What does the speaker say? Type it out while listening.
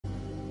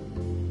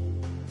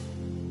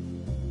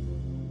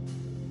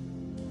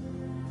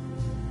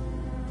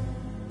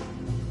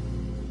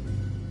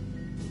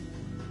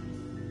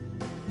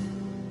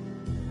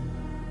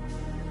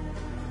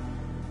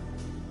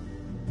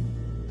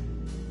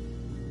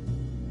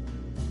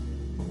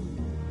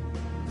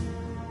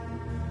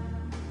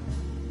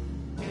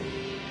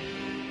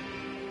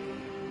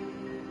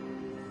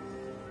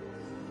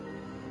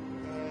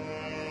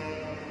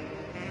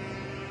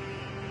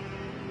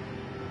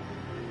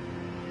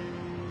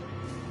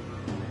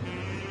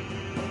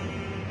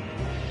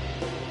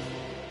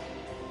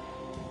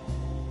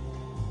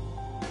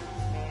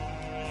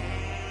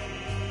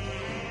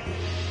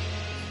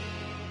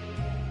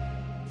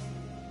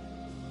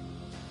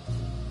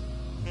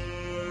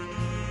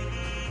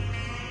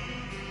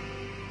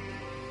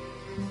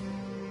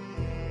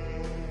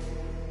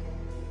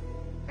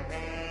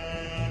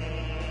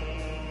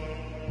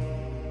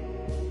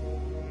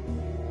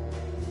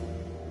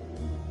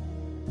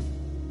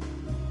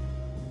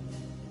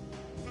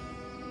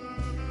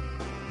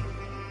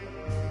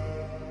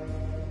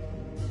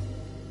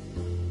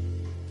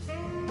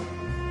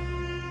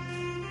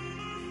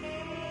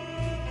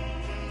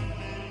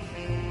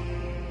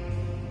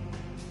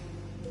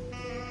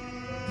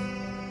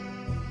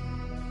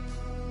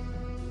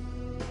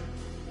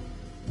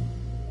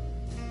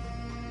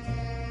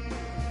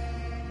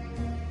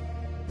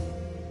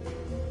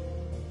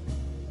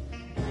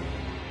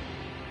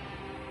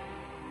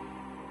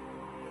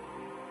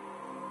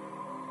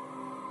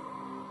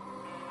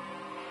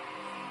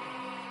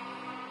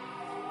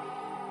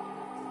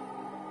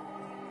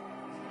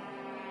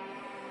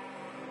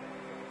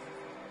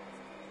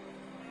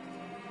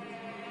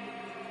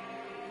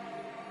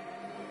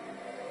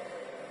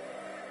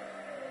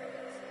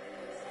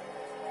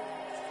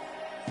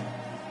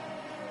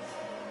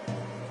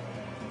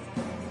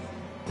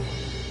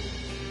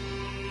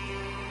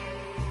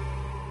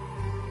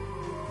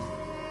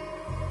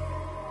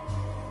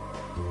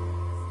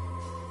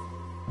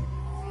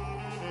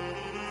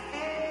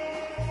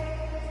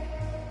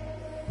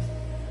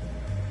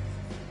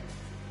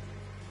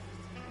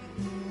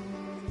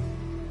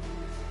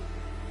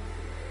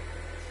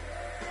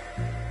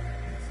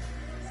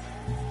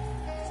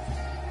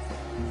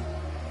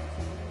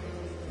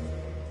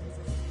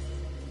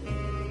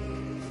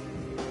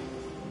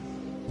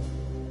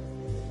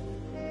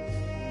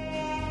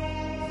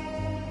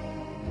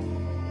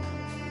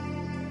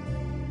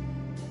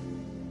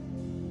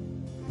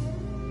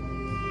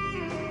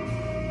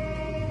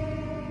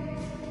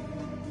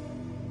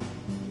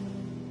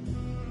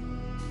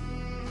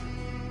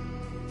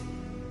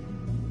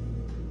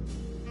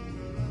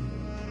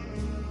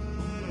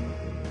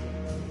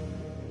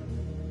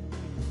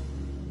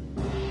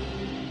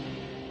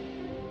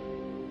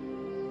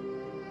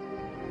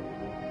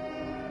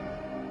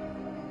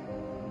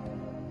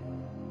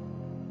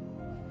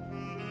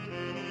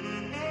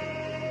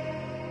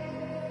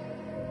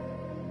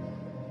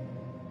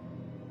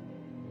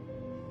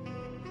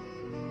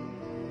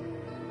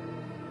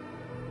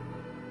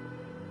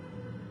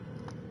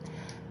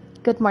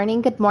Good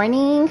morning, good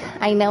morning.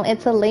 I know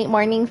it's a late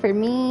morning for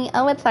me.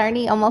 Oh, it's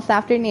already almost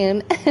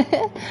afternoon.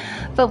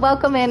 But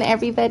welcome in,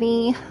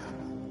 everybody.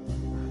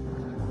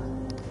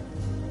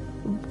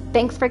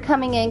 Thanks for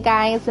coming in,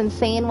 guys, and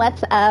saying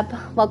what's up.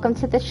 Welcome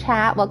to the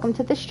chat. Welcome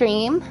to the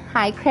stream.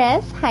 Hi,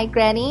 Chris. Hi,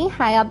 Gretty.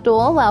 Hi,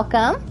 Abdul.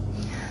 Welcome.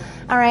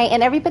 All right,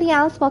 and everybody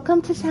else,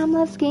 welcome to Sam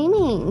Loves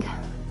Gaming.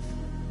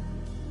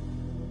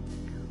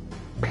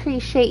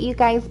 Appreciate you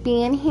guys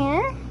being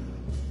here.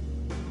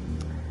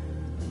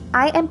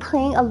 I am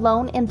playing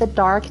Alone in the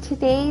Dark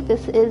today.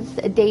 This is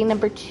day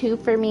number 2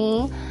 for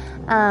me.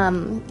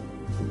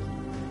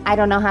 I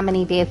don't know how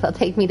many days it'll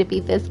take me to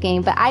beat this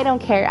game, but I don't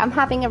care. I'm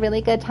having a really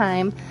good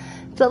time.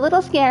 It's a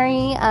little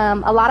scary,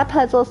 a lot of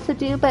puzzles to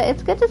do, but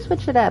it's good to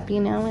switch it up, you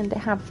know, and to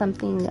have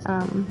something,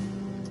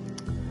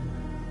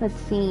 let's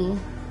see,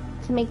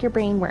 to make your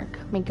brain work,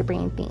 make your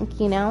brain think,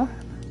 you know?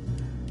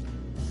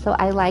 So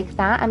I like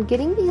that. I'm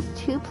getting these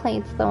 2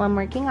 plates, though. I'm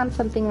working on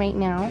something right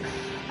now.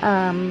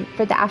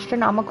 For the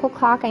astronomical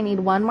clock, I need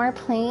 1 more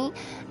plate,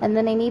 and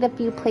then I need a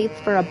few plates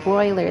for a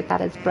broiler that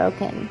is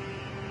broken.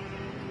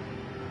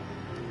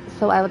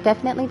 So I will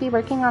definitely be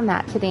working on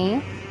that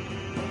today.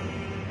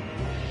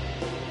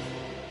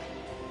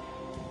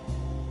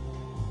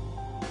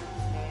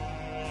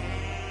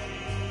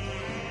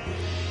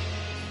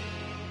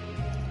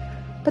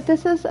 But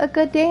this is a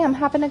good day. I'm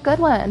having a good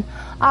one.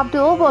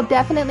 Abdul, we'll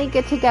definitely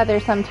get together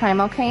sometime,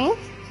 okay?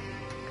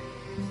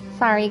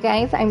 Sorry,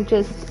 guys. I'm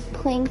just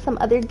playing some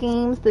other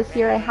games. This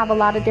year I have a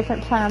lot of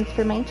different plans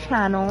for my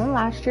channel.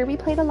 Last year we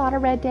played a lot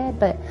of Red Dead,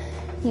 but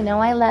you know,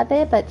 I love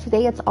it, but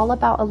today it's all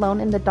about Alone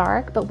in the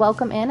Dark. But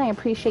welcome in. I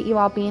appreciate you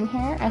all being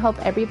here. I hope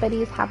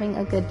everybody's having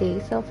a good day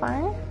so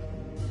far.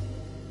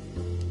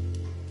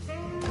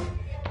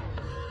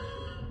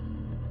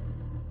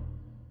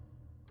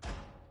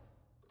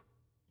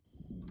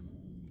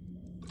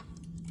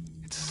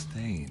 It's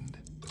stained.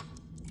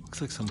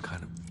 Looks like some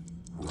kind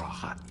of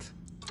rot.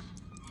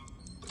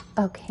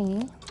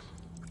 Okay.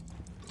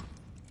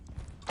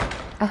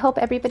 I hope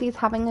everybody's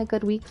having a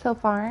good week so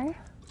far.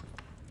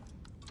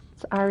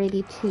 It's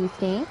already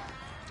Tuesday.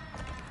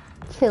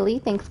 Tilly,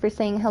 thanks for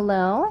saying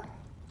hello.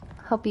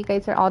 Hope you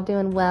guys are all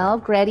doing well.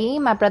 Gretty,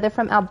 my brother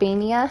from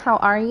Albania, how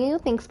are you?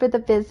 Thanks for the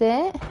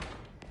visit.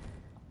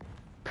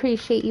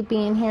 Appreciate you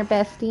being here,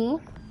 bestie.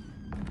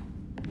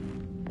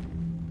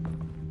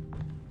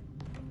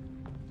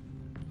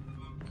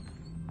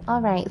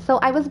 Alright, so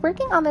I was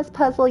working on this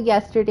puzzle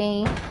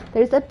yesterday.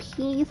 There's a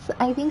piece,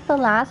 I think the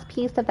last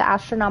piece of the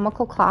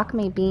astronomical clock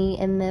may be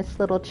in this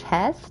little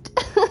chest,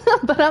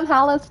 but I'm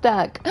hella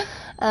stuck.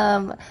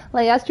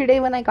 Like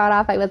yesterday when I got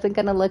off, I wasn't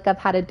gonna look up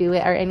how to do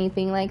it or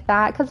anything like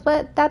that, because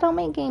that don't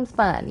make games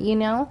fun, you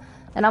know?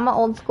 And I'm an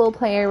old school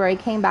player where I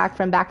came back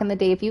from back in the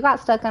day. If you got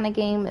stuck on a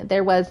game,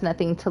 there was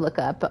nothing to look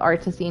up or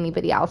to see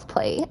anybody else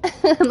play,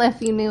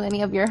 unless you knew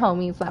any of your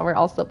homies that were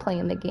also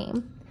playing the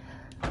game.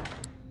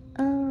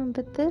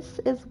 But this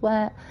is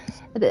what,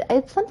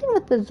 it's something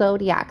with the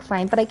zodiac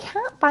sign, but I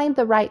can't find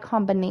the right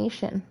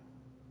combination.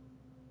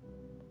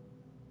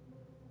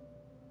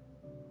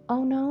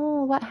 Oh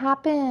no, what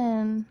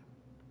happened?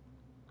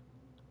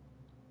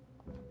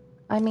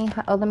 I mean,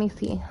 oh, let me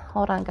see.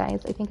 Hold on,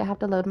 guys. I think I have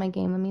to load my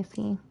game. Let me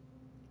see.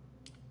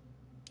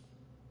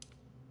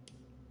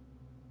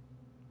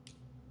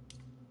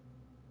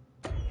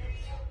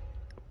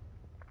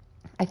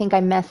 I think I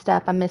messed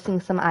up. I'm missing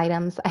some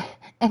items,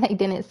 and I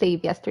didn't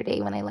save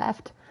yesterday when I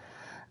left.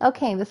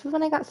 Okay, this is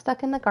when I got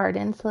stuck in the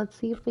garden, so let's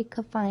see if we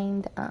could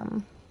find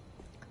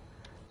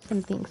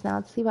some things. Now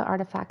let's see what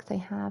artifacts I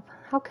have.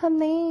 How come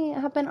they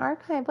have been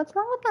archived? What's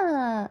wrong with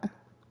that?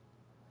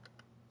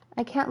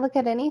 I can't look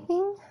at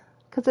anything?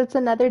 Because it's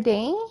another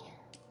day?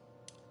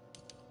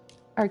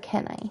 Or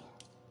can I?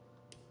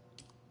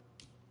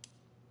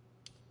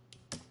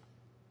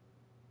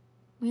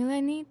 Will I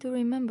need to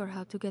remember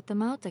how to get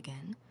them out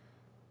again?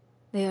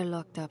 They are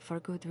locked up for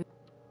good reason.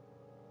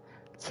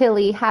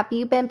 Tilly, have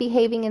you been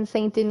behaving in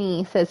Saint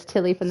Denis? Says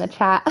Tilly from the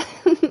chat.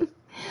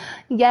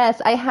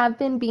 Yes, I have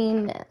been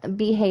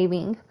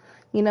behaving.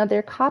 You know,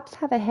 their cops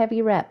have a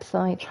heavy rep, so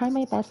I try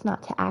my best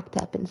not to act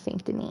up in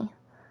Saint Denis.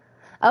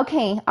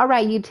 Okay, all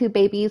right, YouTube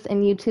babies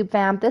and YouTube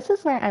fam, this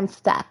is where I'm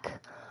stuck.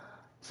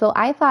 So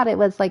I thought it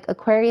was like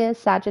Aquarius,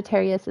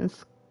 Sagittarius, and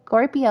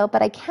Scorpio,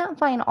 but I can't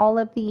find all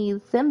of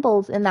these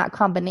symbols in that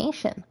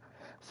combination.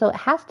 So it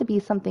has to be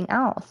something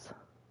else.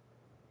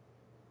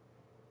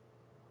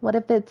 What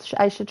if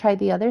I should try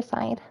the other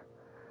side?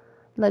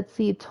 Let's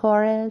see,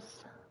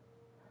 Taurus,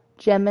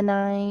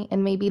 Gemini,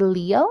 and maybe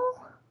Leo?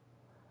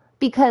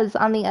 Because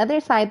on the other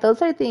side,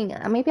 those are things,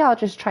 maybe I'll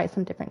just try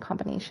some different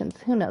combinations.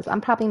 Who knows?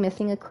 I'm probably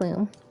missing a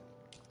clue.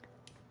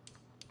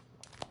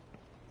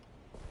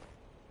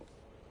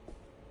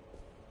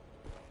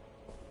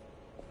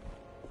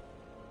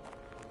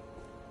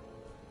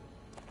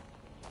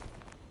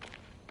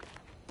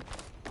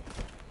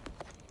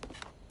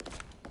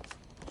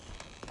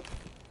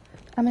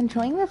 I'm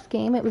enjoying this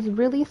game. It was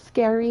really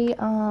scary.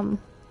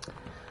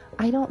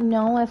 I don't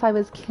know if I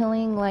was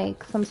killing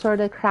like some sort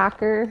of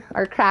cracker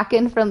or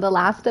kraken from The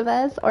Last of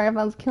Us, or if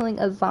I was killing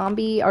a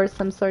zombie or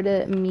some sort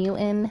of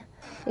mutant.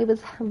 It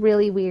was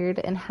really weird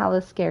and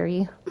hella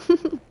scary.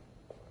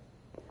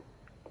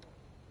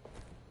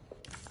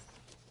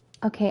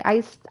 Okay,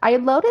 I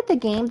loaded the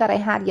game that I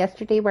had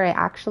yesterday where I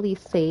actually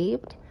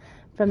saved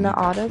from the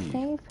Need the key.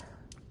 autosave.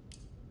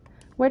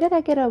 Where did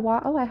I get a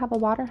Oh, I have a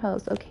water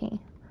hose. Okay.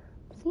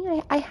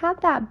 See, I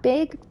had that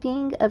big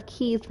thing of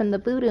keys from the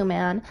Voodoo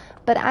Man,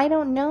 but I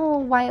don't know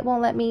why it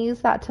won't let me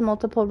use that to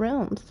multiple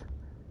rooms.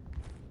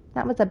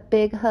 That was a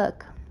big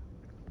hook.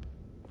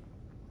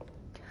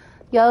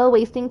 Yo,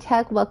 Wasting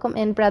Tech, welcome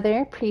in, brother.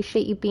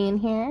 Appreciate you being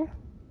here.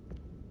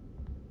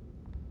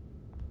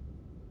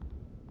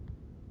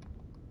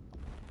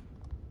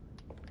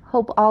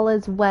 Hope all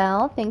is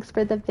well. Thanks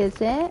for the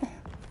visit.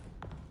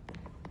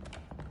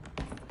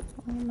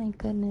 Oh my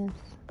goodness.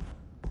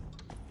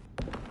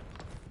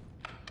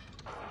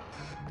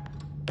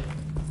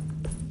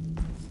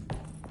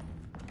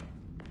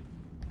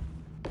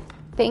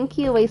 Thank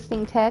you,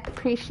 Wasting Tech.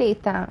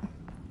 Appreciate that.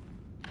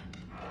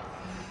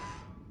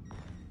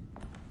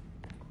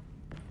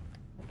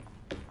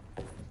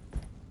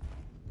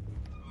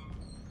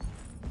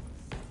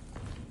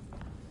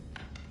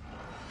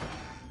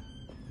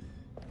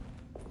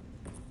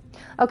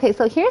 Okay,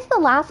 so here's the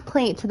last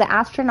plate to the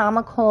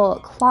astronomical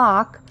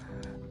clock,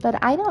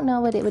 but I don't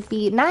know what it would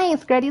be.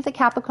 Nice, Gretty's a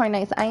Capricorn.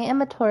 Nice. I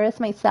am a Taurus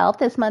myself.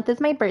 This month is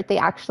my birthday,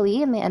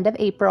 actually, in the end of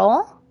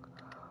April.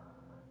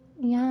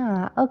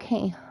 Yeah,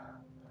 okay.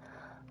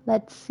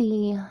 Let's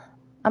see.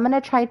 I'm going to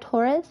try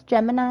Taurus,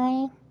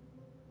 Gemini,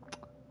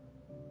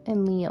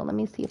 and Leo. Let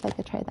me see if I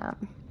could try that.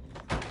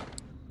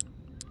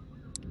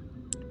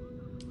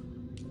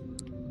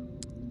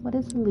 What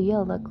does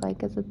Leo look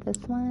like? Is it this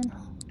one?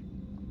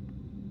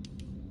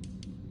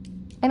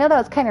 I know that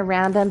was kind of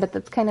random, but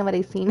that's kind of what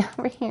I seen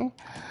over here.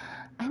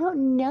 I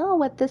don't know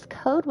what this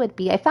code would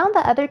be. I found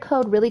the other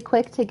code really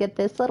quick to get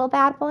this little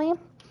bad boy,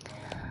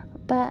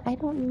 but I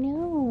don't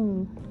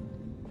know.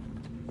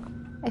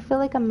 I feel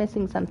like I'm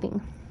missing something.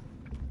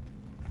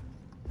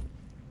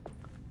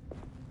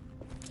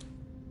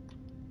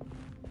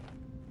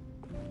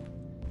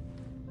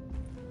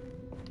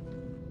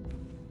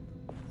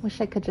 Wish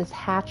I could just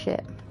hatch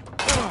it.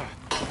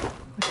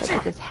 Wish I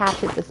could just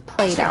hatchet this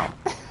plate out.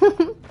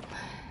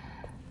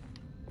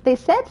 They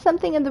said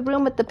something in the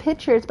room with the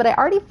pictures, but I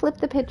already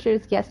flipped the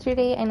pictures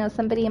yesterday. I know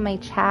somebody in my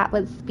chat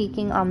was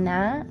speaking on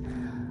that.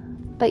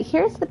 But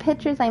here's the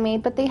pictures I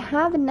made, but they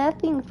have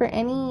nothing for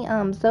any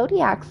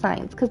zodiac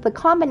signs, because the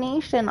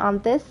combination on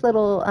this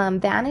little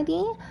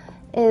vanity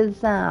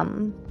is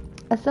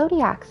a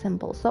zodiac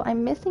symbol. So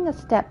I'm missing a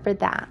step for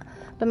that.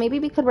 But maybe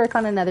we could work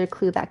on another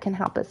clue that can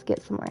help us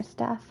get some more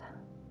stuff.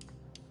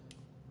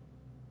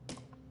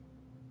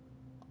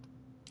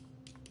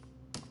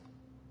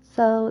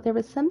 So there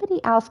was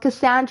somebody else,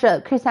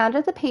 Cassandra.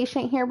 Cassandra's a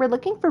patient here. We're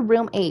looking for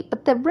room 8,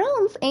 but the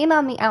rooms ain't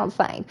on the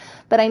outside.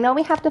 But I know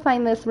we have to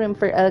find this room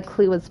for a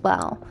clue as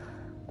well.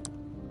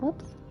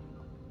 Whoops.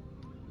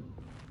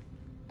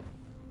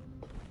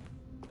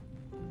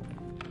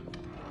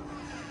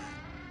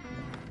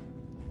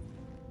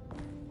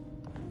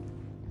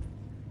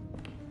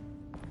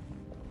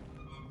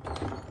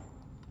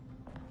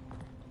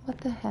 What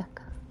the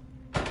heck?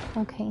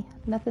 Okay,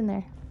 nothing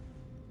there.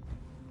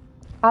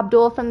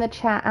 Abdul from the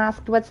chat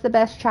asked, what's the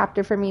best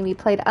chapter for me we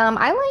played?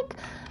 I like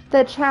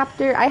the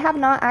chapter, I have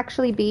not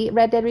actually beat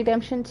Red Dead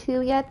Redemption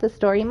 2 yet, the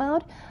story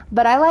mode,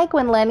 but I like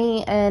when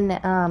Lenny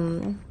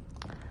and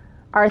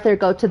Arthur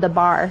go to the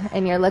bar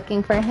and you're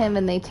looking for him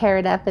and they tear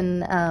it up in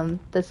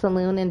the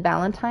saloon in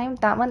Valentine.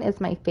 That one is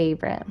my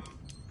favorite.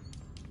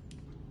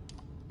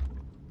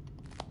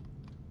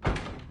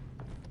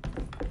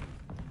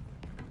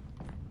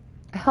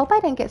 I hope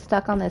I didn't get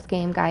stuck on this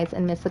game, guys,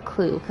 and miss a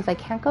clue, because I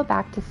can't go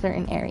back to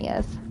certain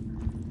areas.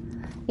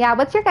 Yeah,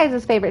 what's your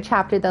guys' favorite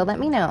chapter, though? Let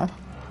me know.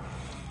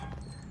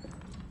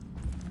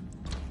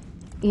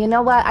 You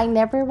know what? I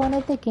never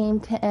wanted the game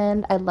to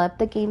end. I loved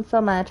the game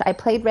so much. I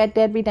played Red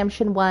Dead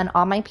Redemption 1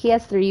 on my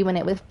PS3 when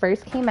it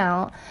first came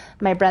out.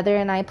 My brother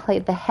and I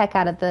played the heck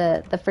out of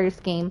the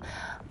first game.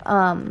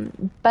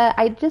 But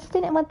I just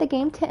didn't want the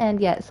game to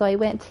end yet, so I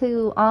went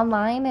to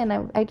online,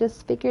 and I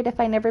just figured if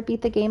I never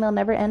beat the game, it'll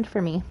never end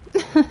for me.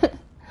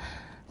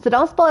 So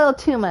don't spoil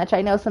too much.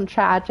 I know some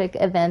tragic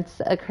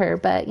events occur,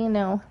 but, you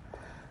know,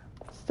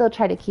 still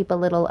try to keep a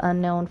little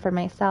unknown for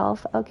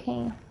myself.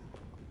 Okay.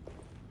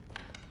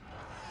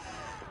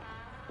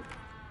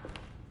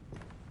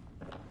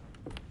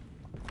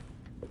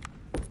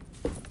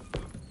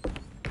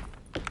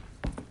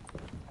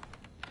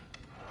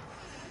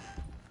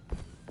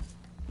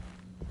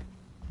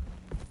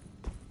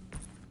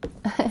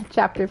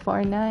 Chapter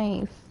 4,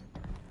 nice.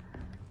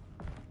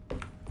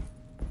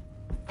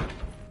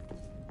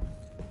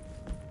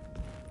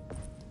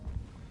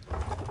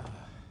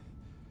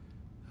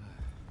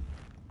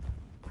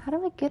 How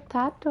do I get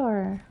that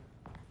door?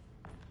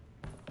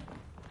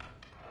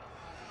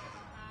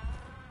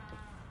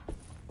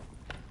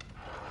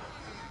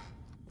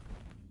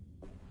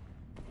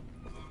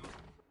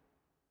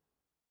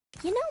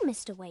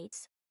 Mr.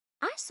 Waits.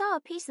 I saw a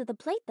piece of the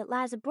plate that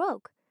Liza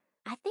broke.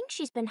 I think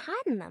she's been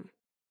hiding them.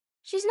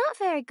 She's not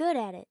very good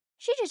at it.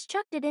 She just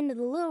chucked it into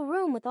the little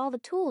room with all the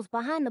tools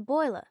behind the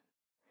boiler.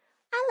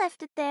 I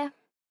left it there.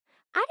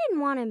 I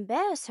didn't want to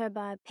embarrass her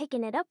by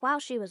picking it up while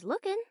she was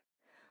looking.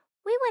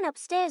 We went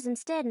upstairs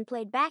instead and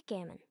played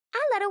backgammon. I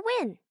let her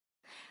win,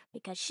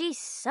 because she's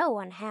so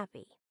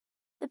unhappy.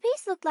 The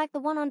piece looked like the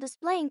one on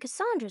display in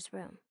Cassandra's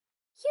room.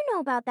 You know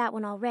about that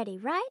one already,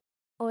 right?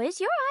 Or is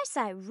your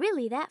eyesight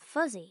really that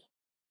fuzzy?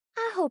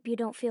 I hope you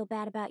don't feel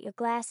bad about your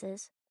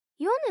glasses.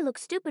 You only look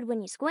stupid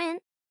when you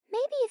squint.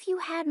 Maybe if you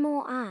had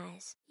more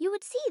eyes, you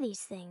would see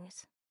these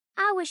things.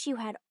 I wish you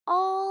had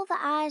all the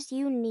eyes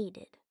you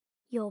needed.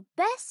 Your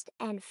best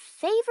and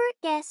favorite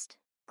guest,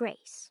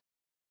 Grace.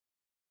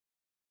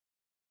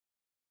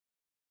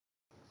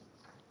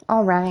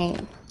 All right.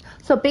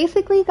 So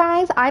basically,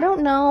 guys, I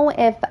don't know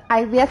if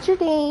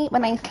yesterday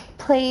when I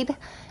played,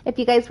 if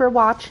you guys were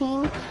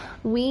watching,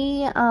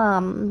 we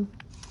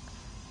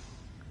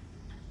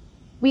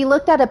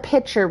looked at a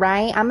picture,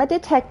 right? I'm a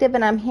detective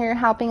and I'm here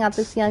helping out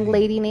this young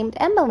lady named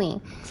Emily.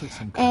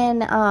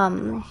 And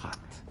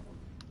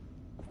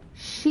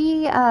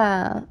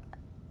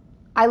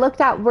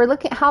we're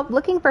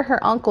looking for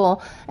her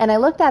uncle, and I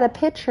looked at a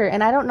picture,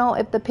 and I don't know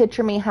if the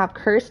picture may have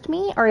cursed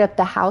me or if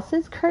the house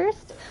is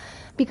cursed.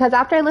 Because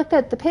after I looked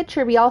at the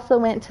picture, we also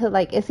went to,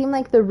 like, it seemed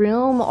like the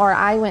room, or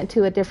I went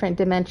to a different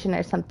dimension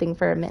or something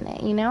for a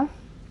minute, you know?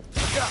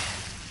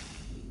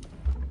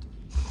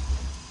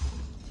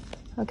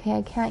 Okay,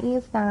 I can't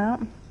use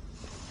that.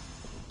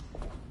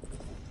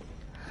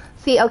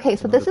 See, okay,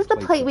 so this is the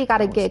plate we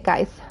gotta get,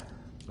 guys.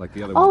 Like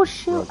the other Oh, one,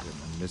 shoot.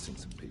 I'm missing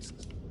some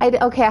pieces.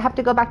 Okay, I have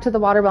to go back to the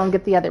water well and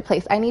get the other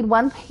place. I need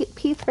one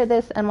piece for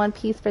this and one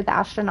piece for the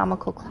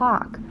astronomical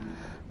clock.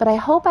 But I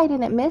hope I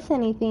didn't miss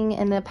anything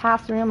in the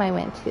past room I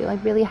went to. I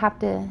really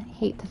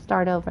hate to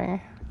start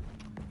over.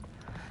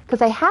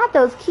 Because I had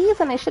those keys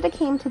and I should have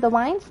came to the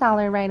wine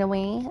cellar right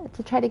away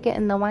to try to get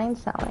in the wine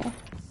cellar.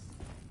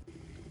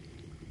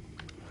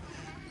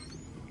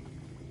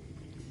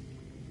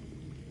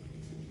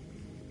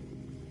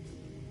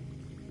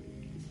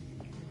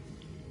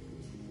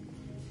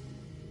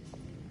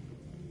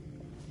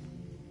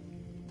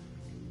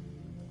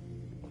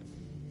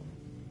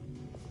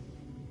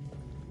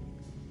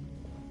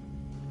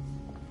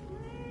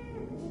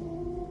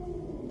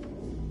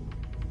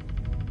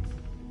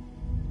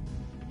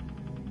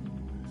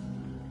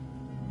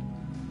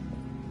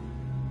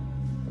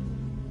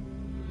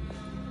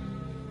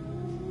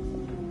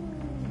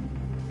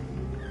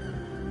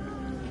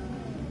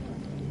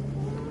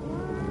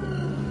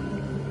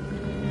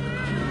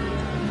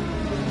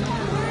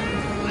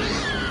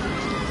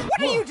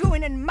 What are you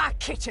doing in my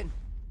kitchen?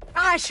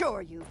 I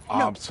assure you.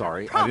 No, I'm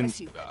sorry. I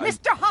promise you.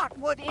 Mr.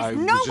 Hartwood is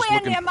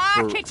nowhere near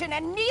my kitchen,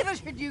 and neither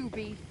should you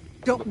be.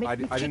 Don't make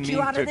me kick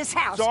you out of this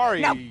house. Sorry.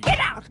 Now get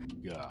out!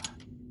 Yeah.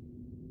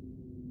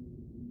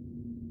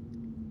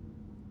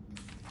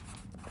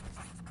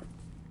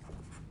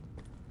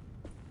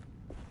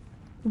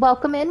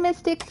 Welcome in,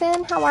 Miss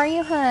Dixon. How are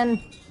you,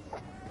 hun?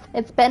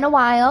 It's been a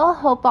while.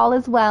 Hope all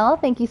is well.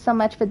 Thank you so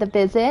much for the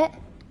visit.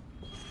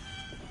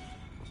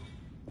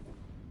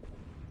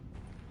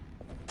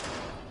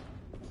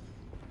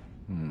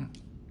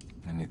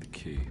 I need the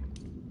key.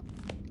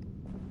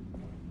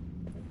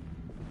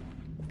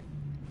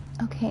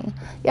 Okay.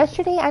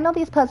 Yesterday, I know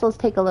these puzzles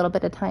take a little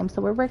bit of time,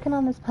 so we're working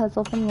on this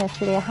puzzle from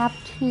yesterday. I have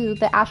two,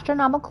 the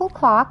astronomical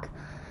clock,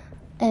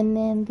 and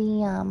then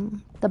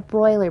the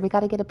broiler. We got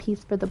to get a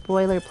piece for the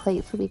broiler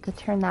plate so we could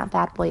turn that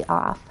bad boy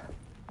off.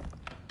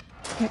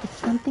 There is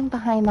something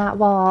behind that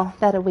wall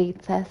that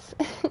awaits us.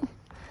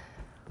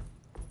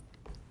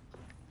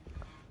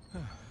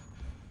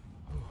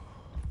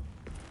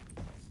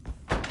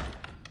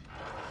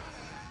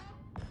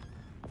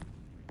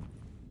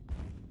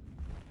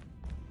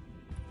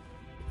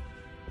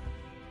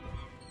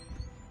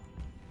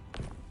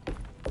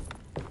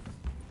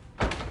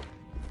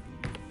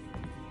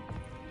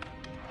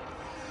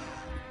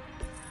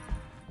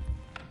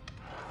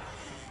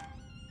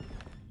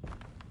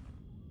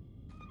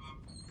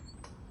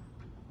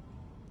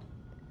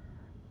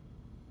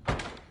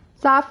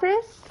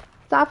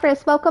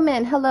 Zafris, welcome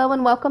in. Hello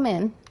and welcome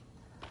in.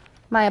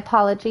 My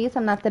apologies,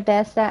 I'm not the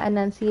best at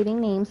enunciating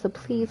names, so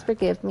please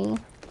forgive me.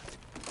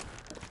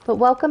 But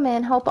welcome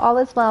in. Hope all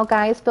is well,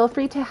 guys. Feel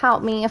free to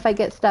help me if I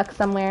get stuck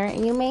somewhere.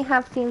 You may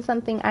have seen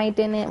something I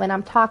didn't when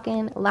I'm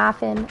talking,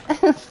 laughing,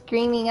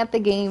 screaming at the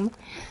game.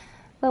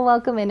 But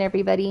welcome in,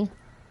 everybody.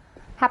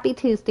 Happy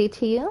Tuesday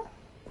to you.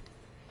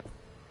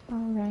 All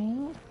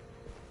right.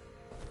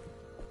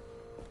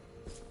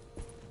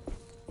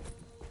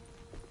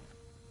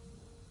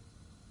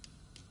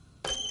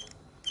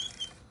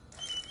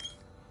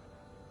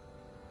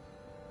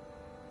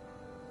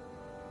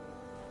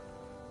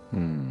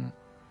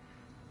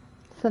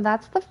 So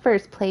that's the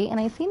first plate, and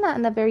I seen that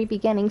in the very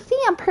beginning. See,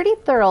 I'm pretty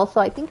thorough, so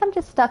I think I'm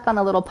just stuck on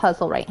a little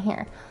puzzle right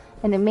here.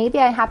 And then maybe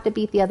I have to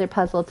beat the other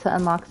puzzle to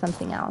unlock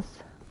something else.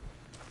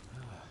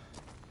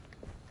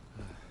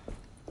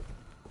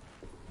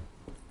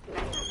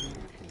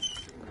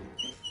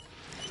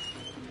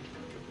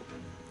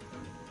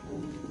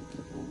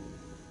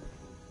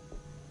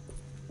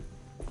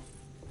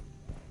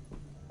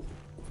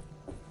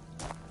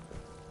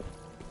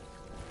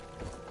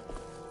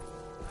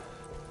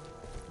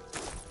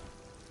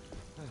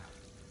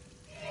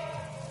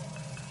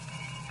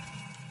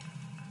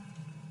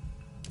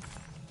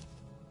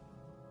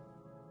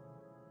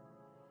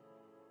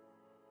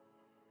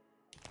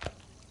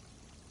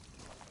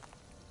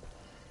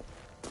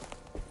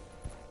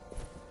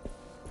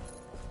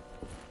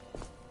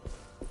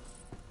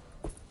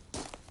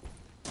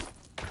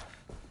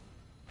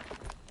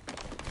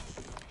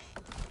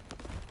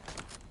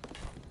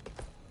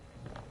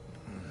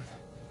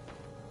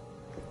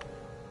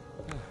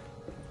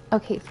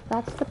 Okay, so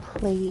that's the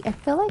plate. I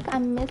feel like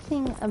I'm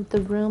missing of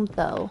the room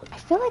though. I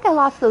feel like I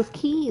lost those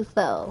keys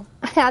though.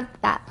 I had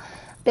that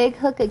big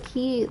hook of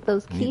key,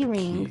 those key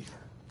rings.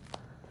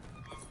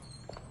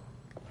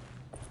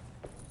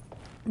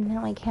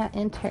 Now I can't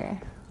enter.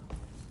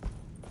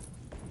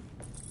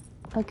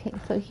 Okay,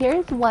 so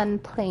here's one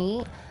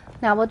plate.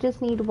 Now we'll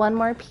just need one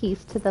more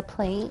piece to the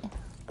plate.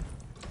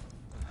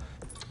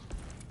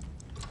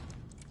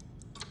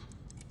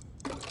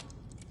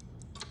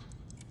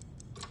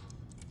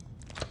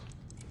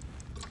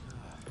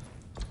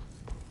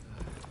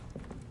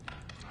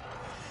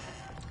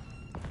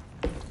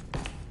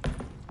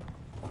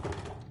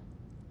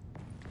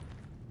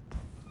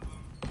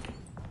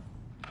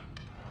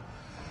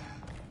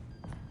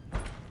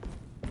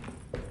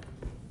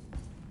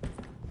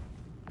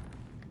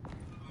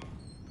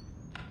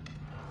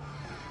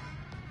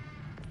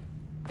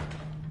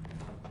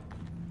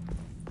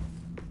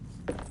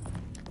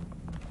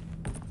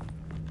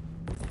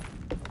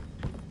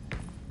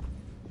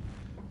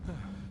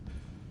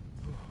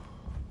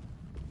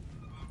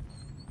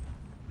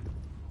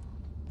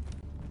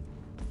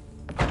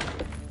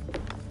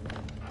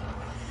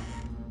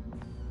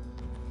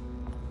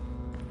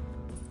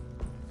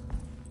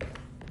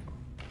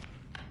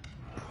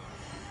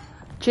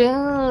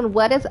 June,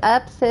 what is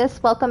up,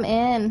 sis? Welcome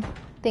in.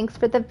 Thanks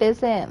for the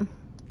visit.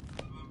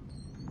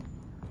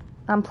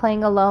 I'm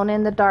playing alone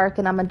in the dark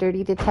and I'm a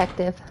dirty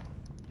detective.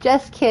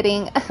 Just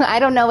kidding. I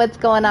don't know what's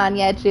going on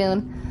yet,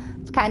 June.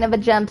 It's kind of a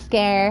jump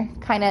scare.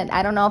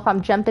 I don't know if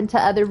I'm jumping to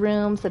other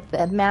rooms, if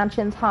the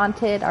mansion's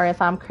haunted, or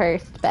if I'm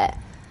cursed, but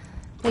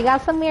we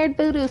got some weird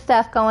voodoo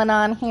stuff going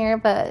on here,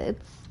 but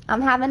I'm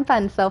having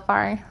fun so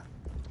far.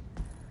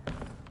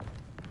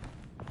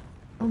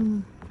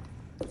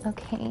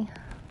 Okay.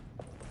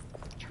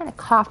 Trying to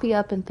coffee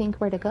up and think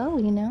where to go,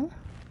 you know?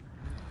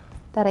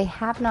 That I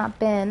have not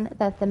been,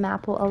 that the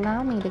map will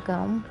allow me to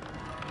go.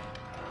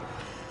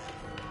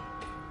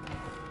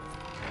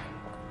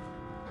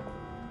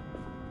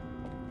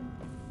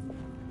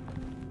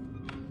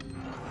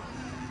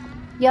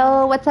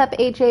 Yo, what's up,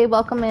 AJ?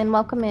 Welcome in,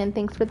 welcome in.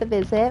 Thanks for the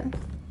visit.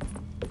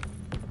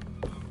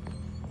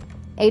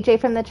 AJ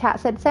from the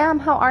chat said, Sam,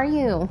 how are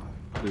you?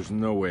 There's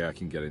no way I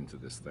can get into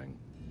this thing.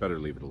 Better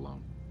leave it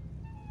alone.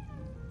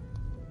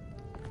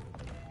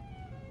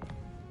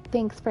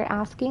 Thanks for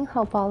asking.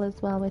 Hope all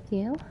is well with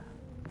you.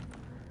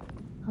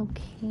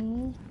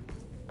 Okay.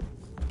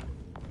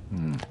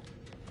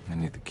 I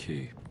need the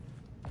key.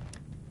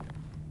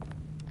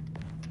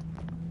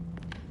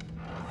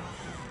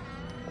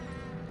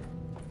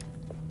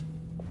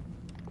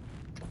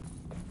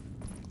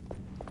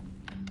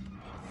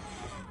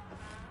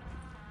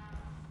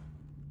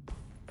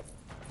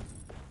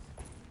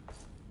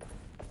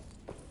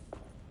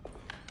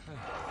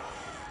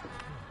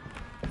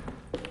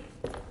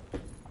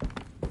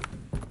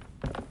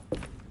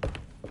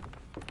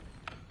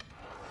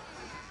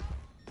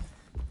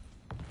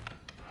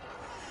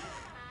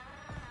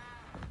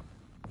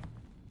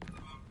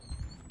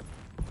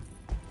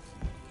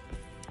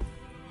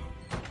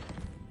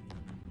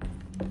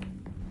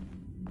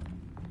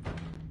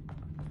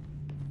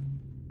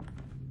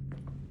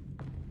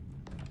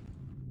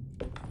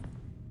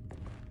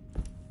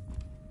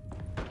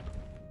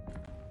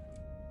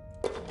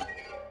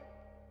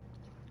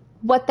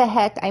 What the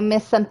heck? I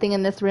missed something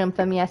in this room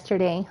from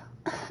yesterday.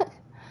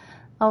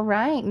 All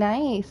right,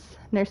 nice.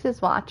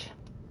 Nurse's watch.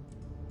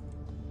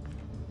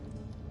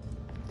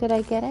 Did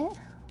I get it?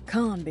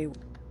 Can't be.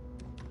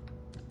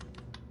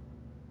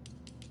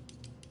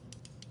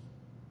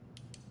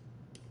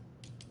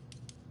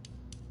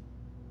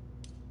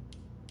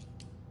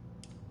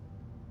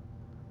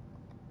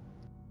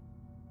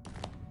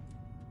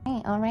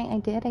 All right, I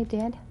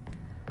did.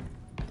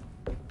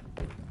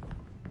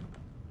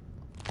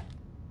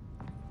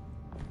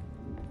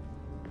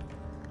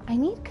 I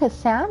need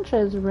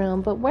Cassandra's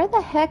room, but where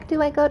the heck do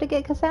I go to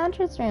get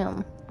Cassandra's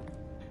room?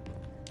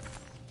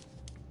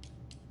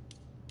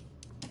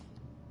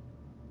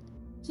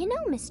 You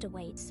know, Mr.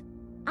 Waits,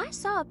 I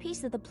saw a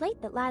piece of the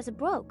plate that Liza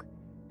broke.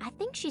 I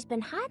think she's been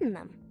hiding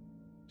them.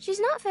 She's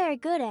not very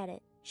good at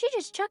it. She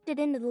just chucked it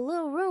into the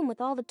little room with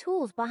all the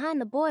tools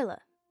behind the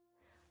boiler.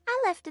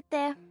 I left it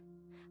there.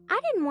 I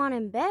didn't want to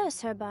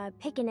embarrass her by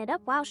picking it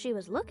up while she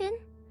was looking.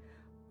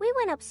 We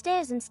went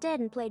upstairs instead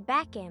and played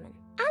backgammon.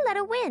 I let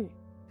her win,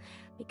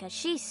 because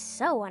she's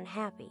so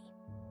unhappy.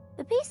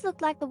 The piece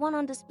looked like the one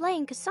on display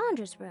in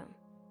Cassandra's room.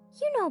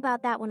 You know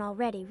about that one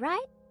already,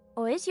 right?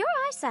 Or is your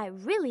eyesight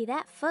really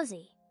that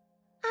fuzzy?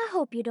 I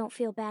hope you don't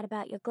feel bad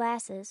about your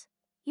glasses.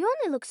 You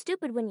only look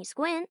stupid when you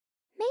squint.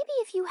 Maybe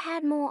if you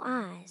had more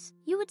eyes,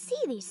 you would see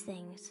these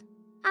things.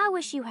 I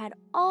wish you had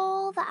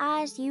all the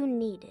eyes you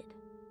needed.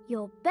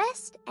 Your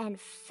best and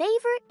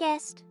favorite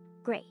guest,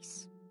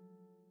 Grace.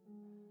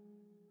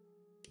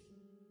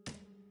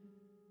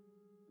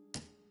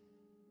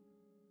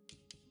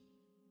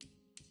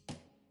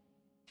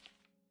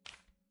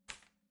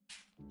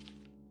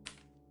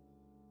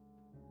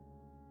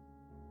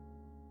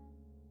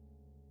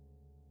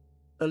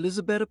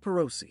 Elisabetta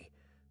Perosi,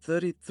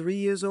 33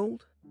 years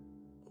old?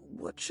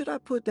 What should I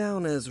put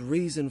down as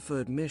reason for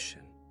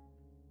admission?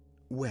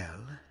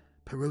 Well,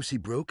 Perosi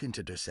broke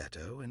into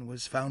Derceto and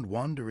was found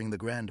wandering the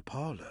grand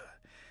parlor.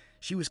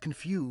 She was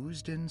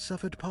confused and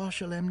suffered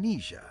partial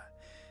amnesia.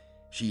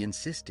 She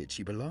insisted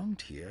she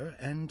belonged here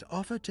and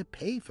offered to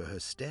pay for her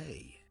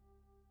stay.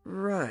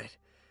 Right.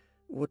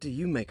 What do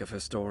you make of her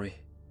story?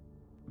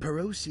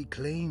 Perosi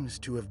claims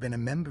to have been a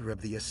member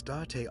of the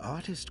Astarte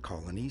artist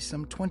colony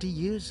some 20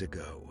 years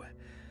ago,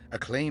 a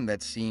claim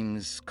that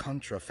seems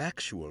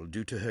contrafactual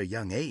due to her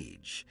young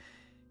age.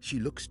 She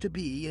looks to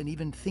be and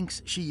even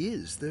thinks she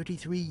is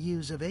 33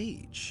 years of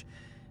age.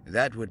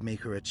 That would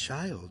make her a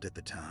child at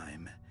the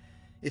time.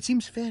 It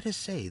seems fair to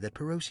say that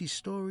Perosi's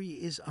story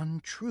is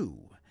untrue,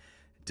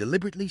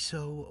 deliberately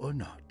so or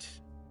not.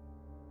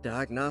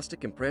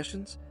 Diagnostic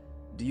impressions?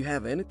 Do you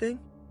have anything?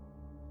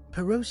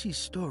 Perosi's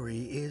story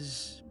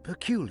is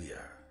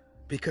peculiar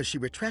because she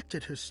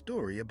retracted her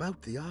story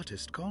about the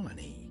artist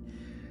colony.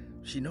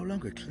 She no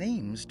longer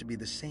claims to be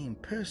the same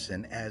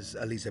person as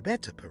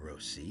Elisabetta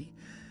Perosi.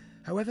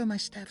 However, my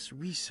staff's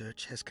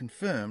research has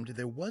confirmed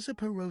there was a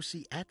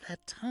Perosi at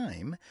that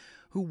time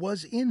who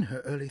was in her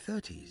early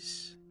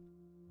 30s.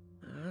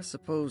 I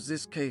suppose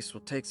this case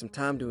will take some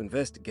time to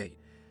investigate.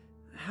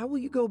 How will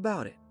you go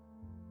about it?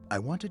 I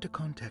wanted to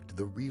contact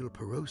the real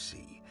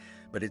Perosi,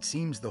 but it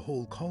seems the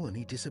whole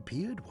colony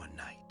disappeared one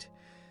night.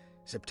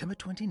 September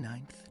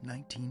 29th,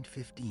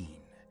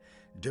 1915,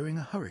 during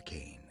a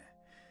hurricane.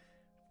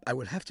 I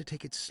will have to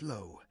take it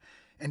slow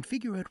and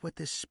figure out what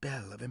this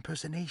spell of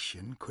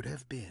impersonation could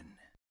have been.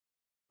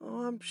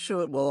 Oh, I'm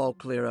sure it will all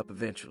clear up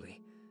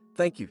eventually.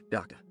 Thank you,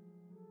 Doctor.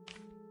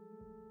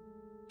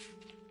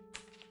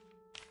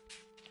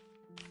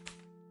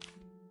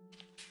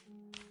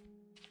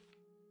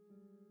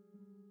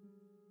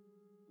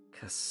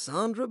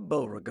 Cassandra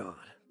Beauregard,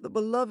 the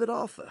beloved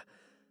author.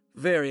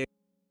 Very...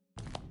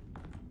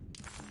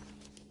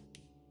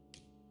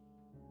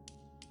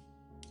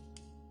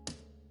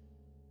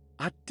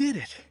 I did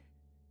it!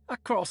 I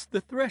crossed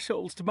the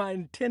thresholds to my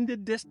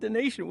intended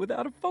destination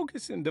without a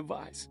focusing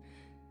device.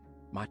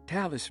 My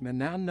talisman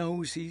now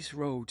knows these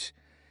roads,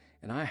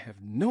 and I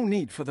have no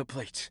need for the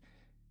plates.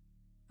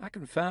 I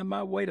can find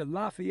my way to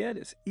Lafayette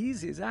as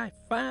easy as I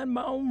find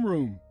my own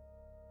room.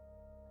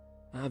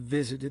 I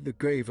visited the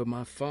grave of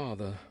my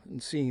father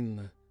and seen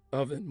the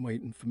oven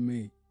waiting for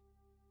me.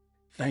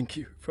 Thank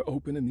you for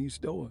opening these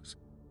doors.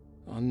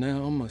 I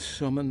now must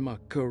summon my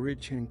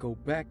courage and go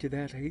back to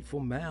that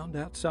hateful mound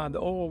outside the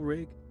oil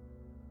rig.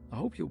 I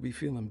hope you'll be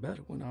feeling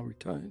better when I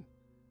return.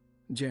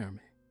 Jeremy.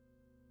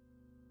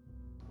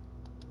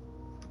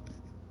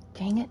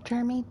 Dang it,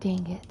 Jeremy,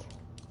 dang it.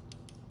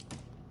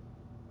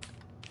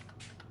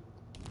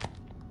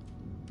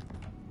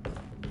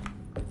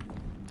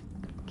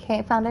 Okay,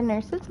 I found a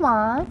nurse's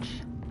watch.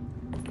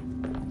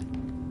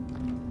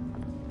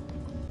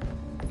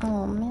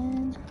 Oh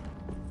man.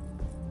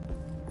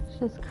 It's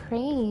just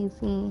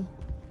crazy.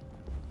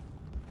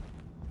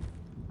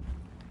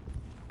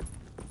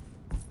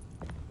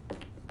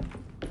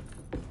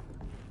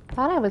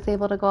 Thought I was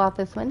able to go out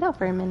this window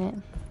for a minute.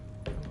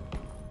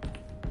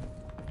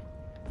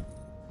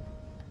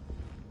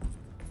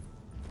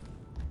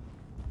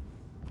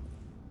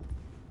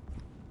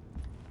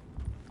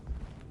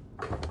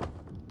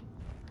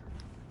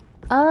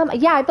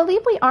 Yeah, I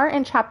believe we are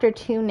in chapter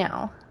 2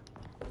 now.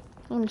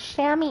 And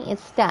Shammy is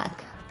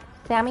stuck.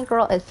 Sammy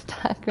girl is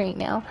stuck right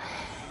now.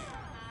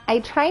 I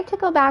tried to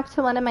go back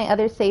to one of my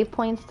other save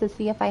points to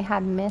see if I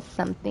had missed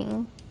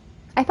something.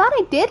 I thought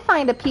I did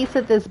find a piece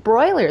of this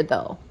broiler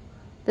though.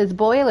 This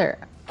boiler.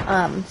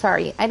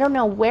 Sorry. I don't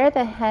know where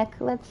the heck.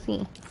 Let's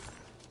see.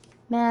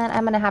 Man,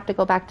 I'm gonna have to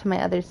go back to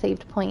my other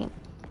saved point.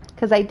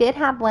 Because I did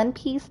have one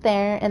piece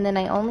there, and then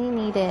I only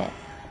needed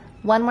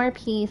one more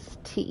piece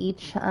to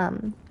each,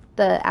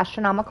 the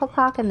astronomical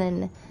clock, and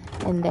then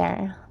in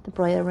there, the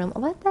broiler room.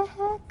 What the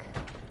heck?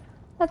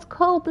 That's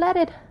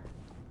cold-blooded.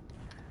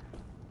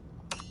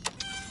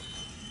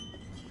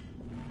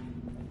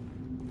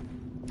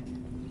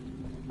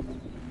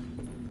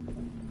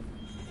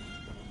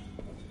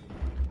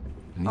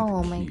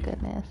 Oh my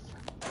goodness.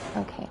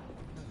 Okay.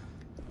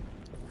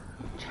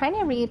 Trying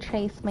to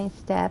retrace my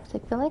steps. I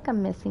feel like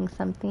I'm missing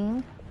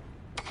something.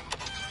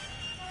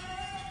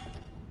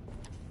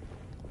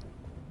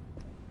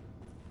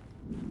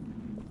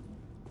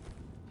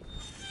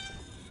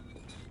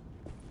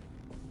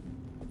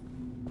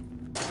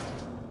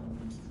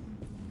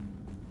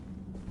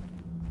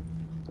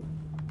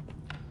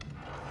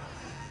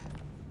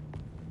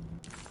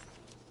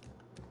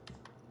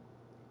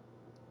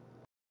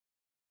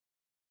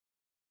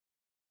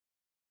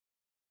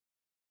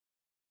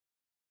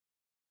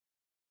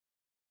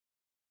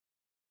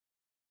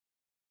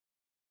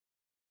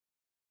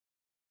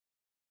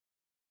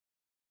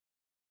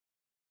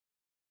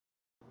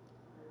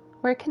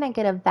 Where can I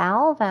get a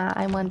valve at?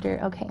 I wonder.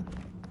 Okay.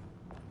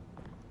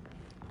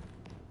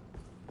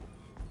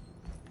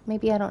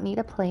 Maybe I don't need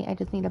a plate. I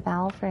just need a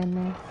valve for in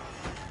there.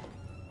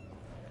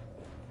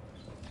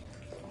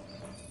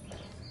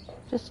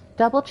 Just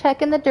double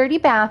checking the dirty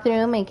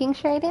bathroom, making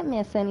sure I didn't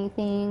miss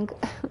anything.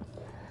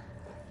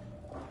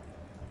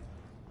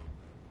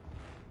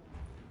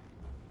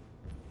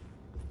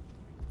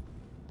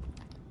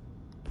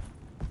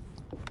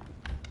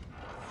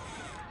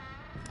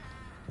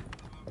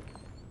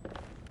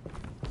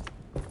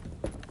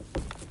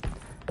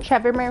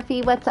 Trevor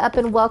Murphy, what's up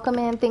and welcome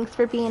in. Thanks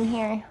for being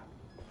here.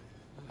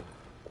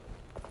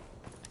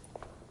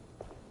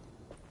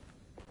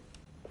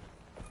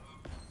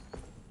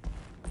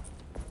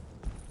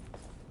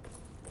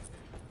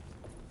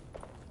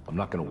 I'm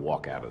not gonna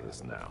walk out of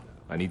this now.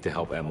 I need to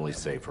help Emily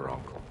save her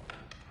uncle.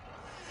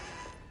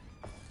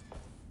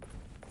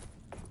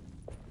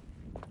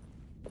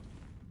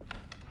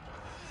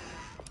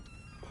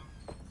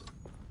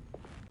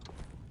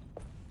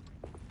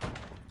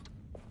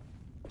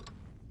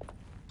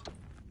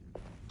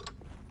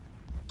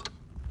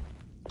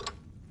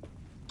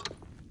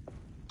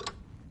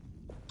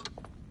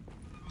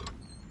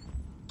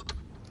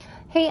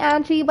 Hey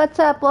Angie, what's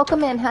up?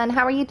 Welcome in, hun.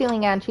 How are you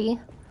doing, Angie?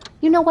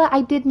 You know what?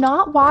 I did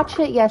not watch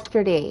it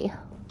yesterday.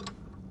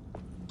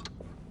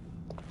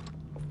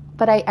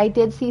 But I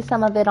did see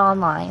some of it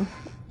online.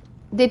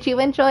 Did you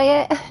enjoy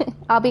it?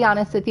 I'll be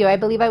honest with you. I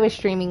believe I was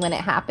streaming when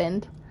it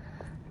happened.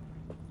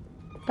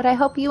 But I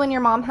hope you and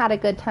your mom had a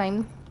good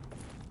time.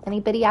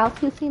 Anybody else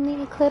who's seen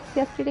the eclipse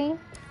yesterday?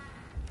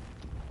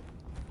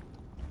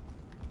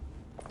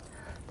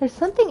 There's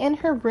something in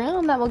her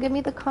room that will give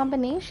me the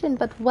combination,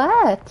 but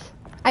what?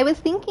 I was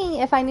thinking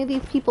if I knew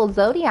these people's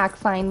zodiac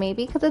sign,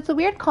 maybe, because it's a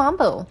weird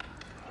combo.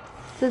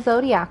 It's the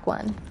zodiac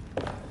one.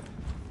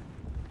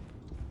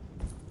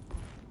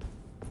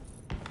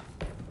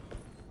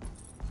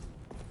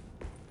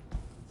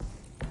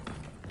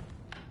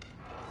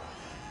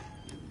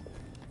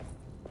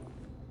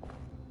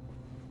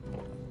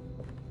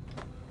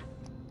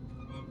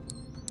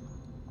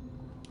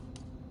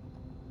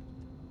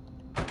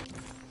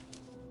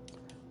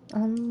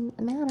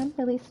 Man, I'm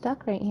really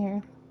stuck right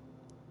here.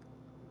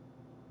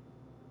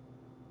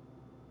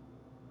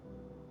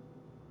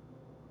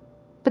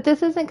 But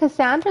this isn't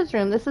Cassandra's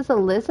room. This is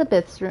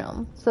Elizabeth's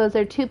room. So is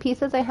there two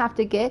pieces I have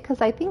to get?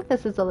 Because I think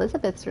this is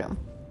Elizabeth's room.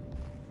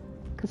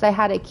 Because I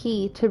had a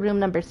key to room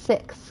number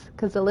 6.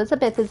 Because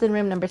Elizabeth is in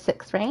room number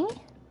 6, right?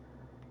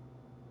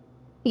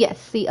 Yes,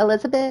 see,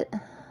 Elizabeth.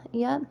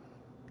 Yep.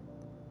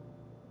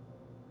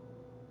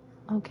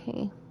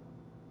 Okay.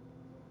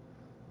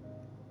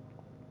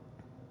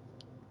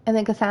 And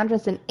then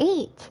Cassandra's in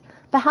 8.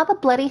 But how the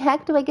bloody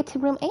heck do I get to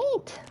room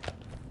 8?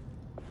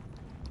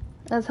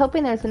 I was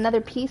hoping there's another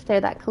piece there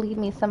that could lead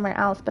me somewhere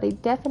else, but I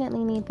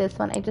definitely need this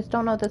one. I just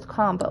don't know this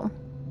combo.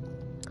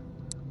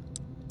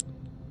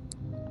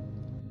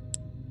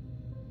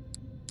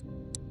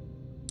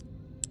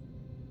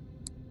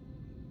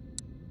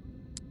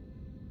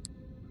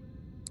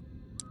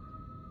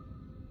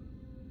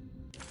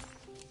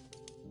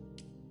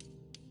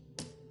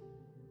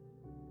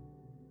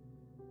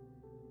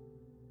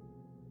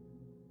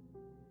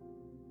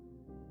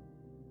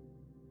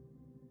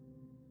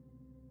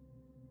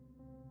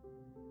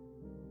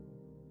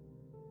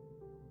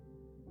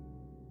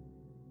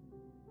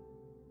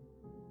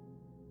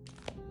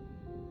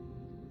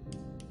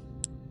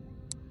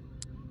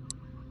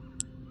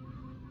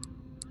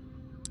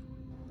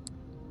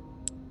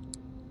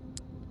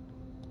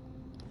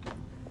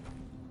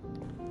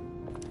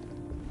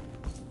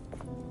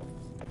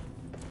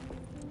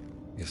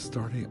 The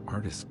Astarte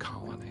Artist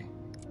Colony.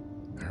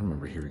 I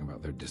remember hearing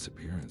about their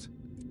disappearance.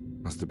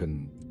 Must have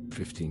been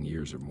 15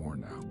 years or more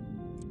now.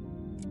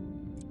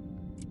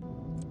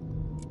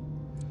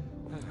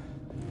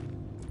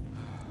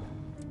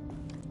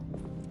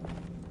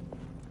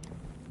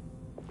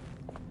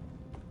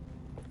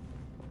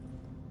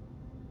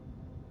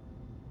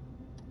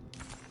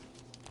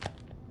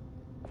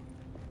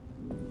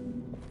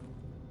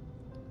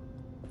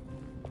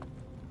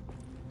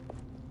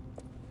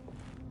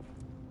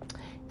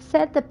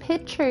 Said the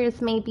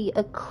pictures may be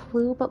a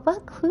clue, but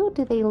what clue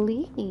do they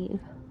leave?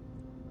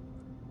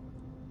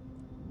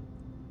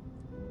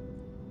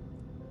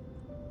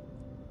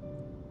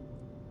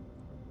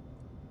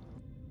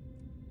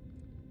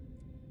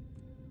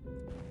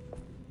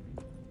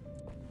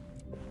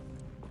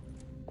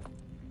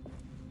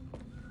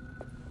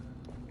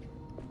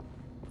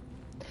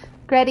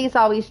 Gretty's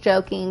always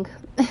joking.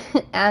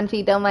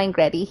 Angie, don't mind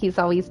Gretty. He's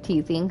always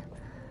teasing.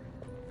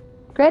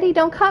 Gretty,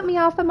 don't cut me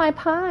off of my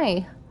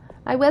pie.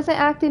 I wasn't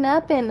acting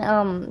up in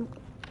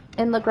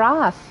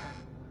LaGrasse.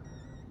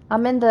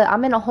 I'm in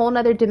a whole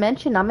nother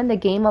dimension. I'm in the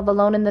game of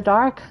Alone in the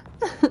Dark.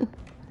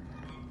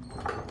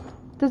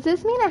 Does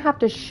this mean I have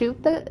to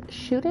shoot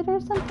it or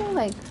something?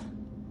 Like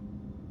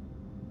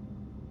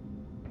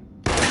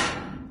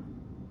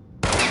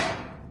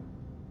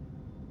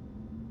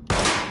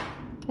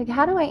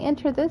how do I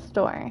enter this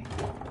door?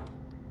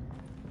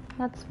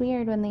 That's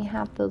weird when they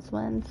have those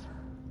ones.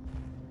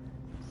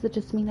 Does it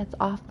just mean it's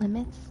off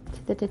limits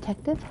to the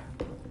detective?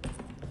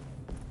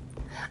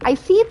 I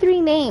see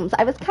 3 names.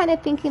 I was kind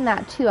of thinking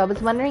that too. I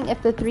was wondering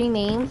if the 3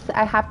 names,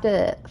 I have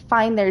to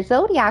find their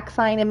zodiac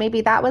sign and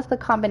maybe that was the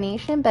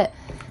combination, but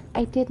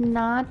I did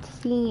not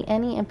see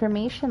any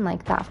information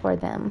like that for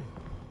them.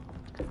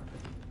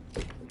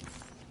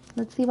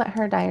 Let's see what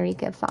her diary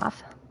gives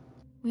off.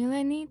 Will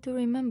I need to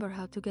remember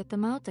how to get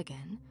them out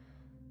again?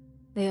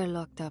 They are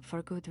locked up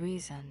for good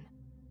reason.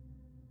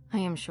 I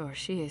am sure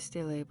she is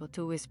still able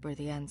to whisper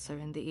the answer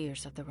in the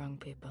ears of the wrong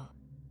people.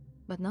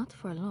 but not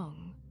for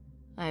long.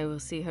 I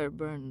will see her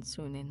burn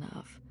soon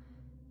enough.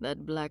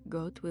 That black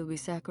goat will be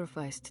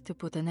sacrificed to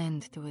put an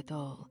end to it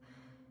all.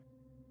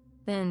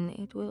 Then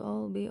it will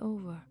all be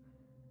over.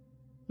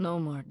 No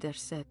more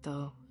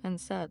Derceto, and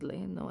sadly,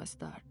 no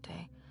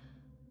Astarte.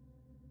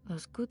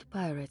 Those good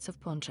pirates of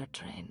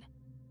Pontchartrain.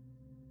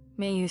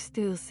 May you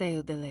still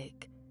sail the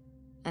lake,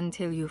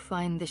 until you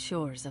find the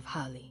shores of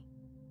Hali.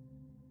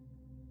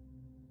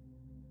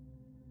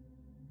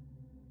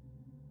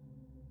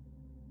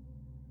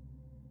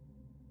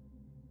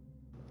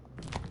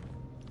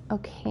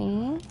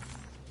 Okay.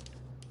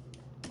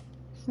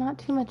 There's not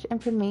too much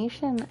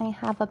information I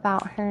have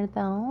about her,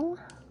 though.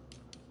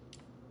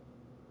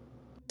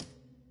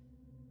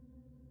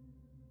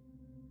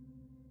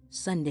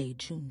 Sunday,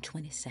 June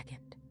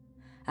 22nd.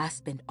 I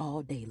spent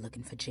all day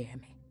looking for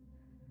Jeremy.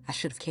 I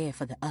should have cared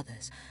for the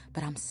others,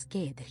 but I'm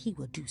scared that he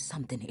will do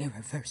something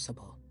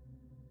irreversible.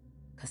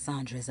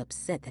 Cassandra is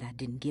upset that I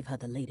didn't give her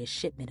the latest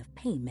shipment of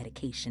pain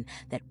medication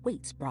that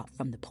Waits brought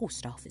from the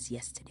post office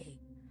yesterday.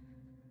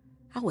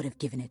 I would have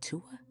given it to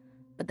her,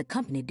 but the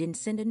company didn't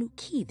send a new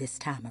key this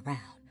time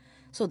around,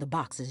 so the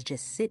box is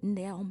just sitting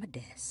there on my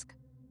desk.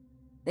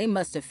 They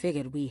must have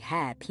figured we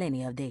had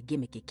plenty of their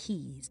gimmicky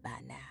keys by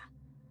now.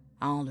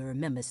 I only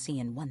remember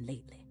seeing one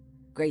lately.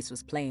 Grace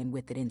was playing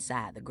with it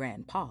inside the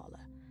grand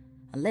parlor.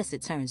 Unless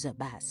it turns up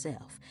by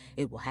itself,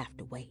 it will have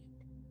to wait.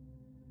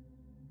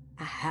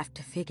 I have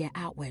to figure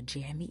out where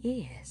Jeremy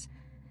is.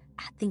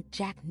 I think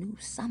Jack knew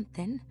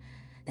something.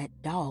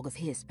 That dog of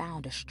his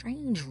found a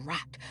strange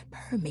rot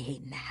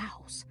permeating the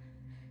house.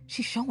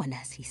 She's showing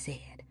us, he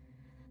said.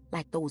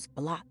 Like those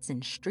blots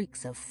and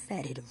streaks of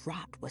fetid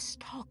rot was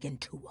talking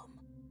to him.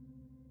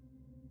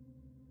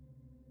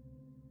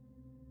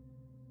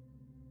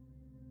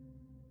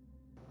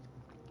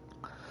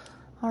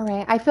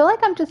 Alright, I feel like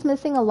I'm just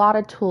missing a lot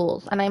of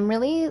tools, and I'm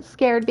really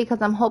scared because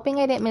I'm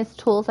hoping I didn't miss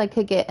tools I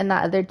could get in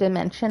that other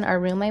dimension or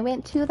room I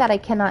went to that I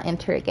cannot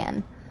enter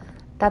again.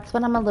 That's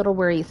what I'm a little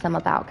worrisome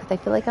about, because I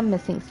feel like I'm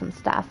missing some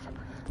stuff.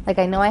 Like,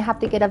 I know I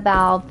have to get a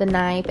valve, the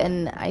knife,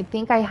 and I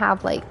think I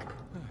have, like,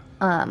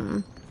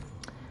 some,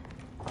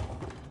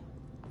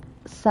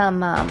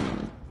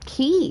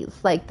 keys.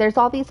 Like, there's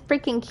all these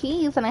freaking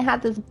keys, and I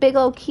had this big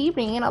old key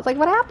ring, and I was like,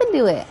 what happened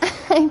to it?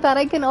 I thought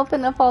I can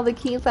open up all the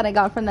keys that I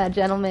got from that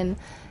gentleman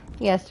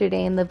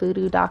yesterday in the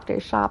voodoo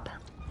doctor shop.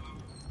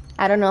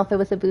 I don't know if it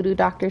was a voodoo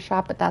doctor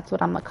shop, but that's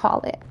what I'm gonna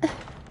call it.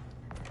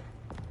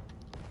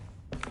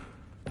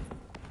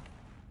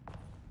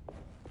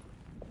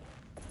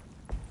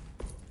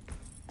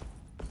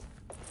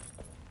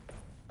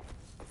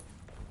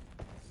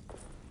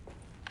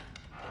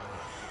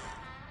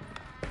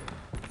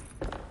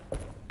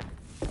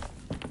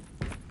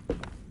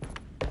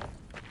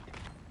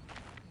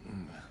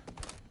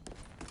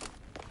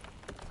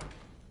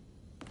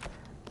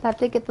 I have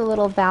to get the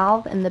little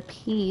valve and the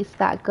piece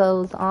that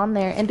goes on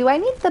there. And do I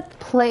need the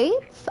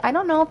plates? I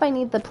don't know if I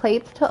need the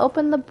plates to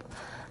open the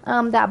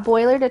that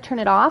boiler to turn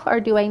it off, or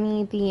do I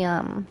need the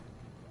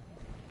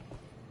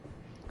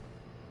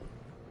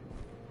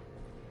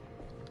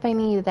if I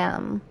need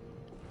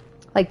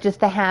like just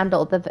the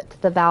handle to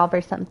the valve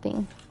or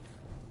something.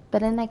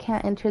 But then I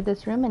can't enter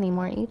this room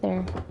anymore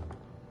either.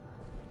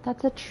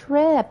 That's a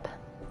trip.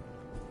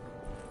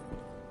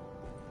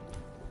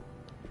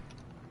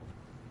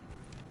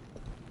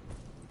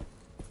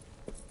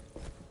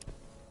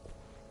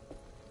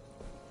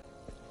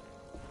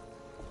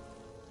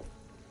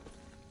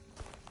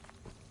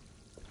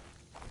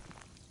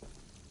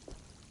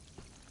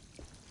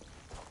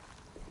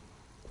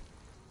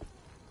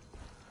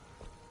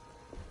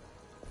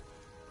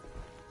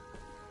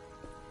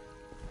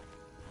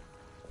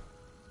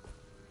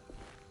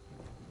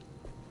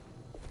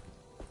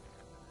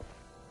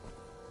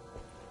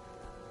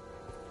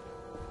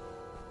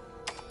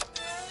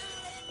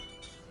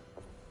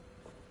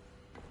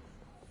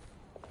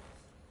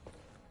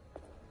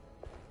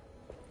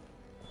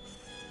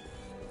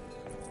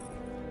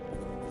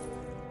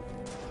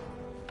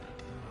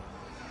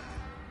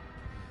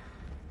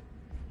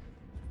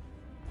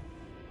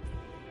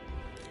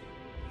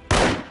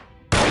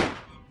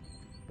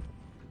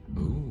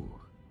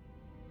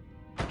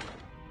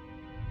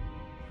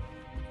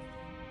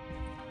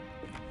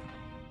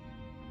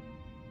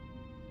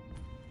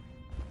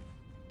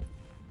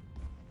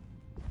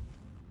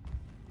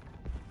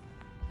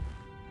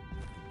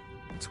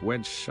 It's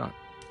wedged shut.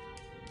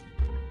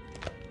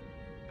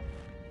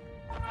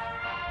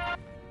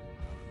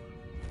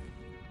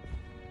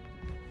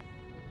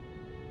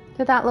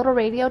 Did that little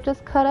radio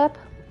just cut up?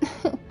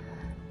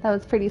 That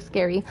was pretty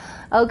scary.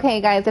 Okay,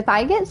 guys, if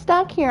I get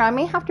stuck here, I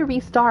may have to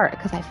restart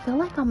because I feel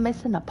like I'm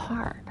missing a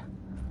part.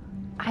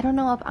 I don't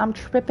know if I'm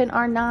tripping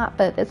or not,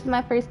 but this is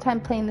my first time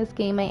playing this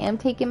game. I am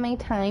taking my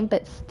time,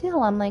 but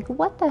still, I'm like,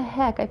 what the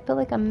heck? I feel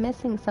like I'm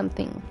missing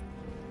something.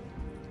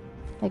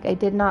 Like I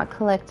did not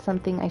collect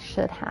something I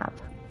should have.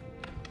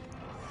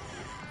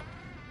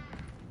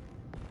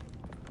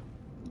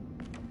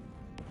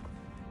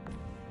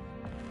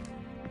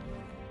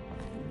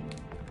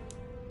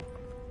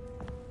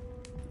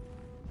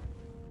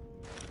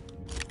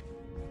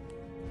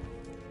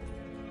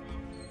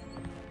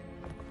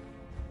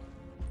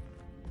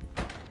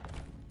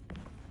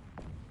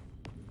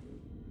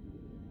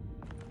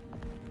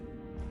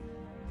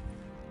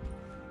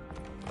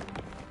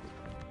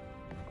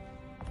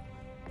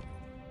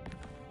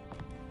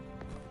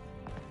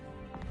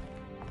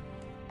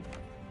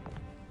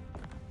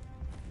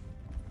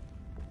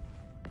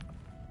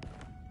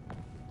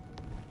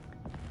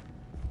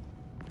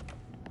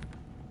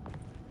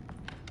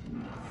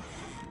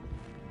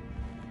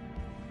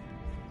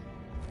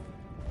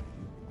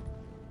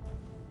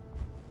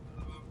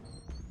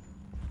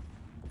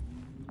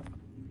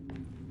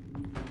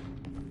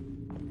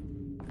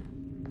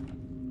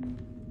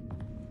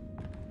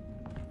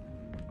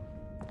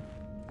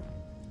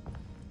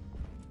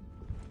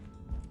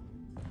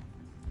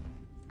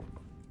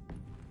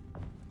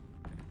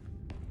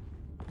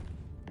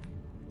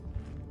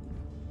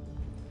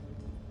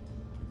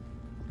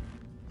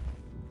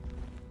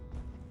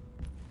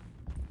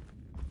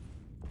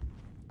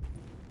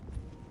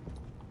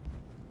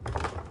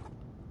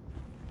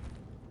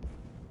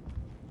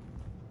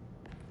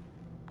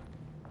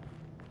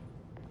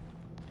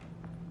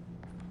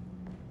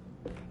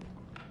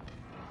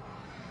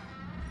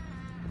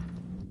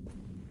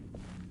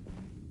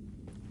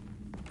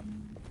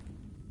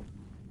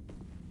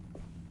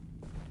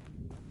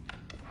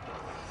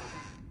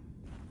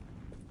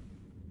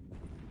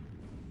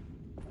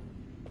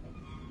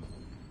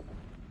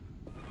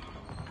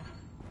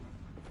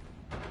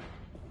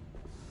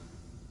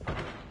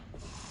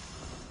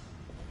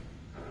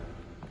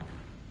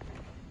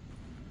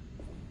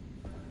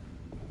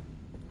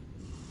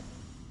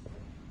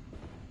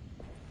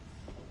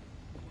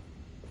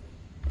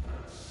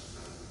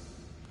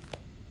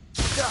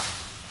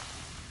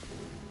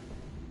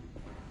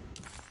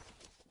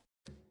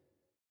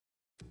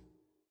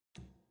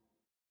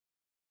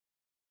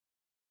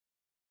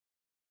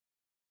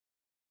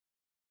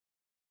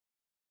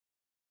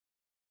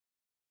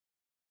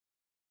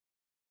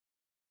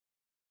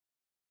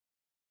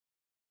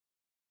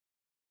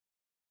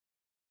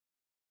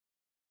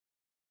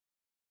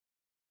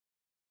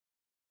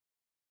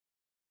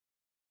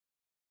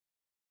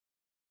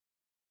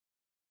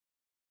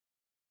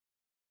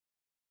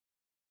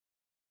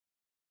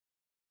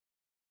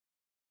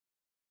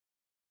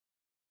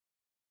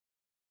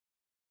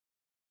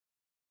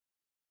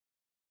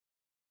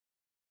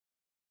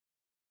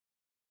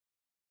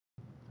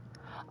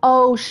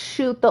 Oh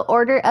shoot, the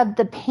order of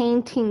the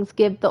paintings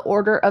give the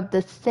order of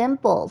the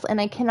symbols,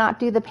 and I cannot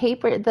do the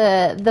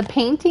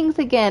paintings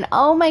again.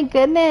 Oh my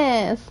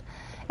goodness.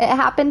 It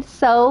happened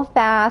so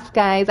fast,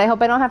 guys. I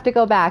hope I don't have to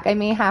go back. I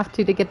may have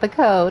to get the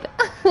code.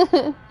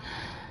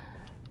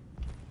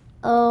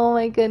 Oh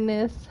my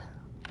goodness.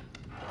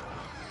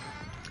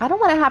 I don't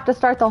want to have to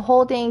start the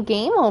whole dang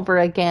game over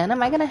again.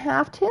 Am I going to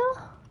have to?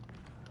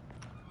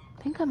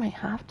 I think I might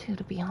have to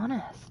be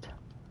honest.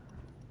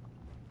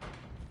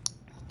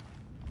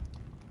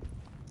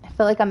 I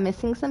feel like I'm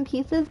missing some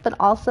pieces, but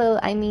also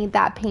I need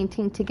that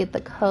painting to get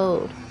the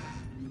code.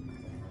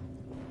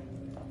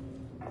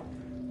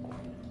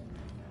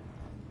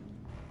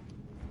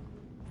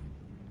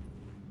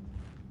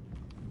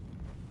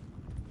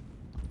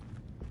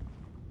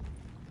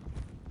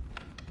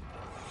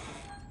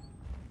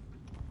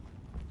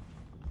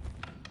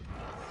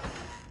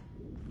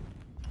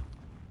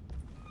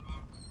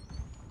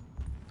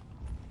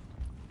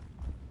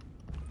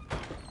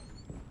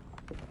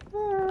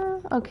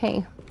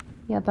 Okay.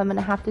 Yep, I'm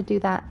gonna have to do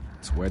that.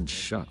 It's wedged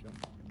shut.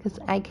 Because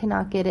I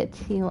cannot get it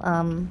to,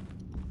 I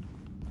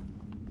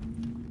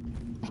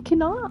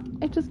cannot.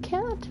 I just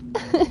can't.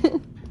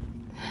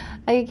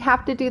 I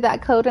have to do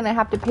that code and I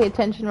have to pay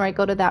attention where I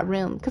go to that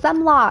room. Because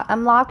I'm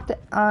locked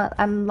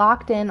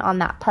in on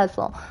that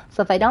puzzle.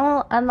 So if I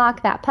don't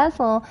unlock that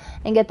puzzle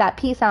and get that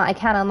piece out, I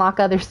can't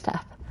unlock other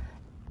stuff.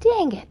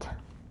 Dang it.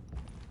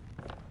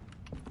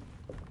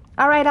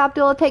 Alright,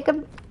 Abdul, take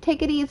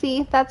it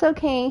easy. That's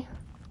okay.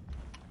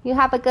 You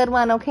have a good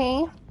one,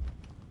 okay?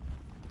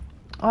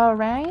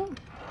 Alright.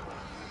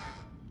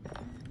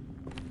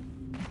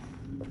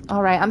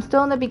 Alright, I'm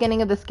still in the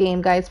beginning of this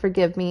game, guys.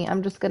 Forgive me.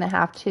 I'm just gonna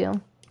have to.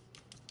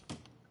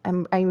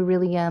 I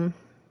really am.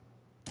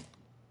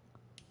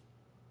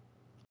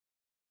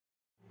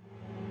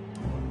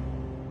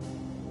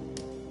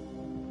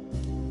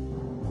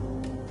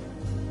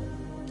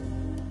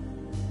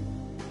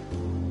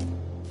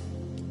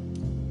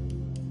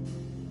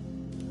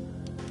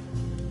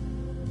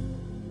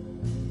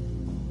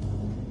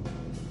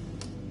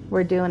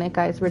 We're doing it,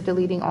 guys. We're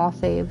deleting all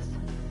saves.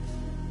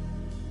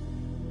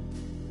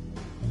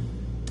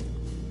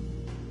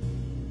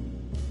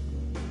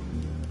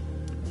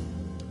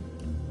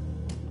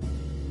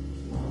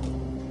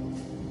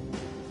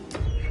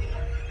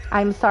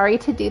 I'm sorry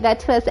to do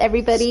that to us,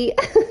 everybody,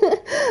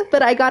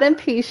 but I got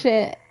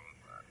impatient.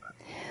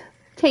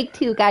 Take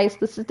two, guys.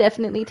 This is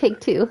definitely take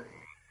two.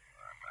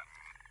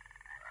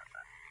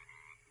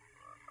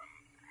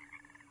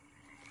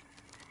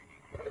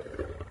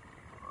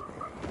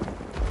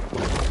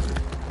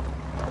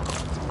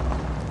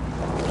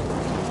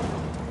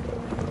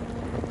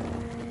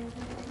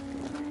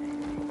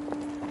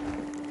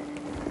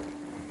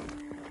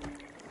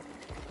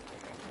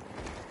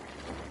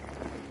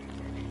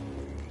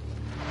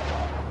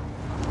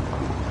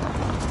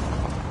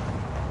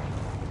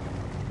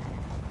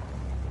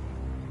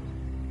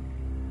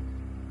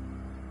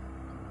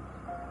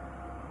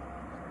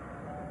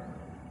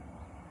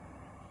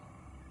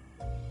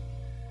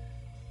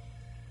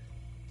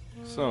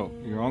 So,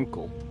 your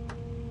uncle.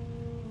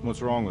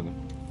 What's wrong with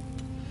him?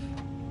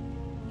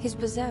 He's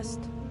possessed.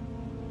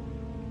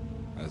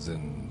 As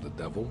in the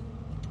devil?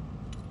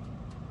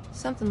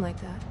 Something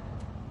like that.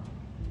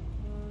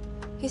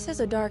 He says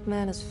a dark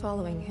man is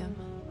following him,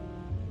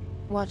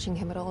 watching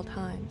him at all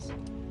times.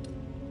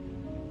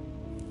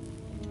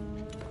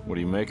 What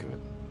do you make of it?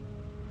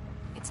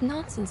 It's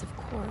nonsense, of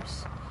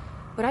course.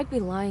 But I'd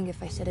be lying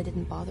if I said it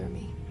didn't bother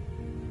me.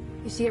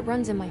 You see, it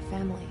runs in my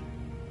family.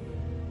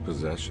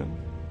 Possession?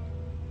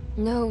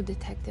 No,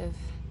 Detective.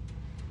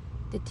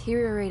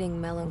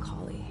 Deteriorating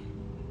melancholy.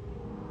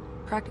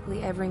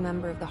 Practically every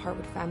member of the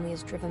Hartwood family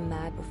is driven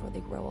mad before they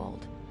grow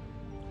old.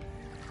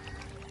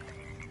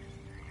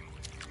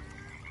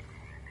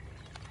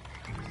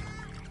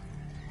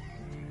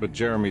 But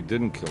Jeremy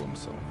didn't kill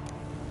himself.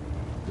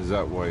 Is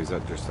that why he's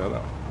at your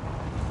setup?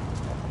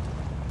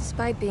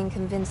 Despite being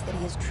convinced that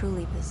he is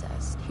truly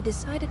possessed, he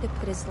decided to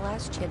put his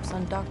last chips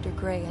on Dr.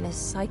 Gray and his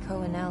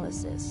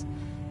psychoanalysis,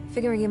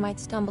 figuring he might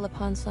stumble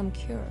upon some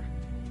cure.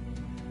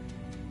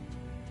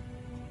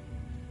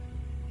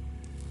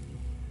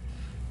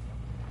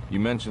 You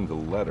mentioned a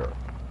letter.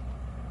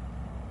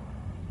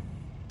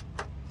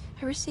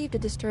 I received a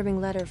disturbing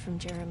letter from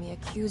Jeremy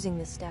accusing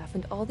the staff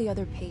and all the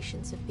other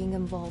patients of being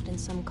involved in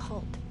some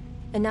cult.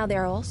 And now they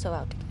are also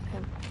out to get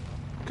him.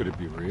 Could it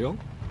be real?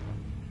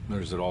 Or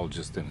is it all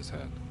just in his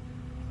head?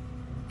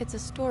 It's a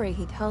story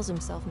he tells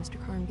himself,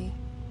 Mr. Carnby.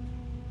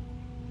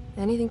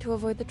 Anything to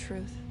avoid the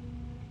truth.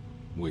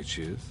 Which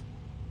is?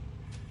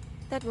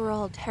 That we're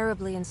all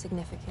terribly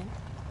insignificant.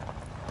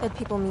 That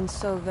people mean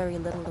so very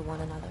little to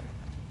one another.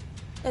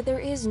 That there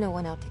is no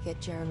one out to get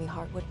Jeremy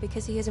Hartwood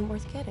because he isn't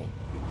worth getting.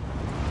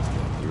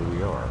 Here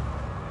we are.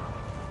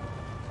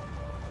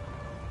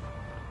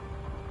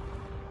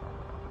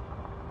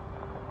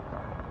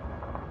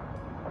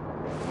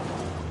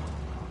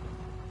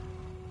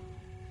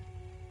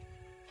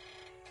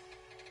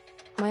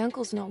 My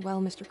uncle's not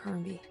well, Mr.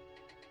 Carnby.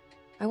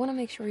 I want to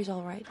make sure he's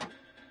all right.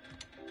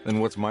 Then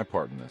what's my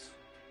part in this?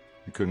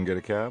 You couldn't get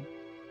a cab?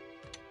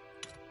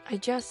 I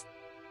just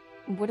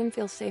wouldn't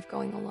feel safe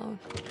going alone.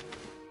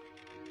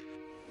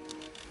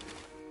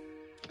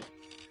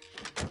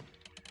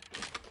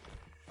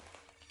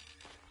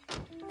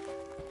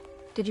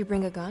 Did you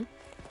bring a gun?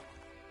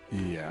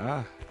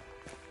 Yeah.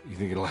 You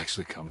think it'll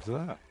actually come to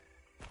that?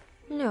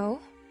 No.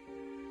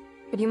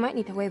 But you might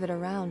need to wave it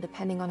around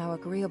depending on how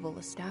agreeable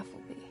the staff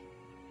will be.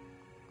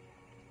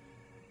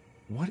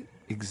 What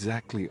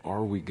exactly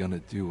are we gonna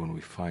do when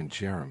we find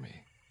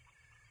Jeremy?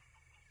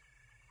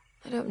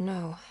 I don't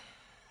know.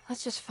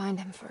 Let's just find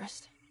him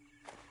first.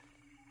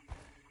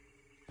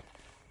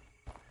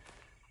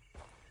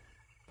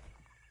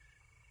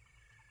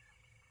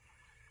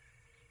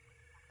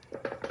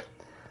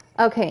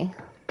 Okay,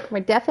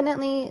 we're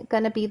definitely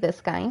gonna be this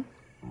guy.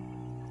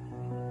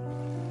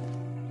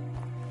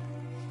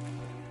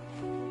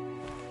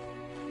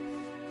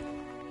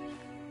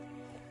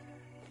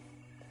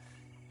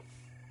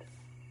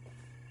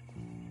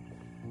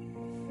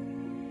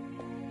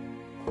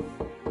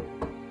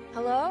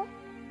 Hello?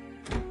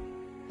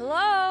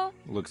 Hello?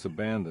 Looks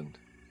abandoned.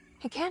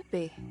 It can't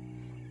be.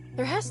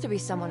 There has to be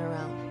someone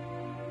around.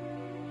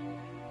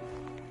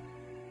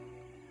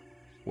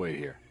 Wait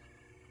here.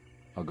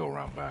 I'll go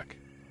around back.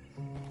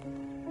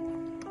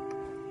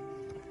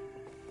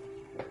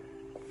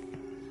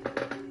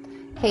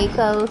 Hey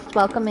Ghost,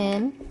 welcome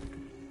in.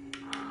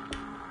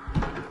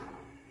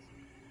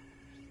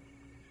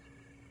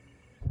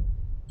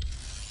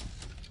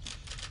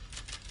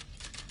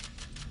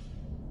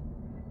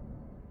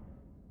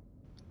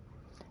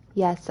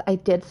 Yes, I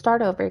did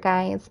start over,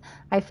 guys.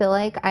 I feel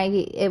like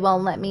it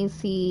won't let me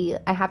see.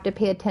 I have to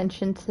pay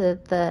attention to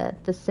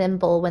the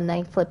symbol when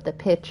I flip the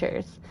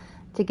pictures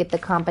to get the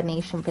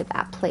combination for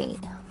that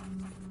plate.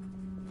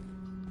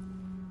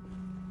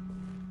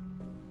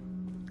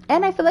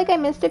 And I feel like I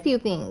missed a few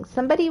things.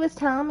 Somebody was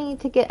telling me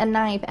to get a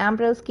knife.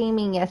 Ambrose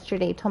Gaming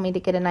yesterday told me to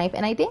get a knife,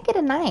 and I didn't get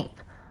a knife.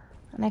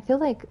 And I feel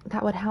like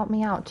that would help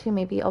me out too.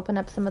 Maybe open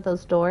up some of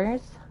those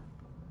doors.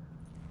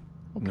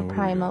 I could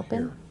pry them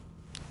open. Here?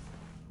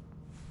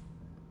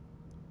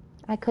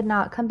 I could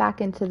not come back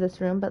into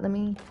this room, but let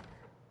me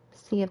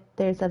see if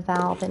there's a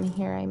valve in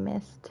here I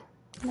missed.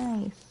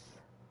 Nice.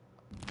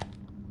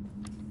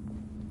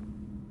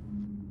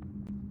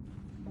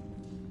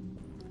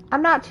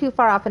 I'm not too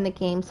far off in the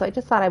game, so I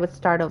just thought I would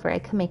start over. I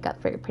can make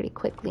up for it pretty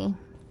quickly.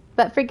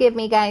 But forgive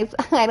me, guys.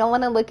 I don't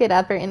want to look it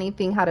up or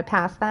anything, how to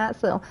pass that,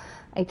 so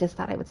I just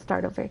thought I would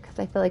start over because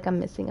I feel like I'm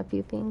missing a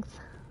few things.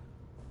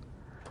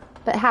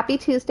 But happy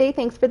Tuesday.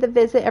 Thanks for the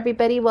visit,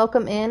 everybody.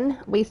 Welcome in.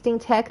 Wasting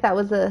Tech, that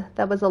was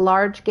a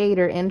large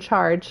gator in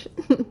charge.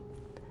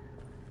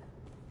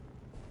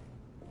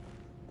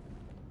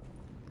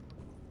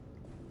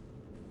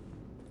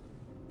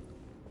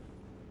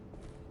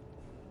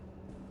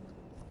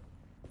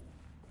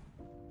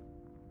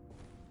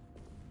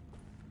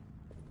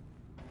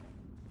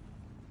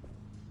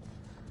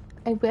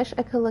 I wish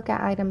I could look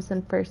at items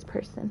in first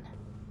person.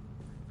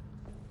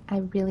 I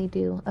really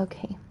do.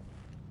 Okay.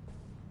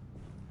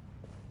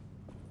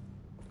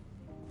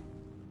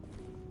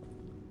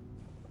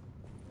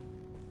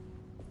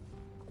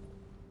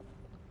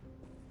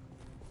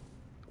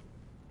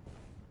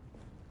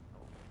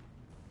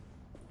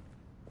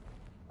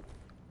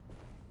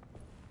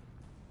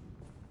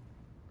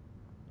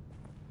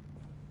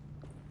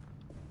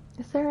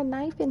 Is there a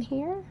knife in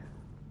here?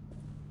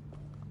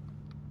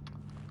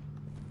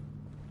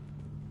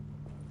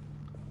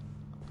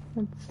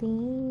 Let's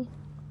see.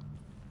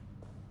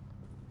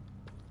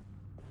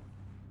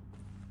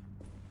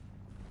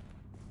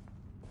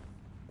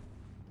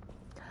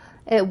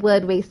 It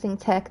would, Wasting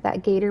Tech.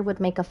 That gator would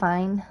make a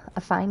fine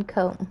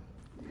coat.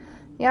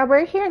 Yeah,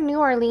 we're here in New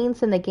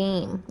Orleans in the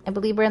game. I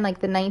believe we're in like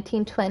the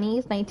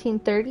 1920s,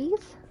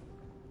 1930s.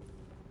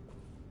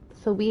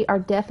 So we are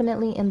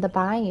definitely in the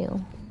bayou.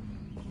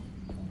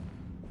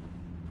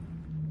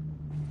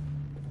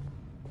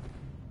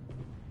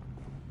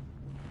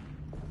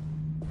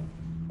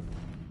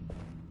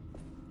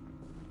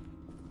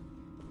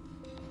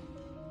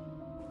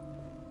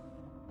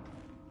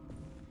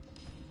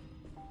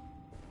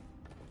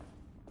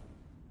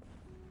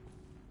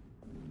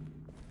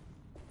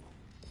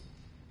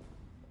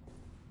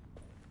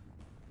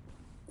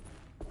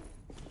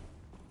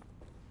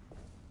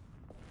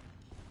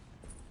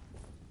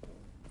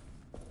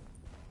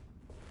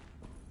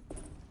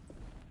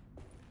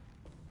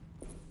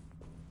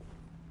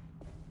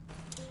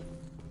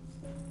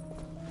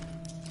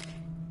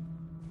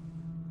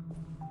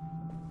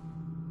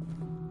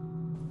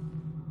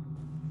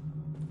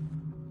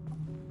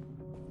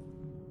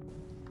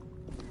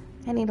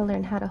 I need to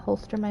learn how to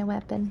holster my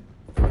weapon.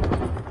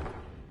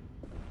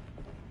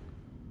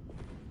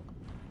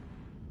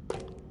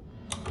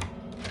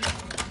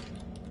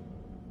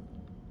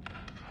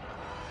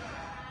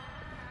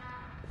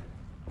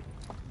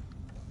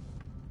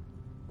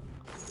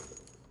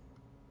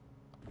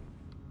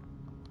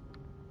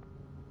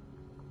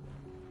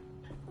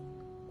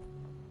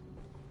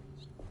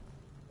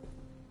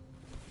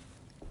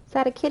 Is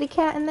that a kitty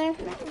cat in there?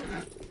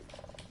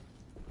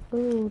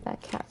 Ooh,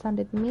 that cat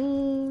sounded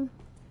mean.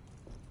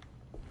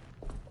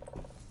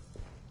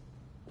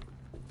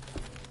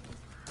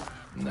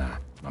 Nah,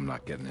 I'm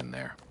not getting in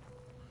there.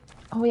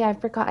 Oh yeah, I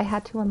forgot I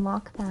had to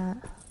unlock that.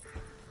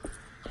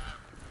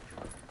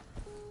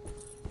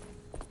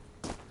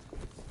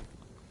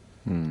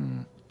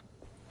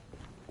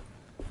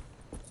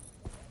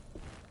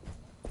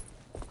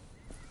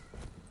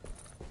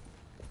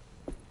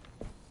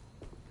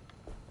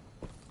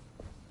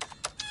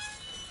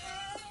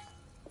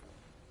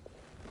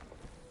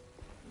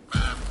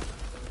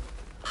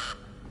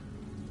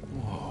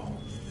 Whoa.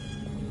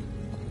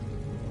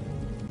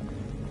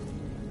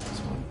 That's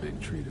one big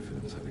tree to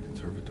fit inside a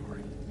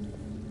conservatory.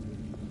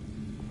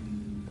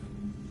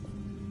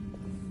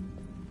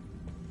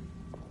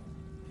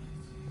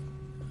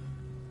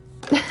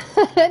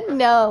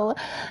 No.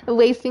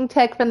 Wasting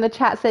Tech from the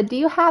chat said, do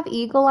you have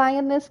Eagle Eye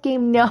in this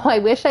game? No, I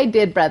wish I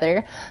did,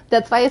 brother.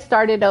 That's why I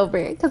started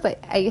over, because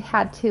I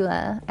had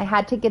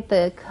to get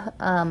the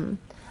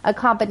a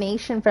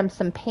combination from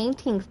some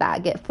paintings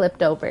that get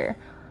flipped over.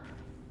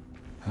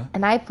 Huh?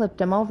 And I flipped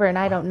them over and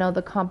I don't know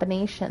the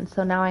combination,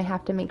 so now I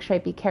have to make sure I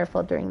be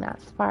careful during that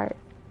part.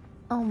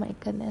 Oh my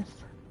goodness.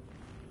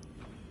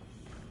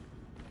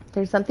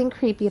 There's something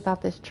creepy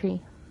about this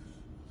tree.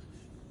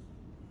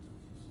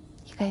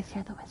 You guys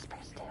hear the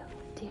whispers too?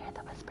 Do you hear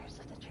the whispers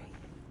of the tree?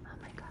 Oh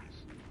my gosh.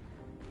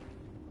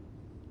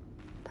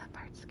 That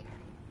part's scary.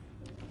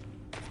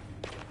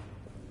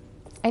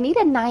 I need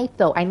a knife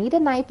though. I need a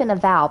knife and a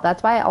valve.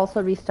 That's why I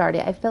also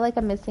restarted. I feel like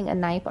I'm missing a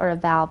knife or a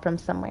valve from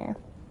somewhere.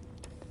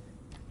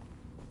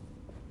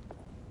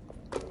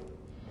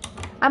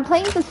 I'm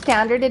playing the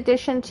standard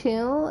edition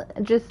too,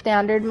 just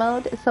standard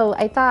mode, so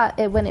I thought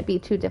it wouldn't be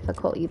too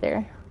difficult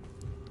either.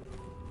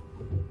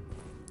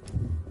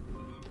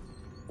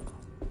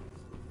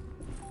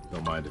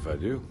 Don't mind if I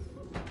do.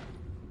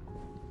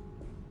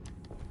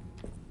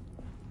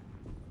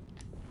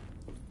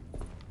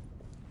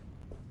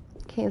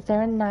 Okay, is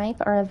there a knife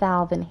or a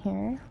valve in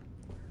here?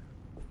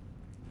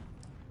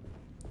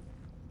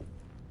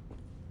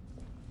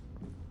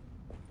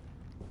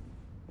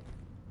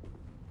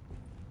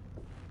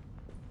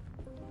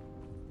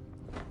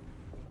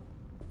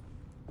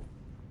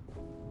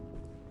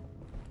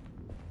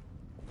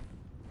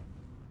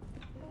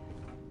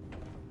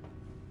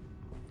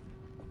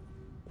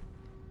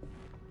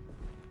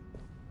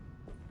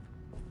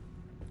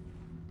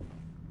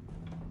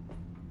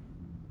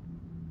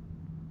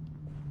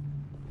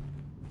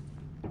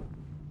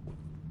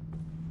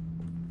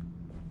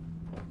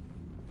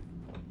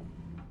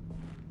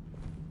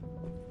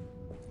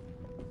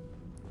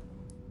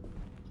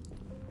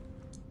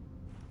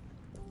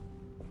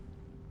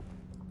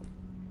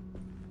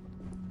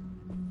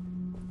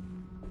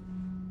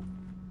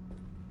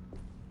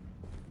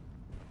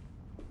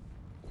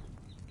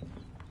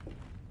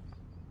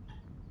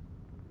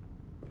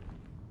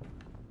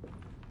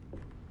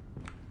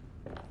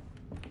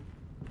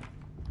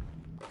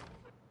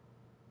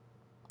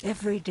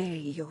 Every day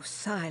your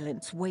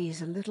silence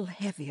weighs a little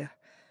heavier.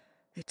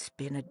 It's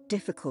been a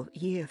difficult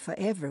year for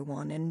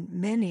everyone, and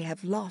many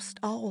have lost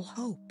all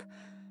hope.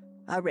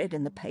 I read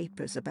in the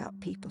papers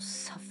about people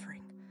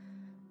suffering.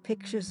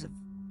 Pictures of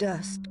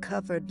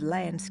dust-covered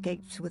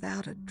landscapes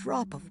without a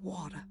drop of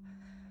water.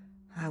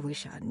 I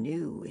wish I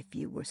knew if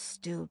you were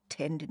still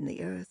tending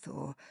the earth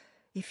or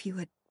if you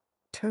had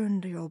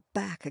turned your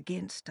back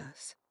against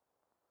us.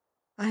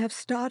 I have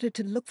started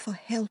to look for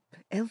help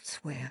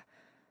elsewhere.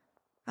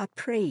 I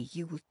pray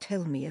you will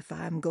tell me if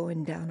I am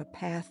going down a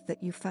path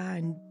that you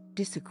find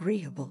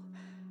disagreeable.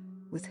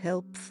 With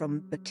help from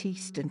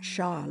Baptiste and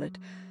Charlotte,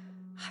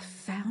 I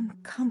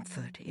found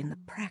comfort in the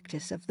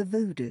practice of the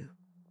voodoo.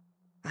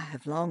 I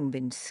have long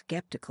been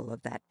skeptical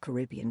of that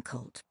Caribbean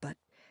cult, but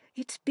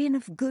it's been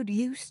of good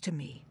use to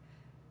me.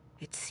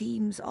 It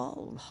seems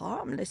all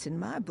harmless in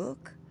my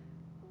book.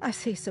 I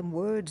say some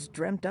words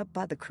dreamt up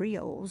by the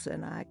Creoles,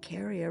 and I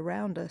carry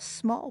around a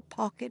small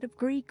pocket of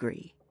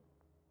gris-gris.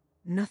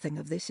 Nothing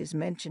of this is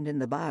mentioned in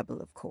the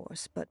Bible, of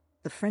course, but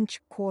the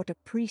French Quarter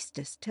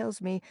priestess tells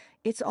me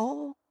it's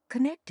all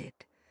connected.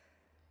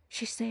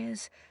 She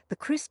says the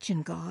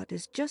Christian God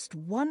is just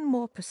one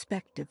more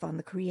perspective on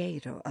the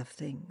creator of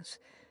things.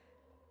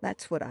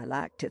 That's what I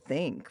like to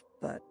think,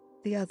 but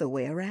the other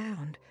way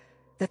around,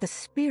 that the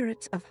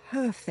spirits of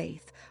her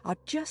faith are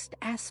just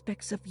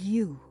aspects of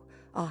you,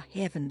 our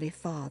Heavenly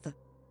Father.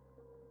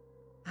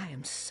 I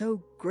am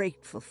so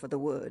grateful for the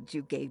words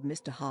you gave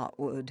Mr.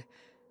 Hartwood.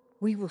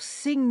 We will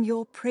sing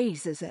your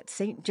praises at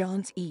St.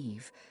 John's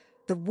Eve.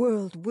 The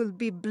world will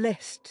be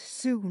blessed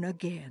soon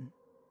again.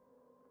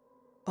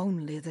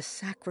 Only the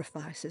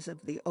sacrifices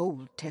of the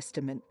Old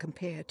Testament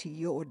compare to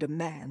your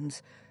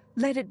demands.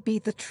 Let it be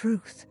the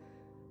truth.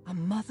 A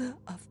mother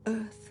of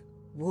earth,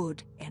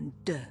 wood, and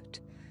dirt.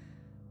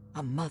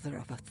 A mother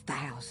of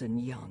 1,000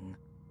 young.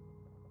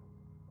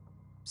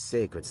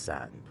 Sacred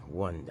sand,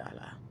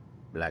 $1.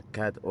 Black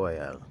cat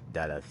oil,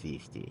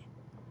 $1.50.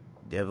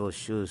 Devil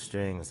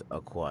shoestrings,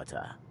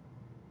 $0.25.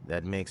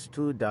 That makes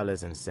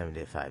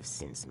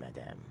 $2.75,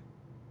 madame.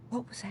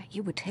 What was that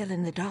you were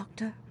telling the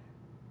doctor?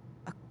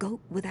 A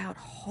goat without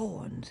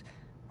horns.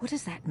 What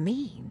does that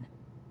mean?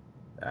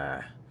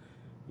 Ah,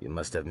 you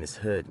must have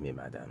misheard me,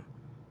 madame.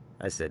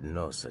 I said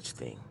no such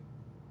thing.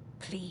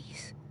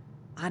 Please.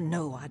 I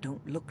know I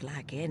don't look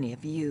like any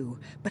of you,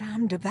 but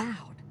I'm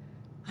devout.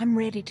 I'm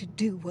ready to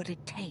do what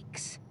it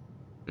takes.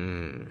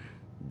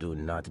 Do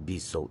not be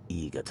so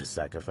eager to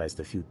sacrifice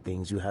the few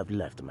things you have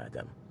left,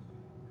 madame.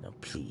 Now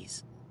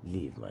please,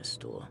 leave my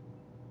store.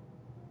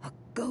 A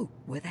goat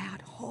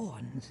without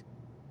horns.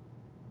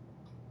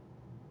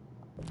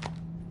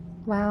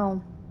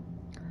 Wow.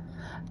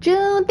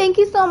 June, thank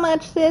you so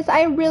much, sis.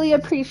 I really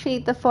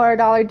appreciate the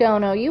 $4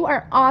 dono. You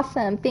are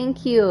awesome.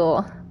 Thank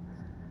you.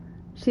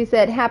 She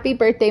said, happy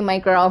birthday, my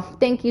girl.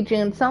 Thank you,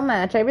 June, so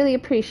much. I really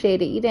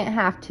appreciate it. You didn't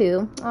have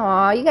to.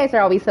 Aw, you guys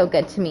are always so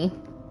good to me.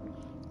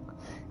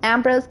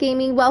 Ambrose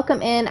Gaming,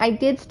 welcome in. I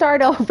did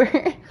start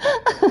over.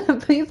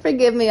 Please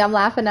forgive me. I'm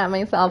laughing at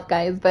myself,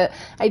 guys. But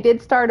I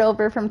did start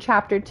over from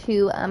chapter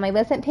 2. I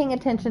wasn't paying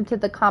attention to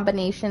the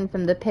combination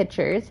from the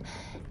pictures.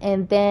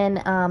 And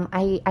then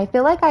I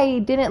feel like I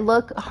didn't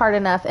look hard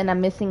enough and I'm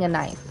missing a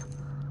knife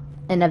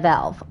and a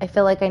valve. I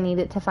feel like I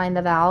needed to find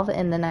the valve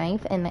and the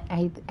knife, and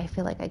I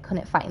feel like I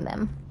couldn't find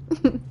them.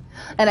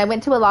 And I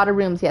went to a lot of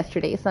rooms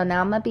yesterday, so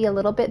now I'm going to be a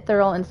little bit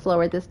thorough and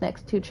slower this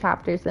next 2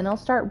 chapters, then I'll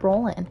start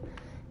rolling.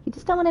 You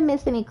just don't want to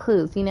miss any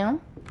clues, you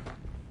know?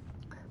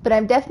 But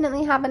I'm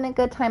definitely having a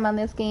good time on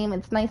this game.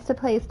 It's nice to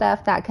play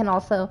stuff that can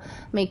also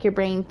make your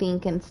brain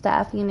think and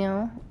stuff, you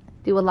know?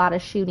 Do a lot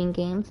of shooting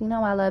games. You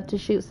know, I love to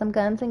shoot some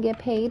guns and get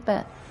paid,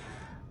 but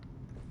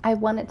I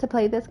wanted to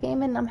play this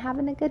game and I'm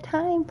having a good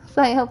time.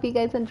 So I hope you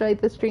guys enjoyed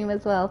the stream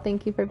as well.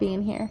 Thank you for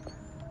being here.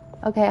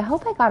 Okay, I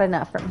hope I got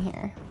enough from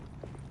here.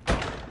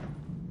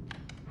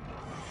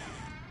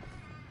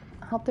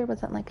 I hope there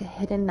wasn't like a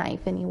hidden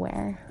knife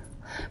anywhere.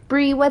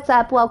 Bree, what's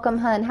up? Welcome,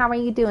 hun. How are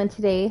you doing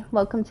today?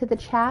 Welcome to the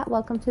chat.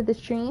 Welcome to the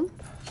stream.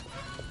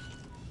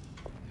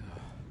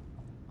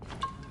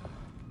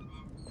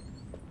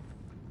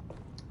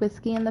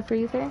 Whiskey in the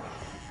freezer.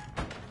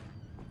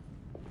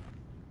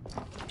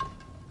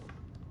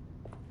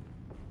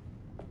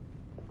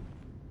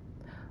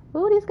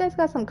 Ooh, these guys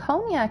got some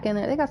cognac in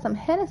there. They got some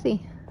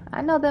Hennessy.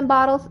 I know them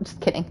bottles. Just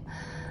kidding.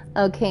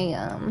 Okay,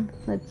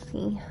 let's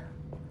see.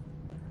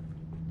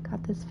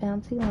 Got this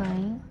fancy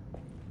light.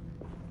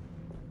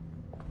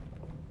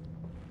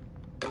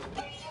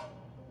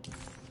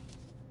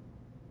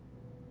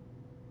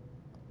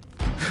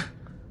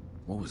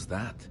 What was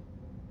that?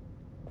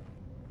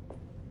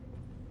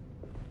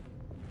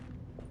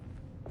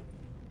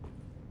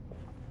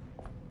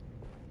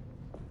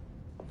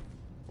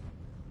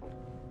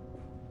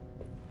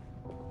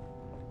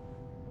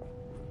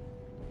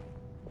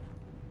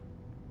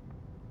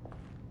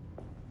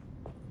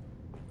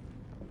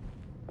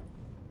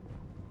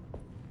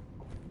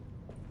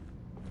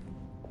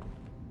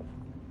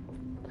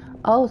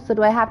 Oh, so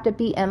do I have to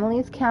beat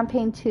Emily's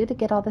campaign too to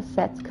get all the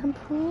sets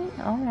complete?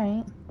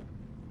 Alright.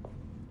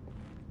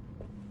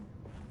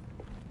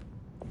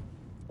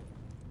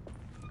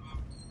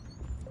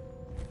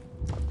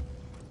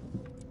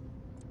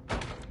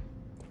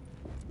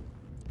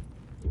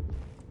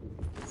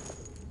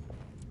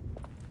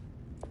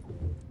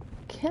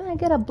 Can I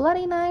get a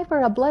bloody knife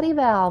or a bloody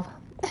valve?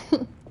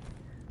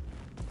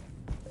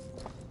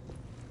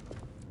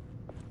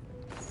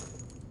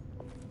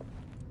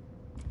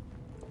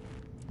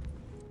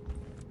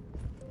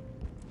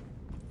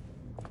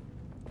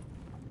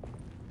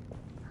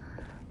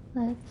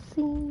 Let's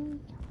see. Make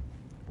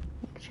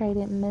sure I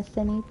didn't miss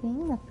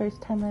anything the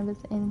first time I was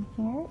in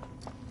here.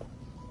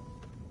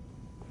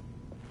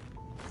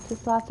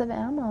 Just lots of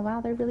ammo.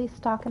 Wow, they're really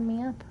stocking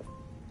me up.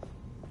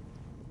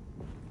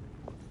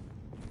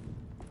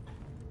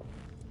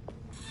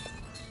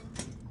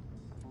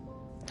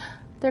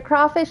 Their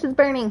crawfish is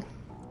burning.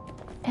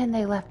 And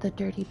they left the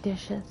dirty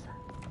dishes.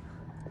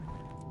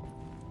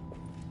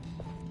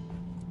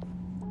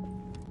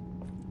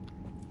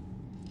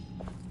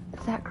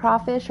 Is that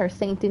crawfish or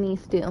Saint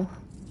Denis stew?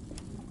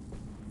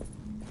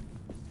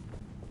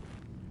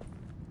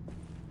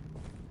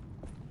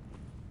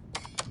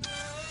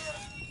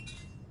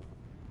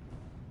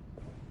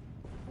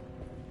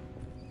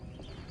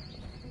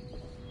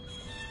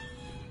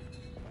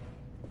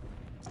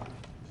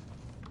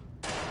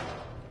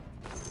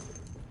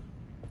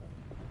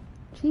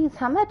 Jeez,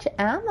 how much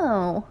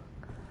ammo?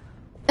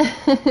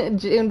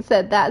 June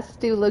said that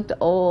stew looked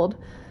old.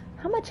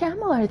 How much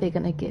ammo are they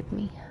gonna give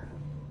me?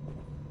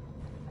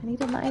 I need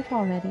a knife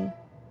already.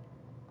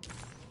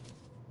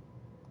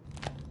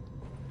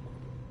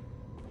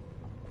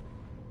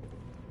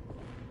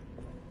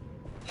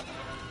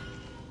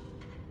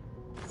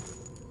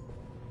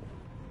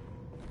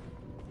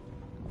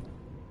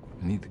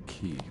 I need the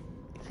key.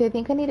 See, I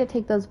think I need to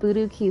take those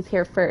voodoo keys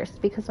here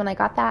first, because when I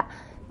got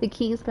the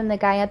keys from the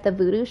guy at the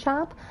voodoo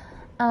shop,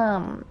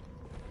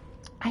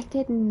 I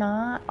did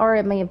not, or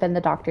it may have been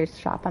the doctor's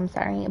shop, I'm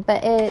sorry,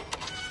 but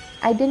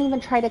I didn't even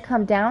try to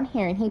come down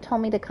here, and he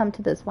told me to come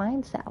to this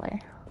wine cellar.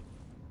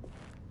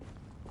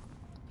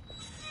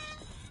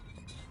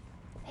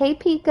 Hey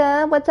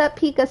Pika, what's up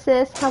Pika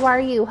sis? How are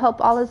you?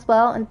 Hope all is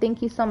well and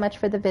thank you so much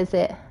for the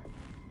visit.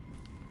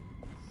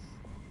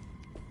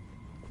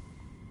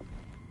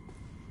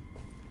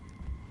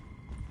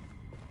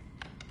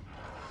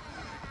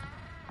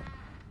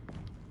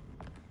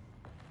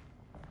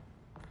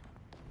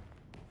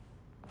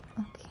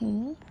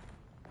 Okay.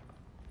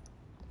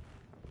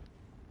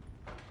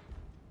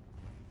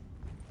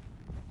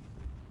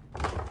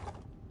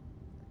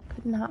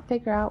 Could not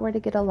figure out where to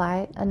get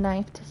a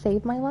knife to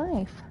save my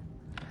life.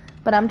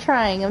 But I'm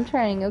trying,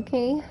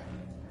 okay?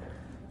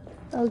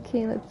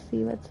 Okay, let's see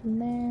what's in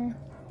there.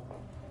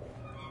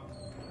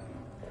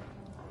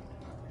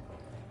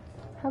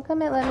 How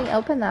come it let me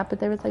open that, but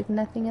there was like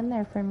nothing in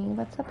there for me?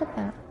 What's up with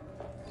that?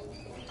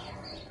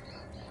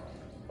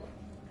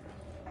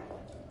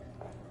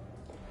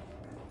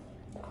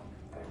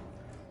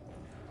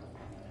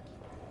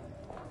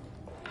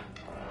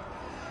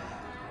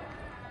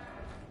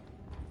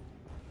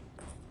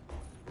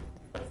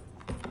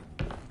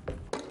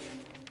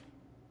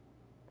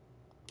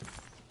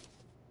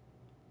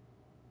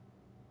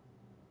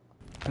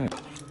 Hey.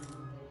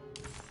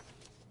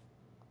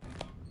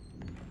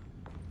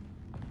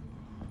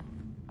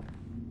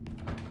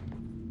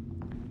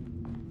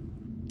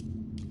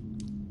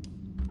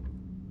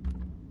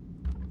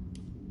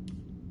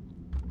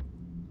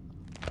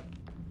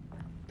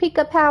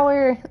 Pika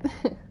power!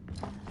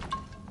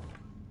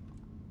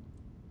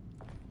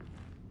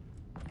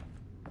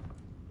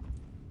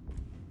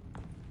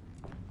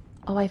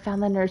 Oh, I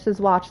found the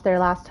nurse's watch there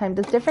last time.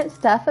 Does different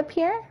stuff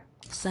appear?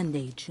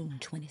 Sunday, June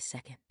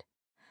 22nd.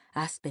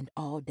 I spent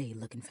all day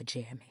looking for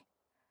Jeremy.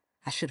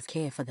 I should have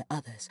cared for the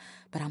others,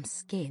 but I'm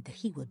scared that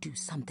he will do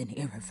something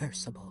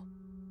irreversible.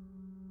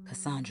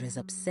 Cassandra is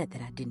upset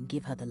that I didn't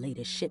give her the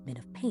latest shipment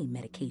of pain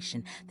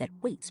medication that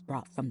Waits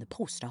brought from the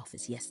post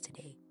office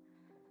yesterday.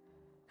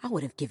 I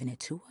would have given it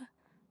to her,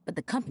 but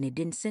the company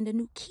didn't send a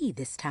new key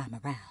this time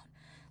around,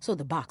 so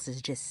the box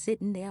is just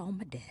sitting there on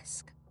my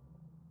desk.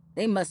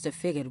 They must have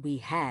figured we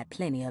had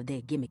plenty of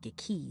their gimmicky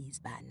keys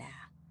by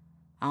now.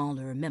 I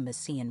only remember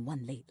seeing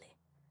one lately.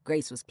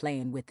 Grace was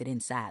playing with it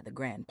inside the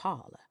grand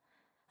parlor.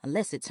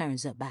 Unless it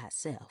turns up by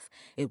itself,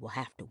 it will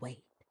have to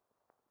wait.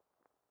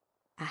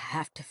 I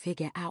have to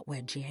figure out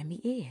where Jeremy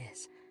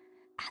is.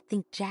 I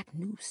think Jack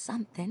knew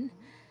something.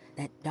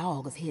 That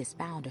dog of his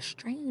found a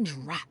strange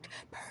rot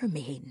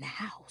permeating the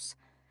house.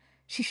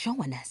 She's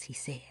showing us, he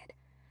said.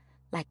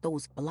 Like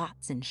those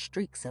blots and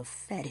streaks of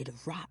fetid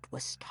rot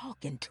was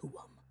talking to him.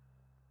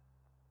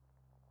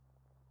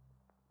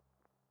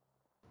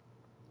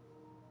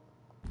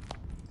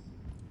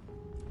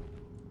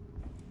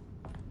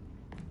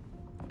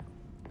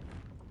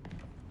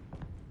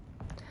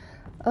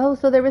 Oh,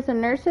 so there was a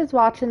nurse's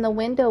watch in the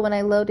window when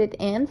I loaded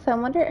in. So I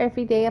wonder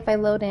every day if I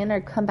load in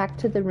or come back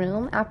to the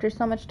room after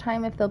so much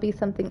time if there'll be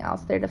something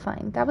else there to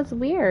find. That was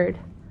weird.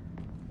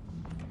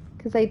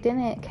 Because I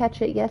didn't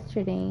catch it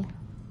yesterday.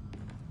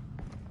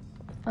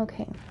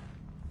 Okay.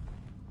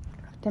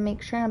 Have to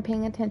make sure I'm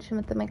paying attention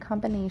with my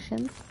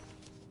combinations.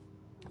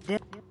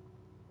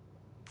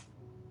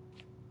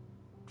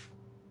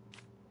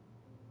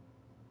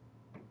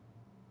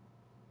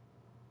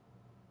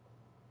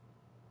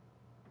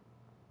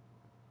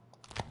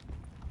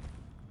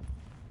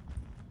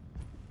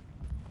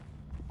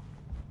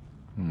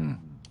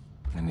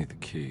 I need the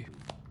key.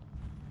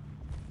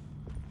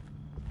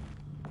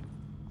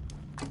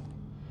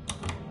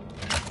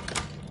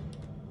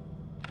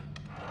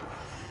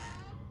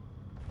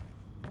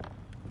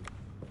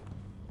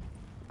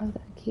 Oh,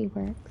 that key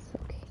works.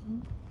 Okay.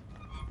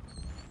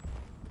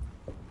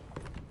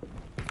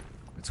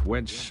 It's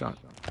wedged shut.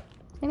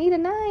 I need a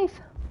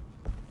knife.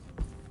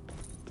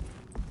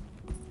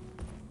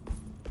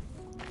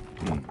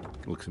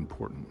 Looks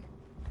important.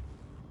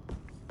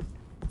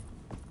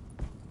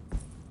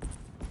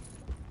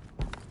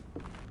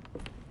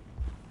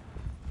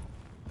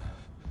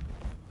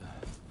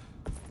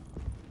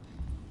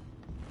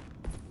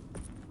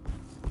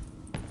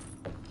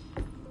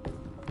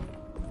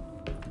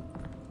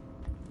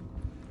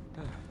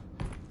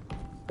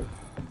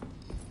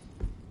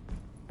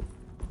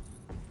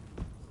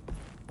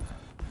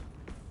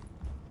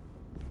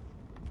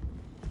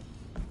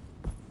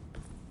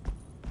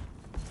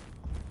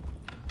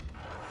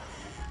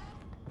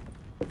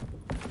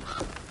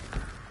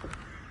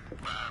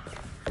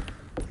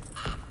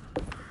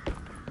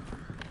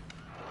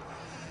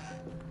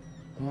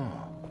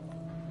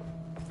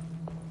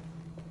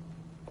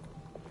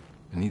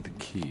 I need the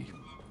key.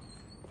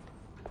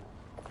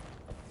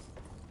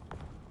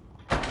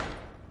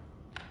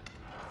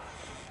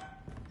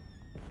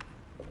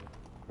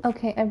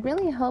 Okay, I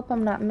really hope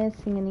I'm not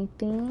missing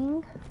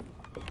anything.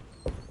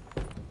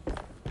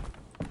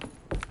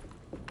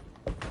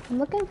 I'm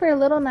looking for a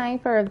little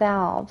knife or a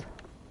valve.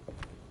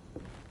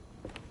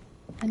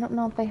 I don't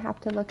know if I have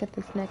to look at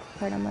this next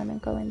part I'm gonna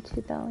go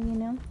into though, you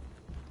know?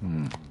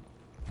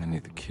 I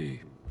need the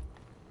key.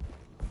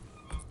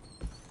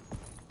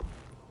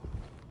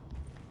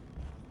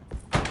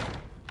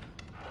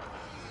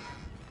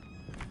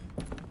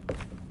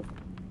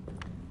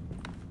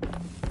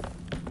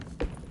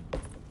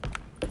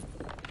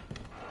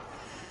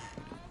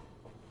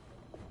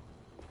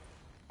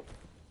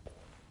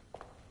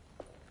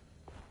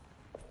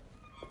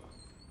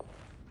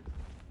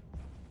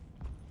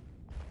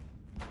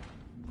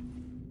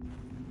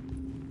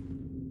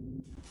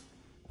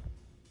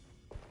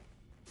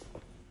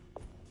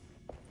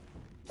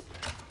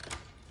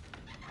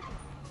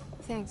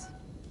 thanks.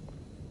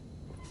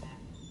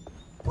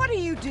 What are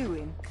you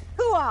doing?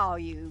 Who are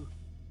you?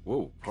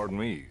 Whoa, pardon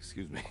me,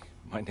 excuse me.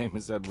 My name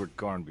is Edward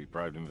Carnby,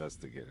 private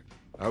investigator.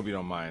 I hope you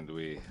don't mind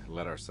we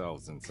let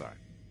ourselves inside.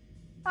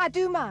 I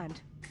do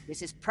mind.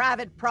 This is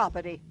private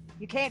property.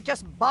 You can't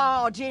just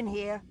barge in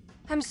here.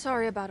 I'm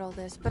sorry about all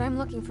this, but I'm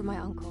looking for my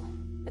uncle.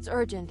 It's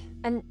urgent,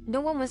 and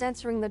no one was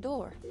answering the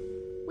door.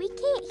 We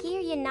can't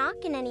hear you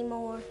knocking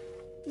anymore.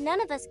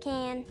 None of us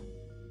can.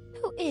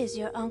 Who is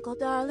your uncle,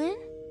 darling?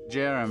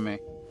 Jeremy.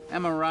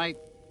 Am I right?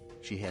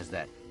 She has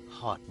that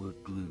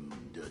Heartwood glue,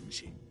 doesn't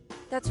she?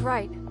 That's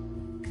right.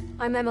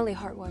 I'm Emily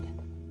Hartwood.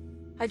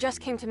 I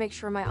just came to make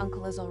sure my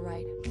uncle is all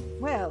right.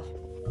 Well,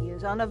 he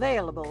is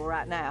unavailable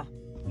right now.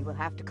 You will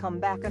have to come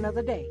back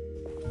another day.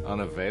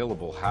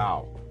 Unavailable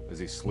how? Is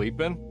he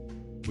sleeping?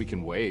 We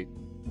can wait.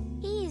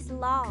 He's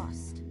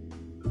lost.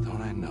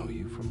 Don't I know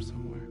you from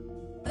somewhere?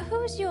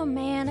 Who's your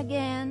man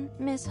again,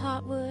 Miss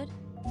Hartwood?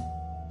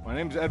 My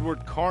name's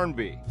Edward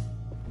Carnby,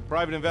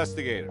 private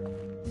investigator.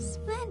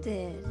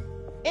 Splendid.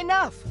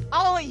 Enough!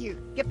 All of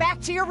you! Get back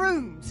to your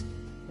rooms!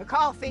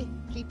 McCarthy,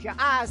 keep your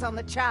eyes on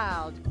the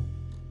child.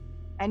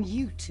 And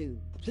you two,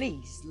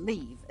 please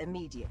leave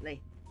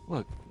immediately.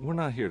 Look, we're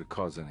not here to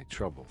cause any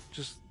trouble.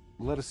 Just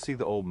let us see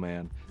the old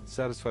man,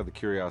 satisfy the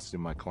curiosity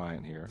of my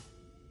client here,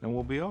 and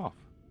we'll be off.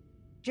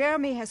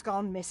 Jeremy has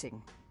gone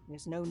missing.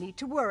 There's no need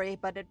to worry,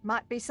 but it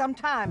might be some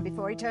time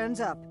before he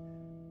turns up.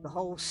 The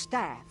whole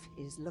staff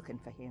is looking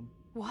for him.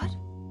 What?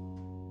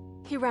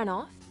 He ran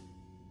off?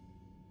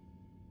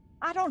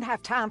 I don't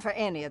have time for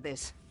any of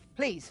this.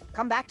 Please,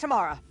 come back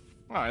tomorrow.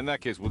 All right, in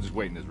that case, we'll just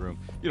wait in his room.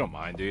 You don't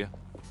mind, do you?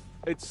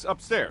 It's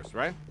upstairs,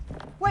 right?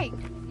 Wait,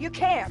 you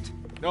can't.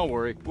 Don't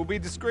worry, we'll be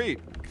discreet.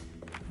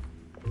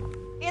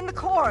 In the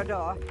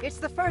corridor. It's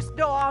the first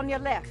door on your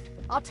left.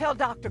 I'll tell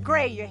Dr.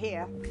 Gray you're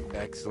here.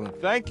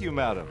 Excellent. Thank you,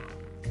 madam.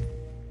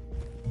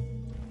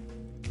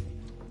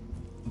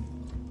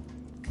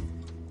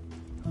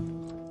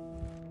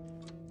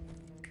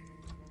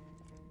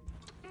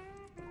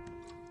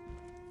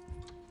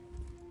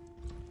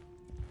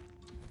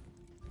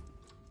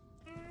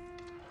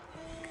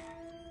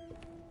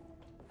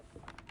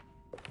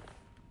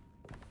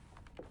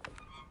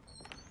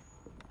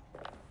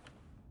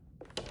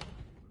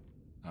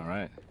 All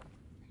right,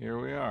 here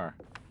we are.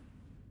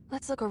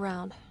 Let's look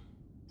around.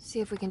 See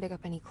if we can dig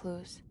up any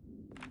clues.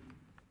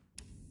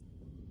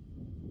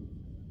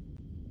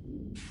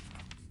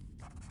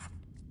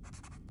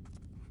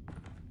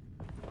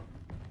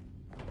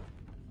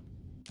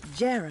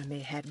 Jeremy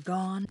had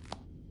gone.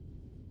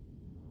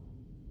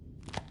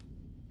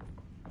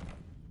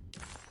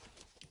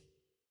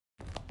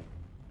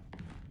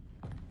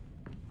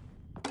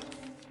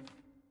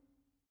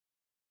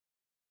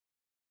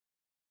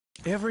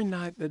 Every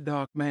night the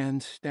dark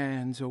man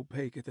stands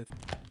opaque at the...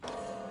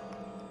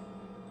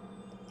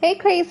 Hey,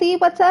 Crazy,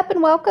 what's up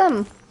and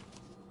welcome.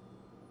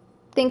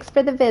 Thanks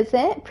for the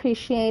visit.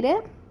 Appreciate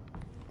it.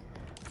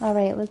 All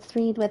right, let's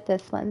read what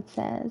this one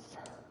says.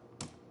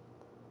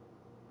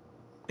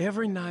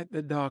 Every night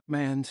the dark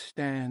man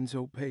stands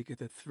opaque at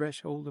the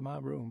threshold of my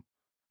room,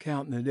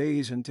 counting the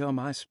days until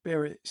my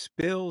spirit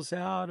spills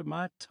out of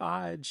my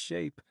tired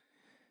shape.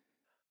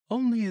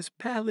 Only his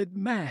pallid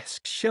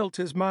mask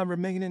shelters my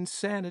remaining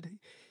sanity.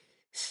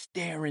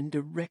 Staring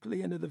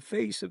directly into the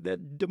face of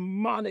that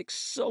demonic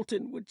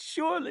sultan would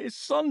surely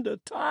sunder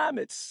time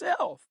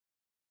itself.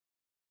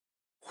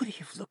 Would he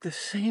have looked the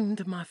same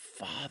to my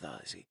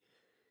father as he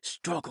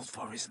struggled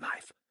for his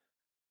life?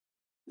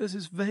 Does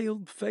his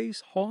veiled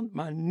face haunt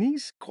my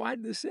niece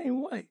quite the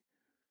same way?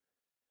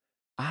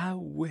 I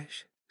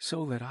wish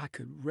so that I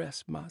could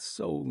rest my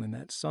soul in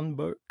that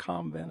sunburnt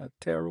convent of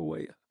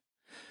Tarawea.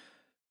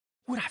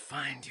 Would I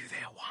find you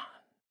there,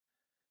 Juan?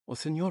 Or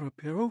Senora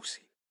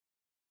Perosi,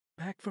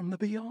 back from the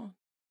beyond?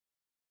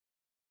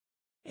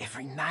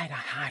 Every night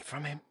I hide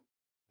from him,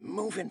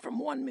 moving from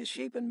one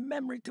misshapen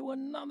memory to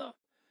another.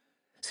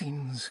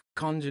 Scenes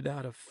conjured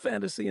out of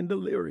fantasy and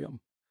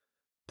delirium.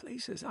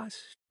 Places I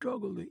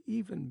struggle to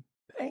even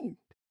paint.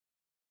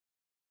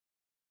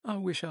 I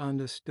wish I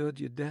understood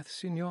your death,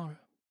 Senora.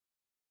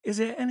 Is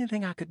there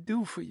anything I could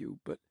do for you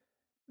but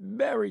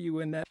bury you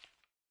in that...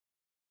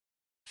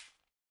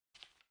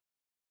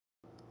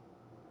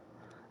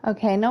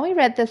 Okay, I know we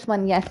read this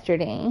one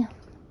yesterday.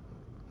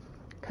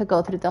 Could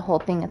go through the whole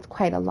thing. It's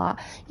quite a lot.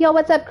 Yo,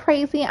 what's up,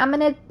 Crazy? I'm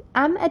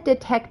a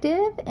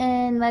detective,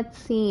 and let's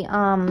see.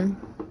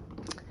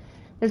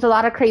 There's a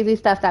lot of crazy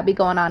stuff that be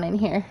going on in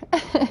here.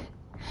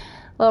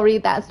 We'll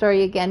read that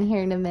story again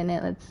here in a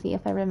minute. Let's see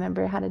if I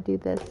remember how to do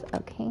this.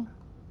 Okay.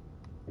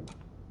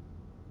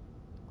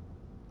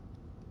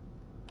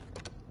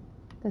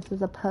 This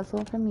is a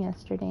puzzle from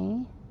yesterday.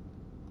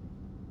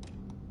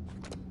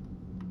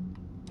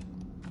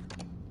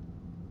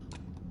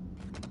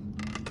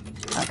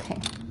 Okay.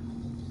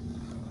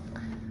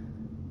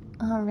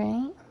 All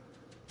right.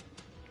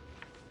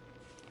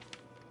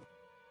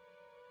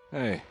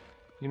 Hey,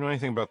 you know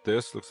anything about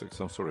this? Looks like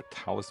some sort of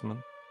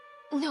talisman.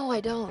 No, I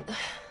don't.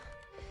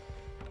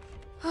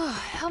 Oh,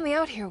 help me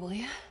out here, will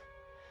you?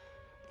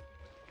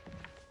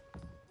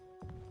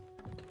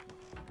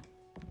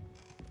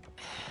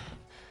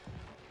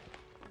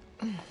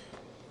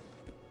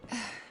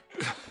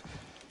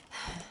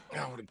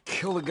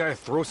 the guy to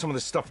throw some of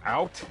this stuff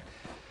out?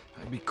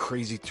 I'd be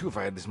crazy too if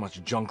I had this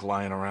much junk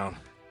lying around.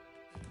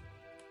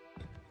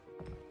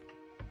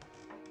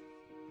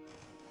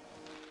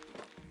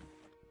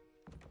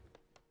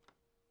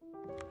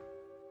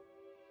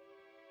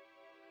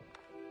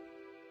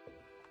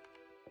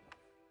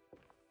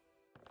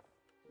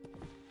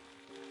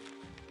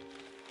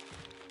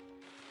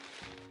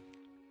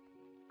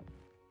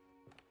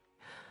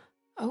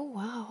 Oh,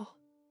 wow.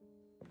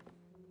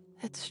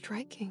 That's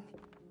striking.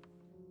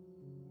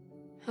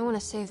 I want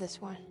to save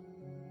this one.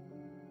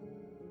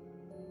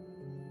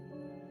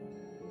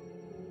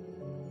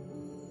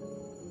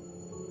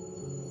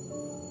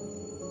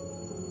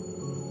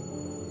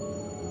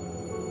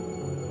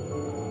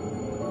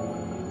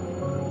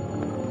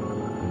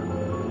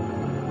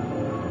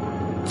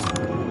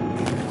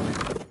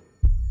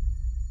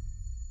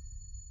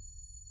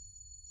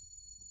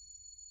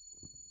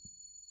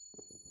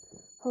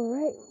 All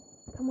right,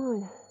 come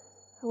on.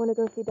 I want to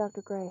go see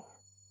Dr. Gray.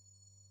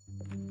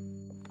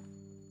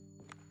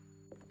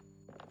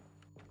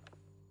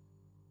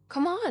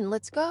 Come on,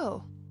 let's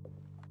go.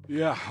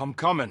 Yeah, I'm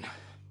coming.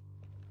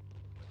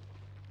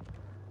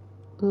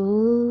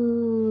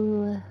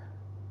 Ooh.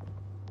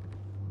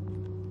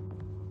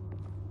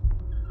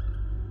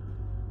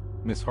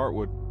 Miss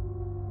Hartwood.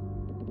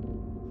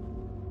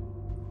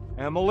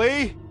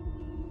 Emily?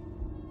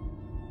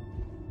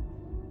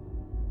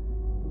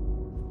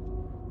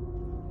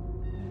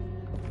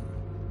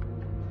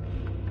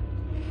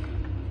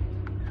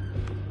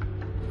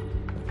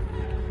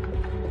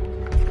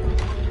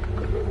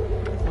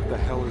 What the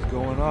hell is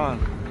going on?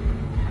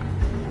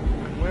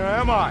 Where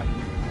am I?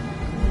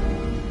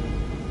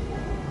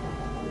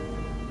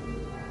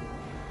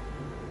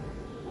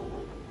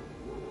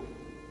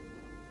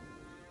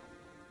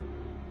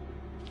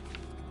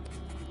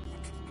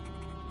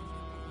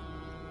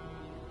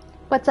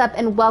 What's up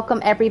and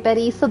welcome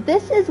everybody. So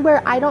this is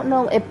where I don't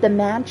know if the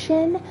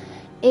mansion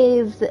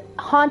is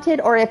haunted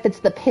or if it's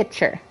the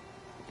picture,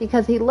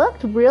 because he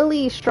looked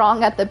really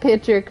strong at the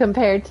picture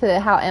compared to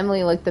how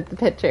Emily looked at the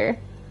picture.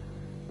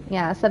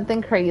 Yeah,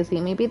 something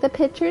crazy. Maybe the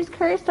picture's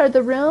cursed or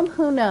the room,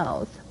 who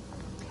knows.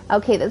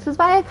 Okay, this is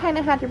why I kind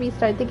of had to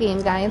restart the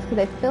game, guys, because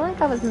I feel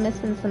like I was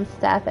missing some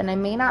stuff and I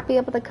may not be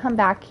able to come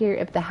back here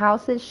if the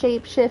house is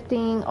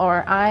shape-shifting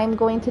or I'm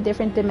going to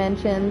different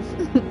dimensions.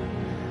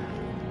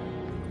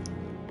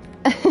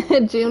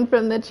 June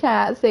from the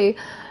chat say,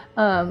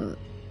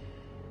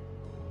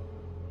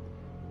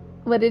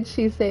 what did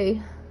she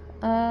say?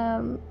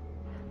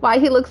 Why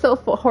he looks so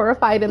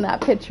horrified in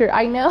that picture.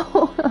 I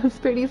know. It's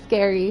pretty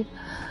scary.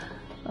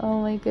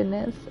 Oh my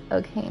goodness.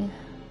 Okay.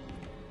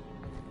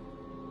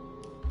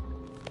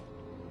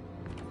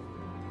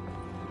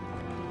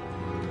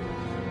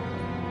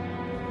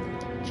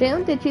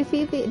 June, did you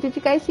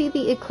guys see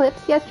the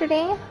eclipse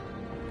yesterday?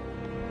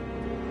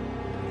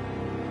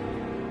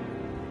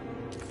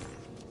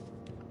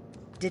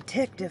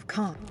 Detective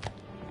Khan.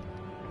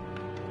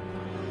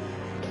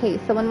 Okay,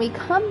 so when we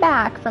come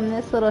back from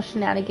this little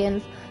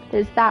shenanigans,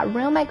 there's that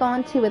room I go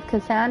into with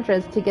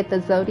Cassandra's to get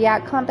the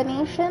Zodiac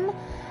combination.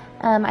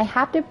 I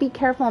have to be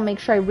careful and make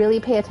sure I really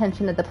pay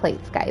attention to the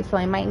plates, guys, so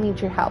I might need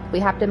your help. We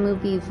have to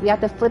move these, we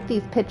have to flip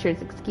these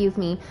pictures, excuse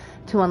me,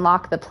 to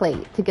unlock the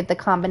plate, to get the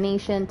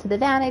combination to the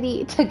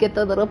vanity, to get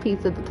the little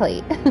piece of the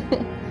plate.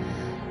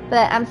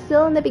 But I'm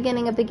still in the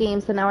beginning of the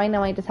game, so now I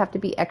know I just have to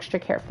be extra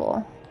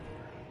careful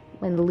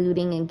when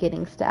looting and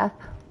getting stuff.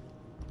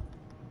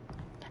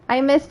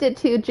 I missed it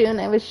too, June.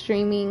 I was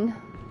streaming.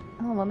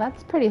 Oh, well,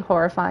 that's pretty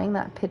horrifying,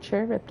 that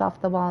picture ripped off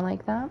the wall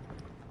like that.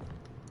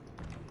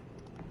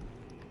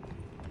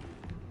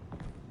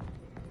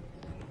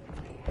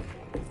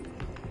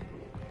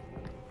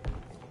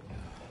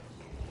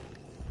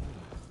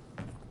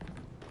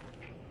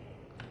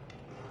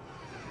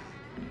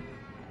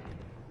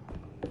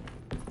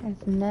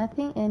 There's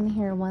nothing in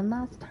here. One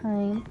last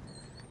time.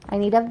 I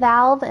need a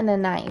valve and a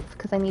knife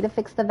because I need to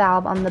fix the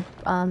valve on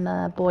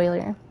the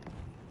boiler.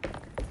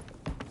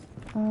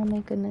 Oh my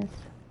goodness.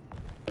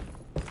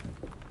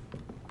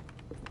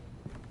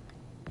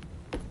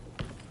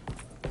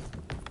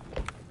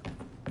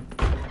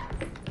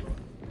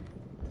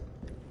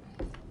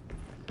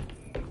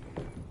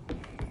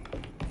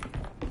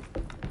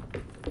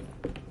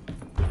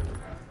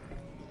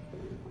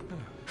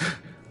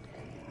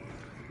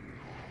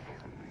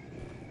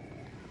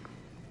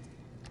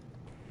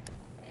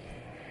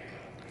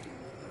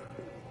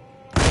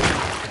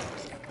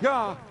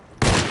 Yeah.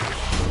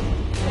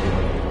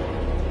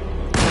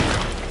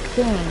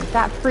 Dang,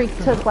 that freak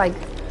took like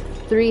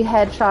 3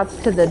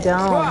 headshots to the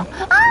dome. Ah!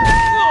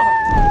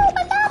 Oh my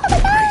god, oh my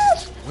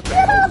gosh!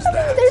 Get off of me!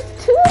 There's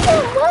 2 of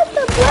them! What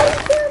the bloody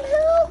damn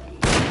hell?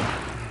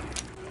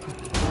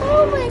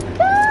 Oh my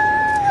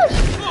gosh!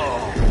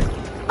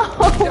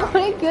 Oh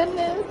my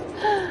goodness.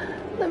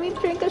 Let me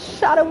drink a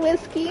shot of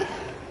whiskey.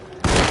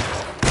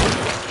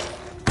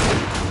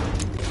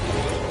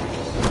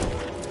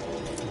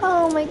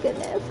 Oh my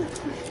goodness, I'm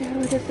so scared.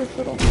 Look at this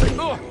little freak.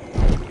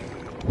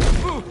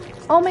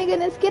 Oh my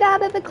goodness, get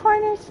out of the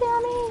corner,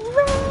 Sammy!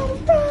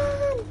 Run,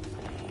 run!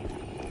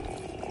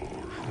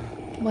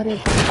 What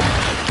is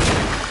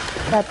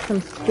that? That's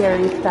some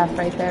scary stuff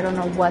right there. I don't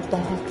know what the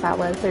heck that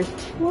was. There's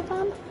two of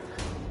them?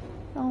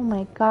 Oh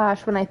my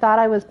gosh. When I thought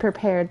I was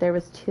prepared, there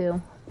was two.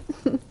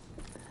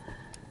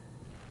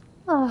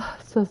 Oh,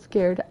 so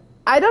scared.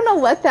 I don't know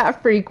what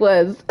that freak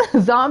was.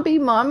 Zombie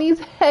mommies?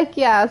 Heck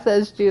yeah,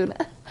 says June.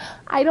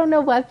 I don't know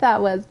what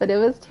that was, but it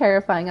was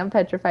terrifying. I'm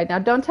petrified. Now,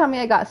 don't tell me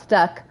I got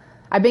stuck.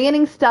 I've been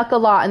getting stuck a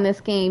lot in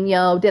this game,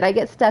 yo. Did I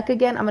get stuck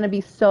again? I'm gonna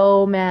be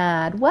so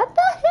mad. What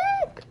the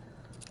heck?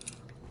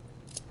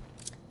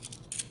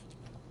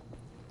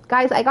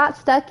 Guys, I got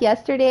stuck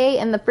yesterday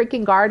in the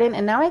freaking garden,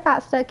 and now I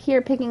got stuck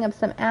here picking up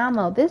some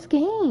ammo. This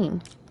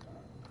game.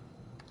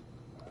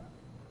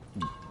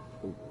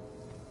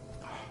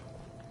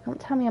 Don't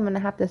tell me I'm gonna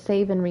have to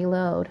save and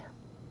reload.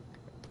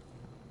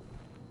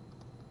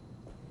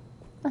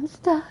 I'm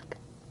stuck.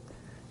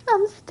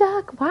 I'm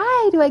stuck.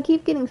 Why do I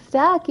keep getting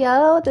stuck,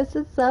 yo? This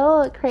is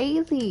so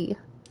crazy.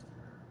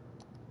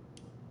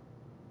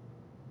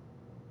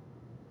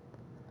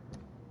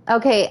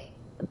 Okay,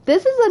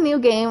 this is a new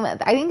game. I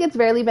think it's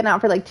barely been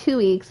out for like 2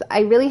 weeks.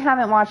 I really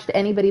haven't watched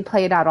anybody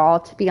play it at all,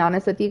 to be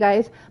honest with you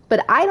guys.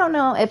 But I don't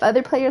know if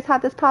other players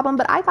had this problem,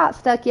 but I got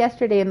stuck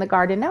yesterday in the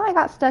garden. Now I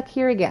got stuck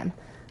here again.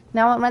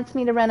 Now it wants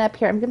me to run up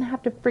here. I'm gonna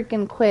have to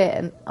freaking quit.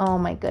 And oh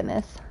my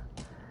goodness.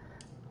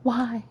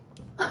 Why?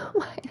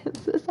 Why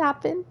does this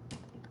happen?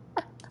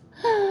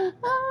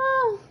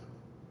 Oh.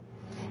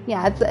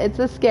 Yeah, it's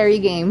a scary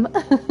game.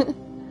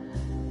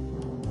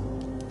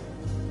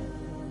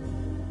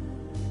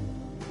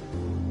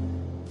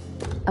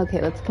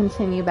 Okay, let's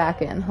continue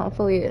back in.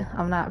 Hopefully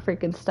I'm not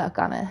freaking stuck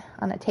on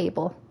a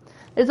table.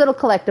 There's little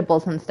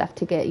collectibles and stuff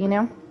to get, you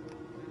know?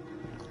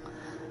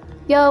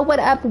 Yo, what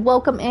up?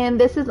 Welcome in.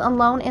 This is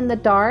Alone in the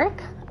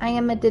Dark. I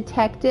am a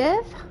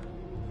detective.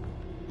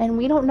 And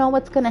we don't know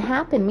what's gonna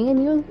happen. Me and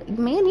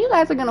you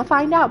guys are gonna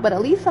find out, but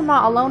at least I'm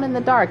not alone in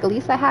the dark. At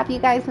least I have you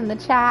guys in the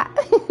chat.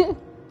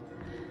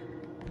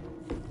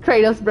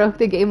 Kratos broke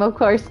the game, of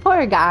course.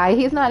 Poor guy.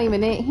 He's not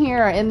even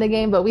here or in the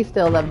game, but we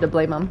still love to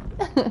blame him.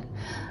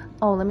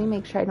 Oh, let me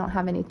make sure I don't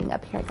have anything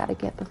up here I gotta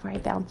get before I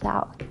bounce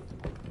out.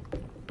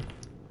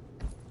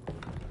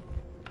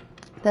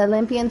 The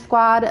Olympian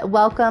Squad,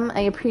 welcome.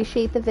 I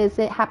appreciate the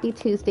visit. Happy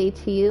Tuesday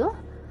to you.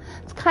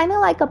 It's kind of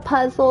like a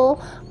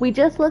puzzle. We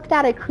just looked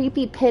at a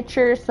creepy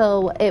picture,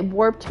 so it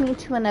warped me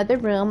to another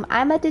room.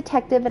 I'm a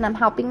detective, and I'm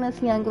helping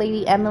this young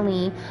lady,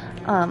 Emily,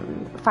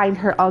 find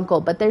her uncle.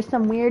 But there's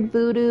some weird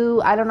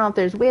voodoo. I don't know if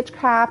there's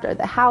witchcraft or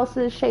the house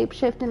is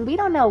shape-shifting. We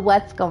don't know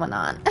what's going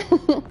on.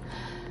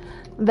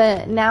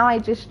 But now I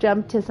just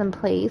jumped to some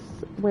place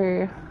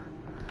where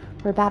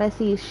we're about to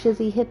see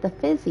Shizzy hit the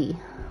fizzy.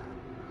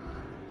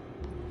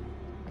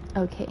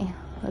 Okay,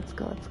 let's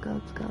go, let's go,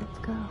 let's go, let's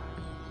go.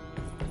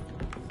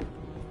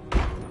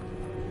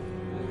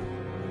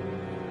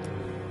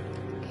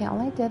 Okay,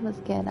 all I did was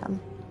get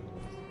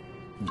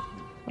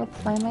oops,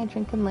 why am I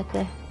drinking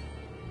liquor?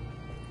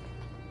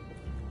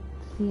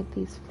 Let's see if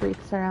these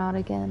freaks are out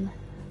again.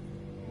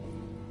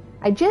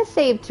 I just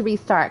saved to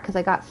restart because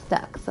I got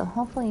stuck, so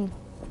hopefully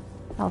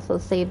I also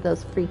saved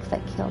those freaks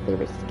that killed. They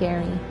were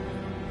scary.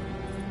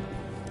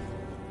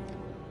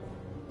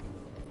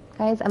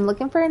 Guys, I'm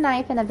looking for a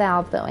knife and a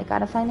valve, though. I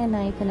gotta find a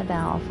knife and a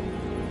valve.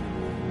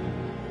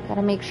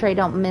 Gotta make sure I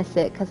don't miss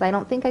it, because I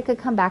don't think I could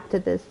come back to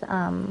this,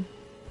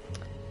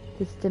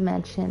 this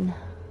dimension.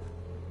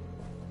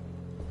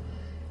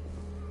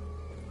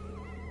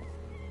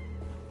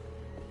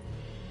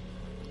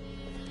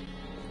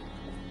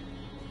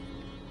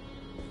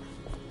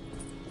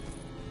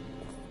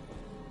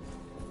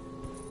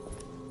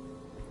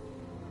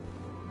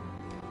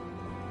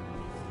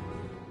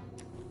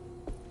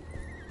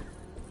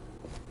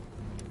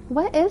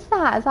 What is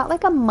that? Is that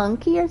like a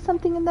monkey or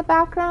something in the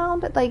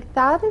background? Like,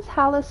 that is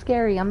hella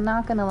scary, I'm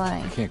not gonna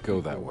lie. I can't go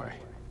that way.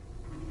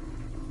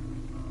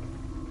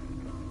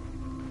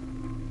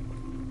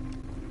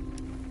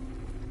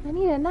 I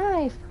need a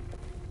knife.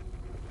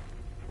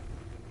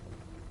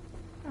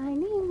 I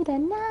need a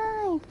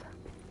knife.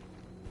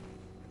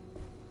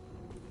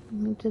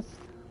 Let me just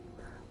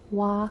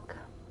walk.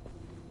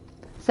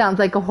 Sounds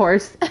like a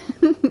horse.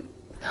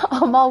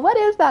 Amal, what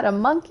is that? A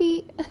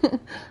monkey?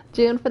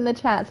 June from the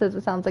chat says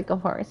it sounds like a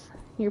horse.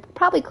 You're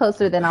probably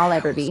closer than I'll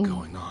ever be. What's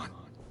going on?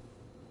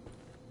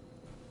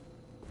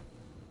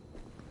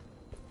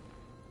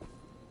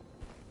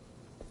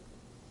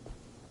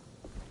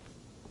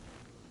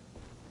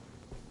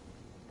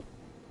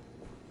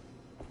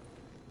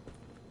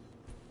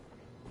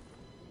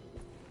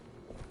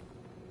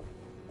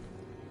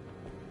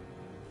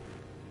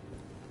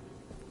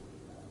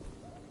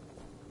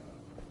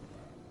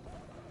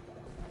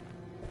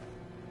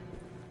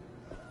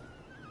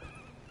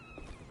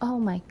 Oh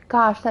my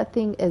gosh, that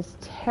thing is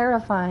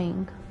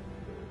terrifying.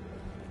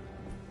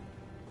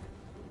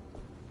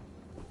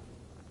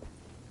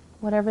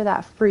 Whatever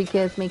that freak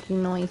is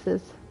making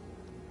noises.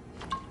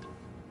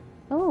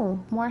 Oh,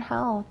 more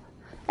health.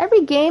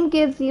 Every game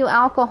gives you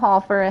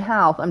alcohol for a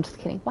health. I'm just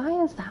kidding.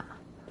 Why is that?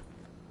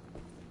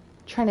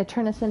 Trying to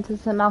turn us into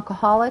some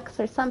alcoholics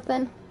or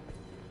something?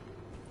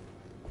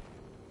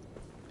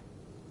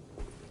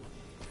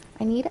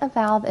 I need a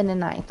valve and a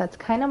knife. That's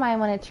kind of why I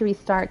wanted to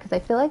restart, because I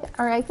feel like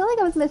I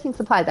was missing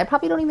supplies. I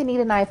probably don't even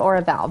need a knife or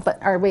a valve,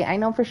 or wait, I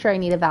know for sure I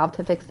need a valve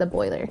to fix the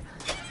boiler,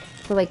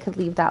 so I could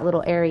leave that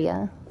little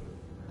area.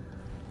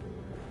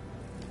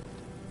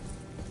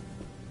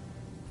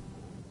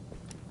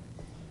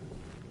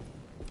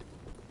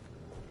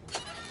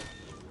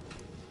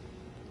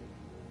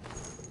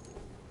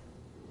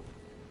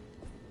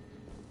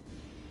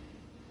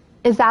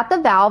 Is that the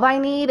valve I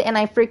need and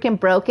I freaking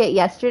broke it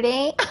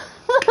yesterday?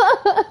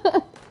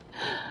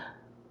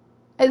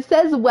 It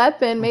says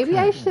weapon. Maybe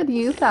I should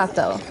use that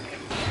though.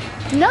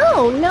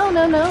 No, no,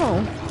 no,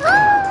 no.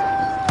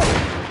 Ah!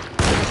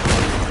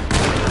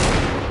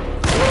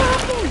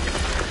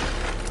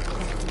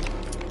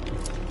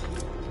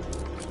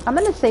 I'm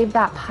gonna save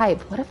that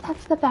pipe. What if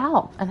that's the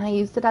valve and I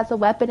used it as a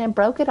weapon and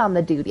broke it on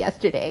the dude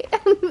yesterday?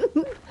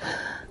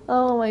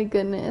 Oh my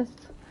goodness.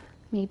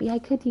 Maybe I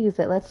could use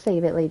it. Let's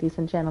save it, ladies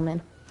and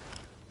gentlemen.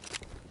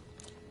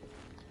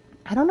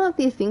 I don't know if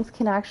these things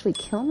can actually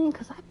kill me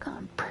because I've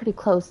gone pretty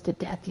close to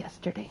death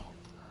yesterday.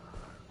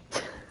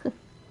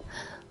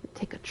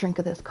 Take a drink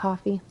of this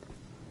coffee.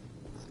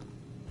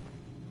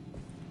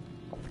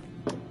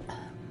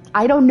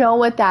 I don't know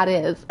what that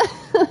is.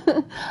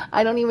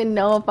 I don't even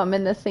know if I'm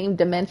in the same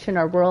dimension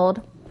or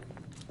world.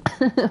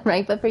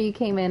 Right before you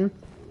came in,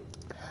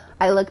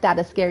 I looked at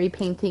a scary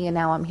painting and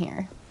now I'm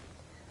here.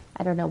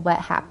 I don't know what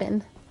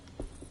happened.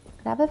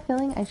 But I have a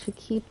feeling I should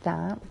keep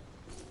that.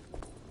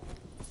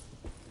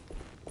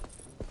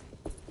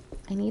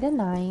 I need a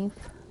knife.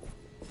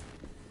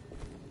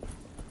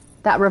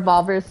 That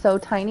revolver is so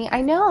tiny. I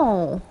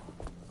know.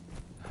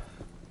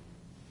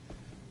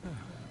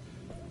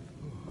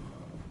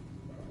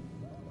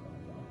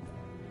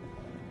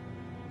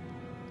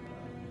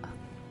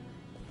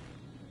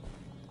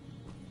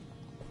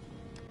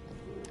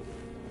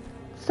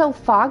 It's so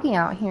foggy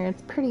out here.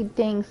 It's pretty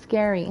dang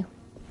scary.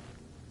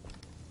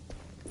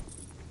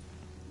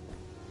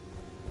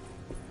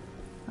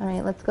 All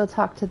right, let's go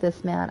talk to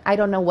this man. I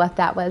don't know what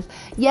that was.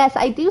 Yes,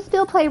 I do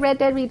still play Red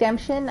Dead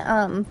Redemption,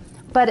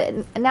 but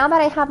now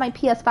that I have my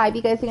PS5,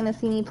 you guys are going to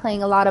see me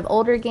playing a lot of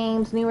older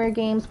games, newer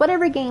games,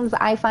 whatever games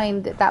I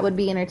find that would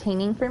be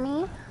entertaining for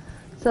me.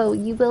 So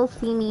you will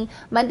see me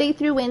Monday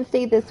through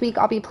Wednesday this week.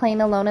 I'll be playing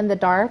Alone in the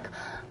Dark.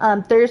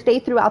 Thursday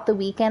throughout the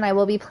weekend, I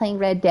will be playing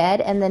Red Dead.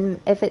 And then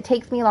if it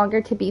takes me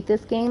longer to beat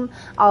this game,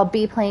 I'll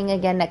be playing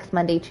again next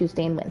Monday,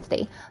 Tuesday, and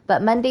Wednesday.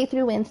 But Monday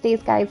through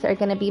Wednesdays, guys, are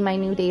going to be my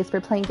new days for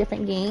playing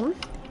different games.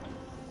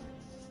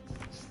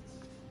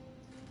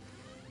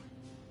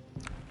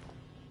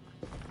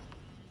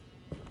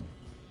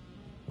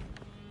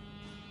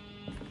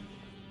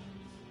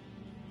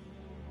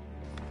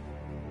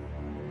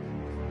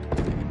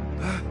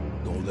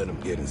 Don't let them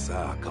get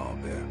inside,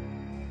 compare.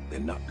 They're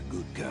not the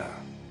good kind.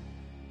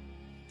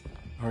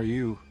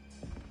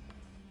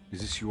 Is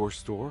this your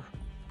store?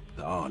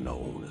 There are no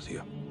owners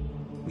here.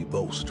 We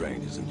both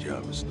strangers in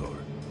Jeremy's store.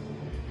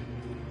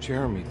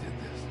 Jeremy did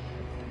this.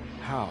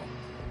 How?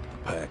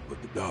 The pact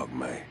with the dog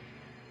man.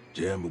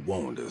 Jeremy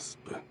warned us,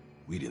 but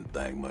we didn't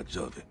think much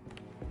of it.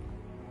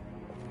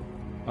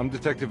 I'm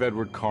Detective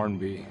Edward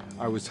Carnby.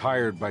 I was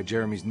hired by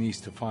Jeremy's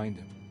niece to find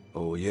him.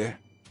 Oh, yeah?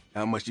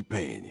 How much she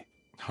paying you?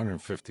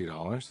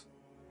 $150.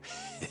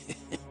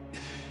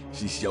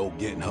 She's sure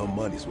getting her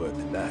money's worth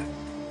tonight.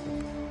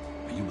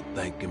 Are you a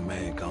thinking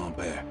man,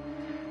 compare?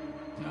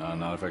 No,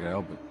 not if I can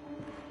help it.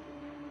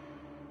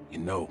 You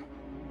know,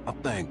 I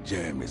think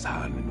Jeremy's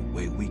hiding in a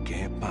way we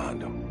can't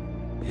find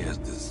him. He has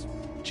this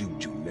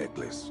juju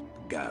necklace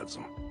that guides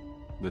him.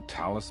 The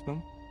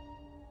talisman?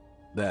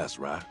 That's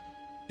right.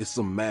 It's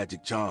some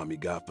magic charm he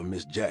got from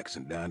Miss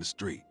Jackson down the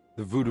street.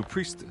 The voodoo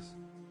priestess?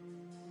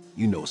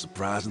 You know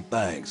surprising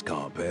things,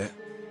 compare.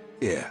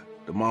 Yeah,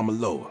 the Mama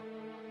Loa.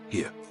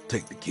 Here,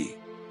 take the key.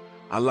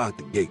 I locked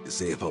the gate to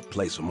save her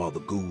place from all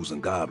the ghouls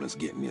and goblins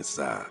getting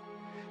inside.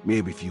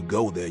 Maybe if you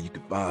go there, you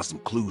can find some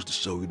clues to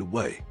show you the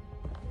way.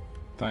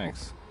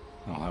 Thanks.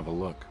 I'll have a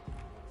look.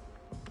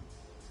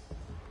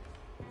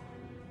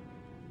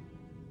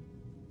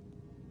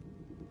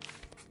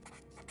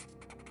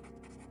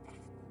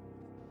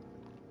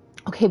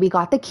 Okay, we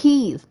got the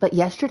keys, but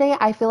yesterday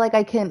I feel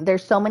like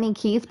there's so many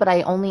keys, but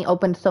I only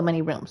opened so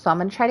many rooms. So I'm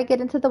going to try to get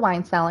into the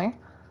wine cellar.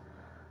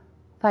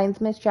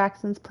 Finds Miss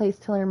Jackson's place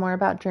to learn more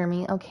about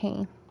Jeremy.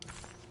 Okay.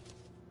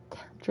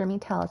 Jeremy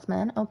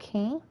talisman.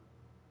 Okay.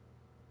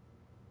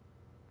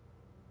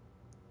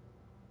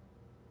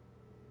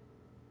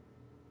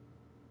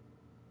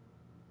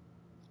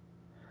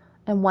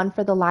 And one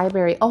for the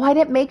library. Oh, I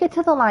didn't make it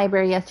to the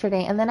library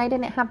yesterday, and then I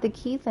didn't have the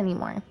keys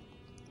anymore.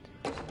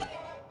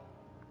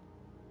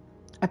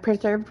 A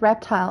preserved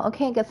reptile.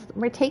 Okay, I guess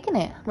we're taking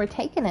it. We're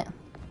taking it.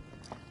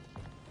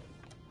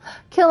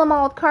 Kill 'em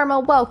all,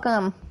 Karma.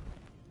 Welcome.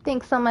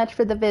 Thanks so much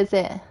for the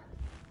visit.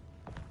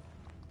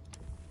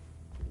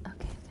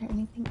 Okay, is there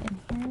anything in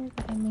here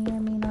that I may or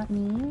may not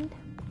need?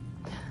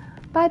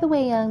 By the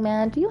way, young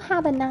man, do you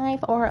have a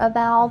knife or a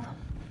valve?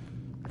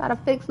 Gotta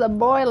fix the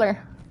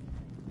boiler.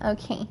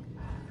 Okay.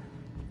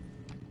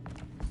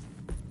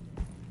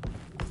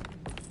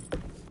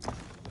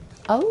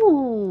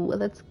 Oh,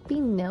 let's be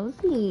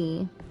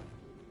nosy.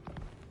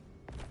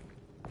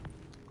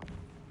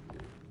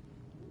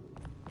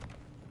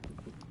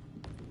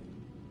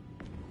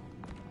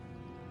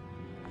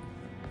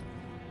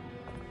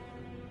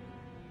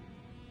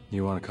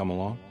 You want to come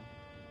along?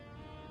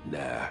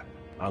 Nah,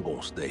 I'm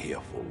gonna stay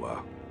here for a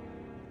while.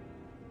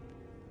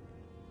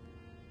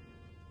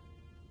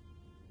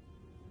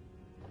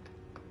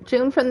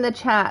 June from the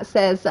chat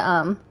says,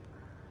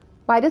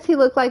 why does he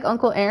look like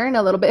Uncle Aaron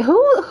a little bit?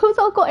 Who's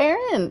Uncle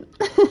Aaron?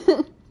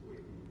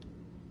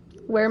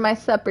 Wear my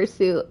supper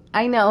suit.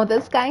 I know,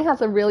 this guy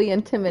has a really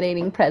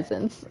intimidating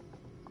presence.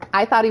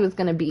 I thought he was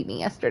going to beat me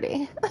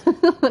yesterday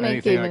when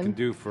Anything I I came can in.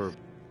 do for...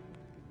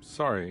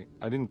 Sorry,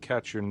 I didn't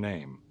catch your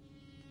name.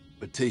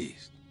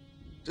 Baptiste,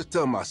 just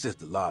tell my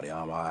sister Lottie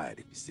I'm alright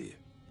if you see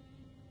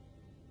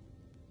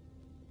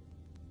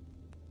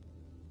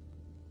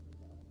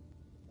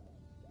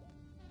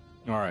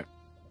her. All right,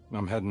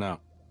 I'm heading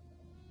out.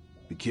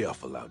 Be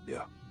careful out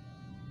there.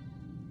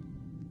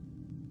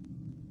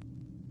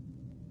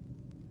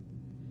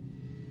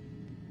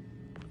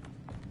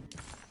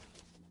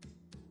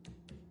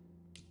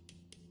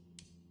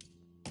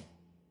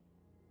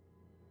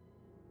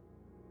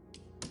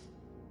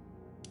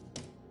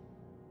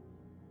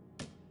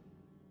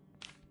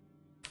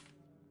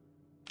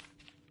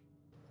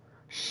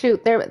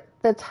 Shoot, there,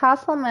 the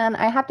Tasselman,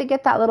 I have to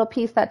get that little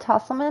piece, that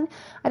Tasselman.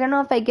 I don't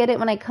know if I get it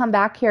when I come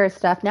back here or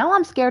stuff. Now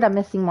I'm scared I'm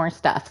missing more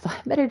stuff, so I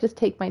better just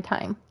take my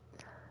time.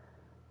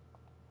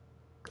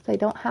 Because I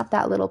don't have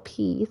that little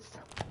piece.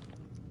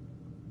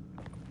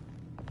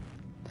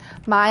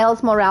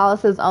 Miles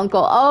Morales'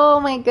 uncle. Oh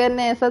my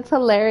goodness, that's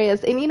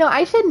hilarious. And you know,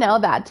 I should know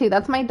that too.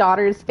 That's my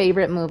daughter's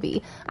favorite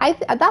movie.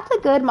 That's a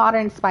good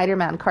modern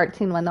Spider-Man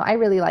cartoon one though. I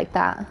really like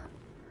that.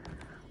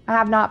 I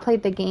have not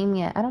played the game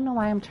yet. I don't know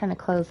why I'm trying to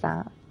close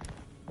that.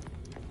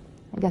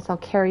 I guess I'll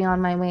carry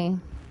on my way.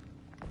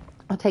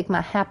 I'll take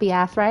my happy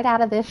ass right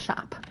out of this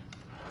shop.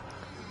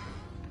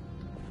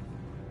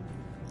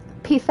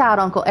 Peace out,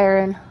 Uncle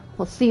Aaron.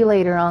 We'll see you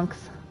later, Unks.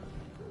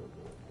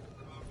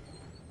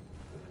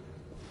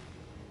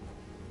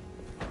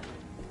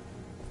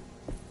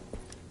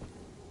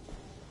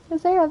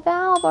 Is there a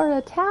valve or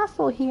a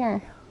tassel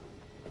here?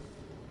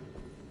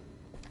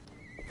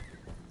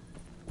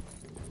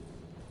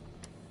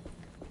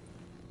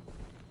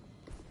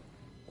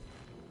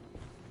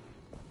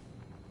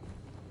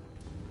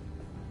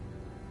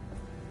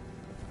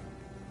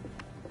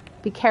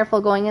 Be careful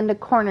going into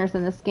corners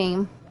in this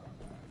game.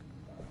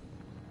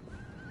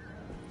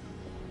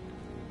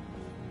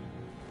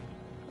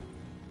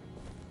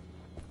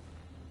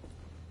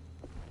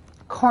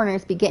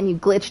 Corners be getting you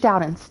glitched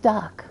out and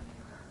stuck.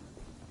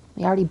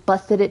 We already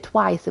busted it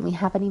twice and we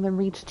haven't even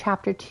reached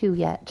chapter 2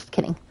 yet. Just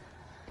kidding.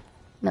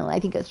 No, I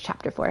think it was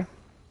chapter 4.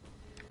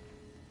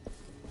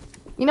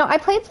 You know, I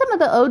played some of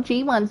the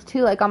OG ones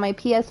too, like on my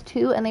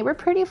PS2, and they were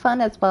pretty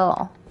fun as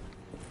well.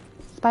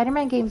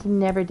 Spider-Man games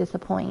never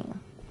disappoint.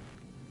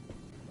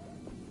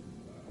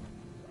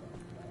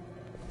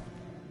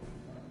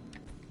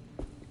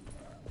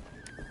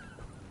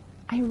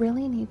 I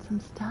really need some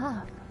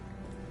stuff.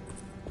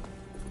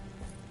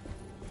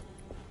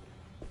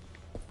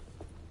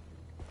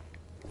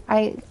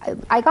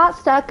 I got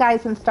stuck,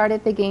 guys, and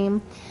started the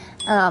game.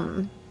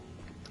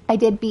 I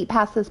did beat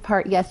past this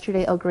part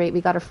yesterday. Oh, great.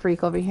 We got a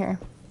freak over here.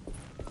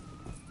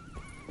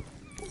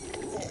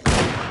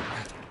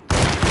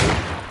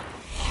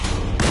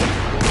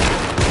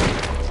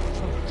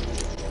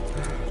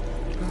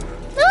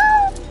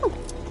 No!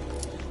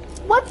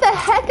 What the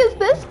heck is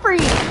this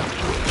freak?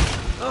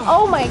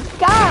 Oh my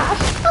gosh.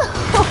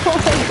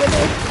 Oh my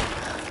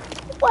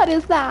goodness. What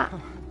is that?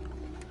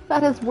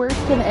 That is worse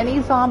than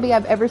any zombie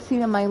I've ever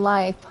seen in my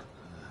life.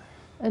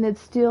 And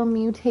it's still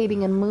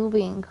mutating and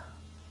moving.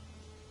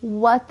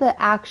 What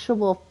the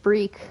actual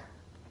freak?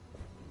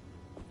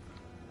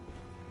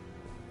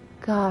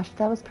 Gosh,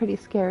 that was pretty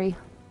scary.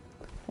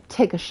 I'll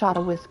take a shot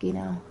of whiskey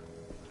now.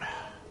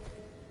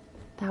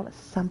 That was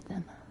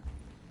something.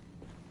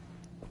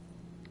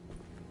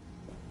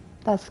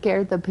 That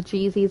scared the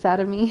bejesus out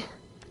of me.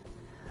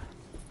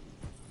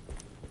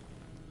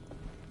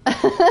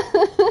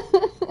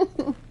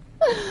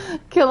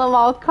 Kill 'em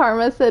all.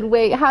 Karma said,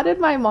 wait, how did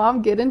my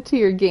mom get into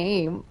your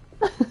game?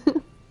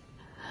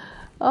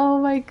 Oh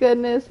my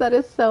goodness, that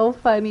is so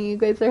funny. You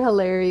guys are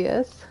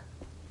hilarious.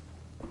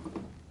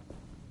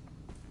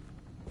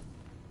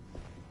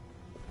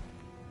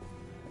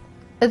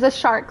 Is a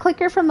shark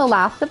clicker from The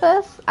Last of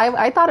Us?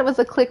 I thought it was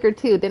a clicker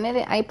too, didn't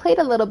it? I played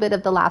a little bit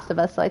of The Last of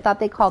Us, so I thought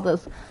they called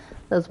those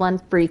one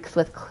freaks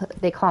with,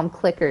 they call them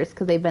clickers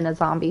because they've been a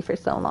zombie for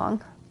so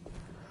long.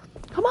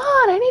 Come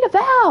on, I need a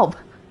valve.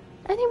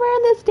 Anywhere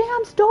in this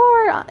damn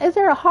store. Is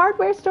there a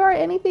hardware store or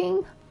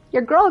anything?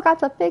 Your girl got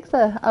to fix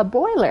a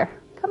boiler.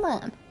 Come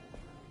on.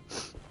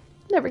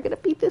 Never gonna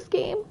beat this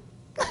game.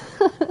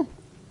 I'm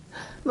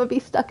gonna be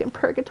stuck in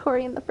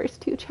purgatory in the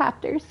first 2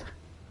 chapters.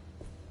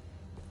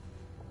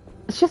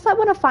 It's just I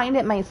want to find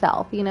it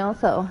myself, you know,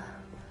 so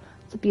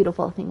it's a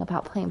beautiful thing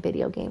about playing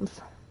video games.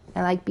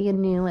 I like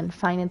being new and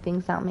finding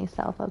things out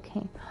myself.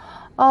 Okay.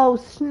 Oh,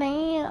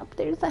 snap.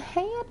 There's a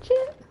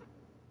hatchet.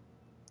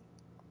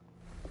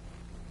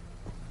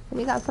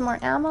 We got some more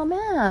ammo,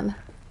 man.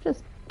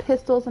 Just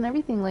pistols and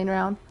everything laying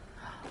around.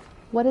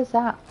 What is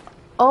that?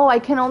 Oh, I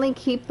can only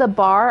keep the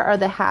bar or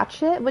the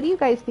hatchet? What do you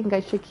guys think I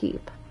should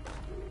keep?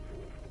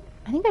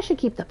 I think I should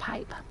keep the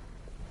pipe.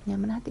 Yeah,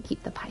 I'm gonna have to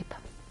keep the pipe.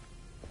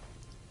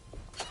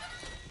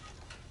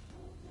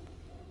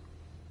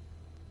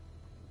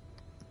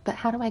 But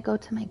how do I go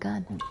to my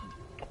gun?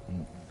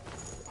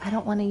 I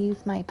don't want to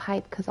use my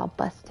pipe because I'll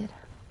bust it.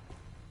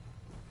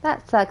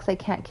 That sucks, I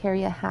can't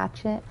carry a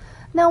hatchet.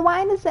 No,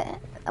 why does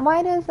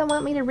it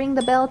want me to ring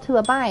the bell to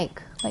a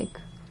bike? Like,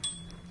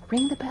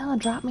 ring the bell and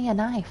drop me a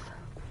knife.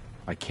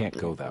 I can't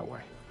go that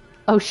way.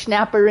 Oh,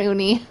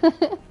 snapperoony.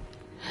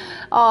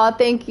 Aw,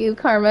 thank you,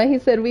 Karma. He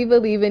said, we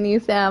believe in you,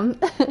 Sam.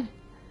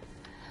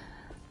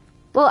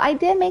 Well, I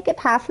did make it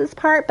past this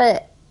part,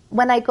 but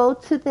when I go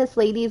to this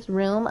lady's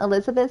room,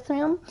 Elizabeth's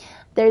room,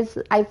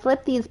 I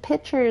flip these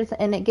pictures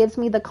and it gives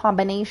me the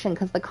combination,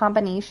 because the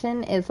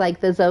combination is like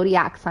the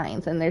zodiac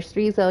signs, and there's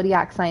 3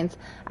 zodiac signs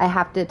I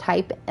have to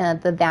type.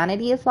 The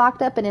vanity is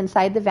locked up, and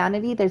inside the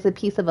vanity there's a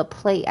piece of a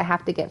plate I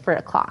have to get for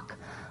a clock.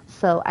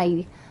 So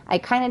I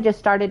kind of just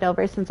started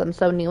over since I'm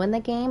so new in the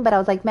game, but I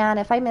was like, man,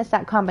 if I miss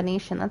that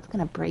combination, that's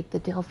gonna break the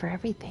deal for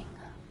everything.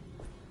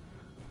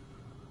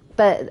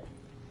 But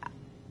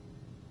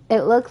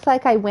it looks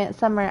like I went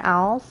somewhere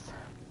else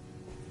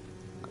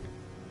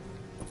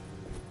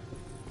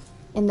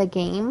in the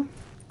game.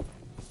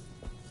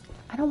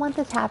 I don't want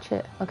this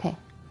hatchet. Okay.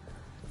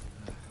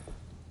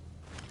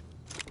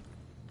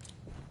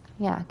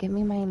 Yeah, give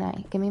me my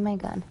knife. Give me my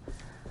gun.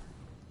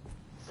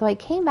 So I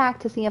came back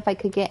to see if I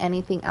could get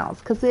anything else,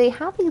 because they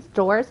have these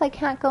doors I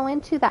can't go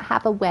into that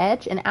have a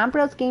wedge, and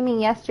Ambrose Gaming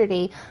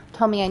yesterday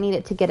told me I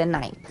needed to get a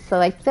knife.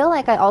 So I feel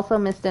like I also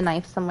missed a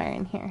knife somewhere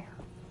in here.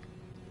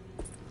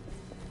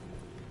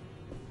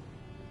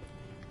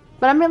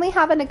 But I'm really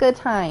having a good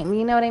time,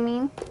 you know what I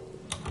mean?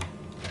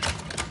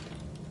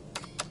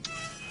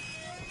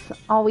 It's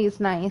always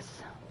nice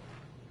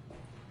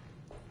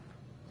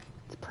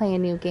to play a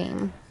new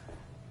game.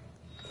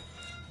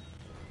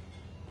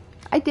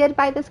 I did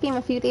buy this game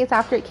a few days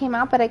after it came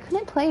out, but I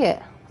couldn't play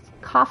it. I was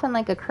coughing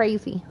like a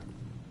crazy.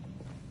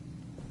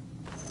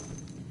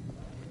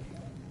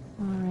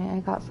 Alright, I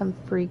got some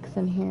freaks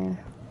in here.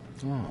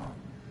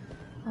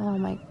 Oh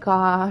my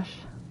gosh.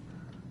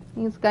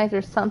 These guys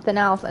are something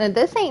else. And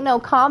this ain't no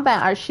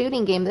combat or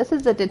shooting game. This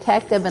is a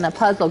detective and a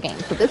puzzle game.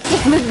 So this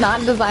game is not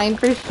designed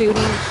for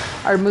shooting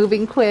or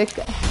moving quick.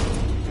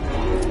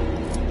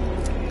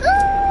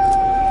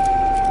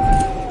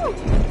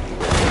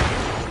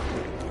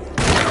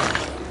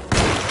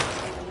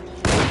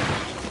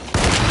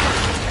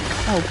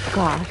 Oh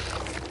gosh.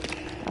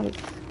 That was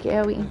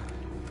scary.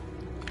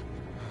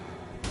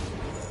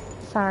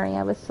 Sorry,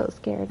 I was so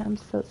scared. I'm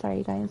so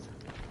sorry, guys.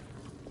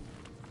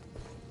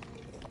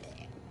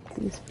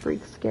 These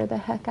freaks scare the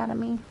heck out of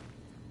me.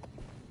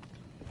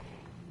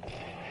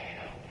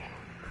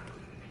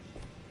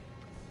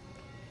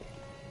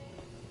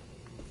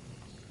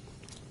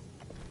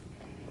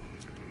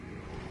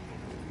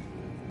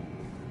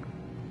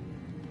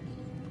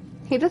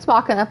 He just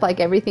walking up like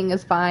everything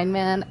is fine,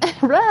 man.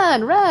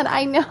 Run, run,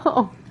 I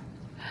know.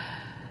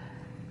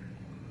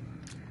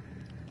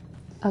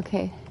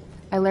 Okay,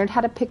 I learned how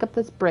to pick up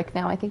this brick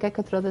now. I think I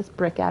could throw this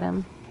brick at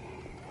him.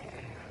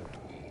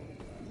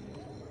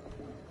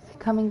 Is he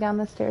coming down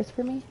the stairs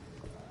for me?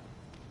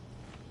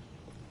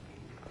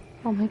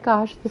 Oh my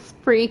gosh, this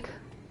freak.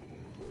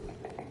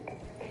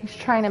 He's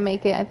trying to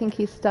make it. I think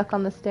he's stuck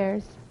on the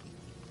stairs.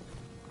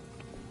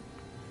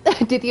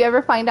 Did you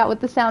ever find out what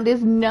the sound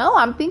is? No,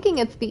 I'm thinking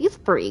it's these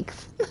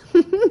freaks.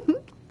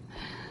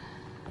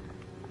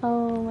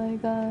 Oh my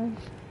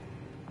gosh.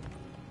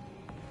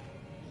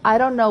 I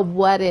don't know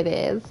what it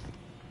is.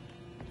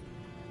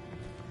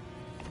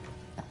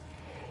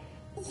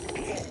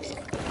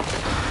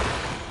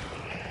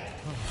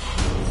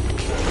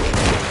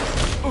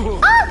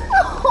 Ah!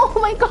 Oh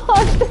my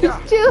gosh,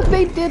 there's 2.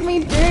 They did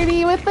me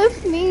dirty with the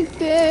sneak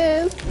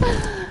disc.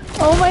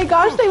 Oh my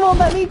gosh, they won't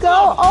let me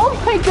go. Oh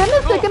my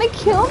goodness, they're gonna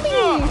kill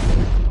me.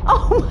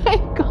 Oh my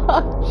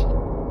gosh.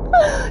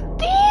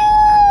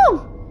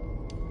 Damn!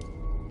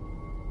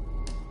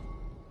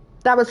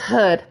 That was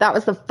Hood. That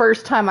was the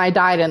first time I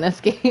died in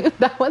this game.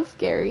 That was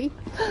scary.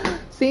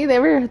 See, they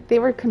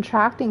were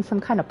contracting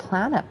some kind of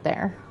plan up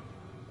there.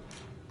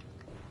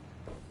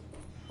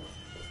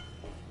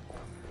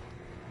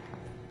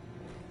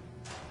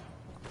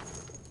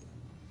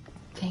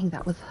 Dang,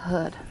 that was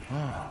Hood.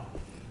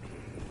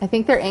 I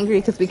think they're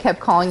angry because we kept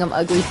calling them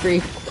ugly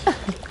freaks.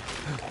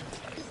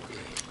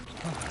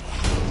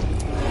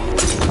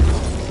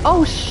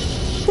 Oh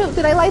shoot,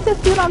 did I light this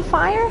dude on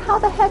fire? How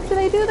the heck did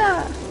I do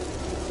that?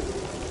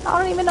 I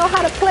don't even know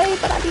how to play,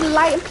 but I be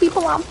lighting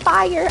people on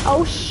fire.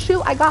 Oh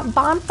shoot, I got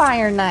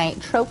Bonfire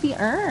Night. Trophy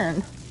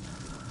earned.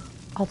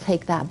 I'll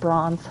take that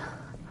bronze.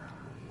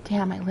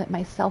 Damn, I lit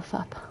myself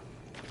up.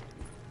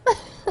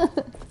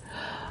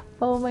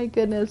 Oh my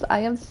goodness,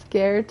 I am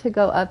scared to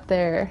go up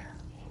there.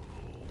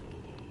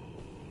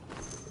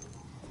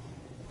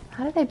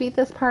 How did I beat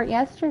this part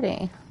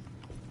yesterday?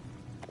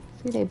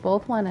 See, they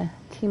both want to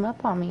team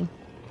up on me.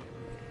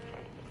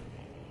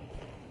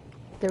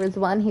 There was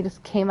one, he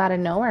just came out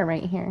of nowhere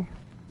right here.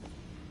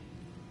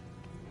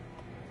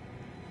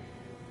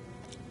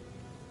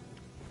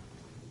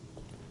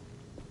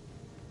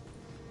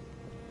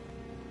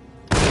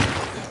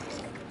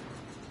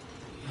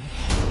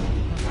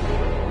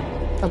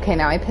 Okay,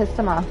 now I pissed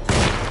him off.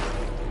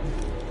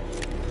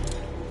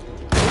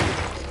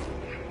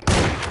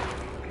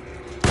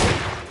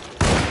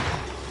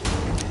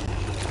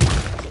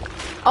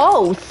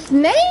 Oh,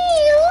 snail!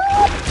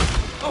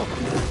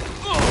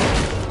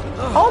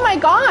 Oh my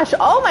gosh!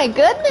 Oh my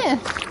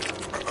goodness!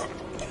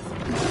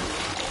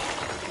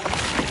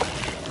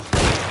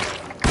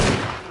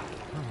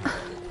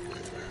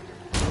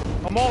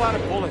 I'm all out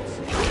of bullets.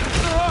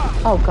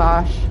 Oh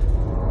gosh.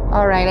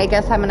 Alright, I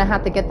guess I'm gonna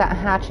have to get that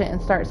hatchet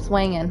and start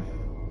swinging.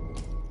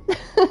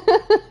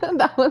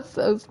 That was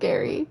so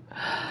scary.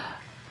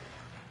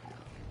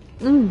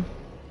 And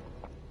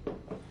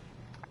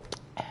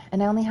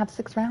I only have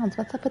 6 rounds.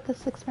 What's up with the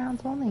 6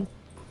 rounds only?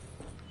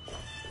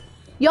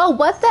 Yo,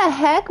 what the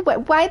heck?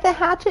 Why'd the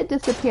hatchet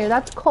disappear?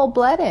 That's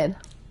cold-blooded.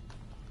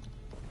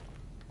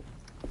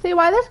 See,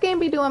 why this game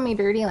be doing me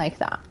dirty like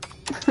that?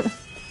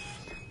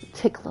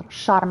 Take a little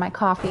shot of my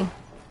coffee.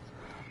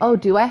 Oh,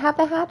 do I have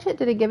the hatchet?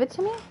 Did it give it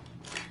to me?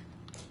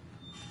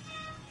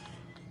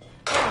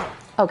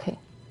 Okay.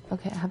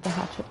 Okay, I have the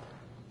hatchet.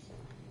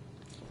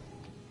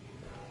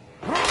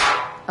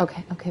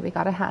 Okay, okay, we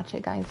got a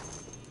hatchet, guys.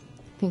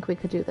 Think we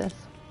could do this.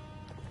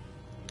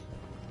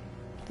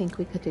 Think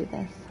we could do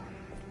this.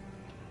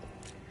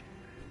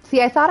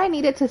 See, I thought I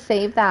needed to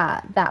save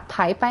that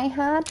pipe I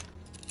had.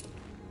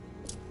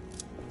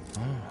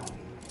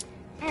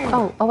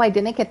 Oh, I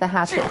didn't get the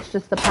hatchet. It's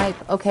just the pipe.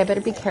 Okay, I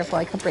better be careful.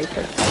 I could break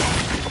this.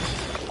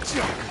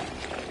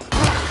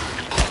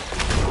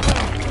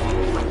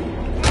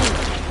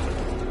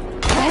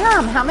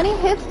 Damn, how many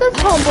hits does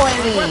homeboy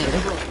need?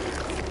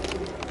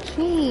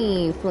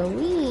 Jeez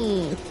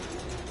Louise.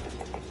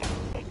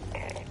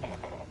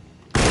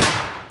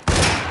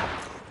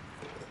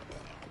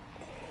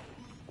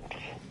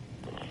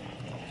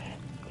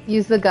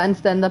 Use the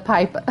guns, then the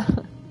pipe.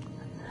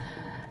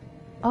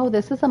 Oh,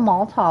 this is a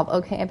Molotov.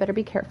 Okay, I better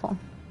be careful.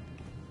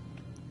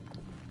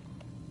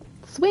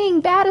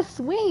 Swing, bada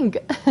swing!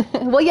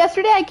 Well,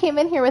 yesterday I came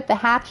in here with the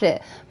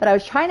hatchet, but I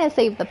was trying to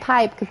save the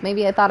pipe because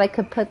maybe I thought I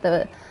could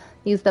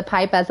use the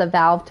pipe as a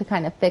valve to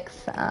kind of fix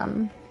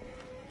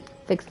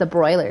the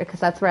broiler, because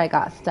that's where I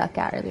got stuck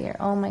at earlier.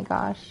 Oh my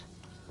gosh.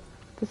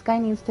 This guy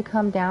needs to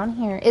come down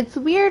here. It's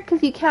weird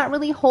because you can't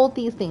really hold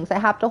these things. I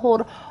have to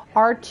hold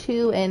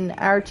R2 and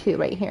R2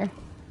 right here.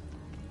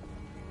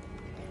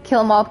 Kill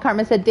 'em all.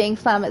 Karma said, dang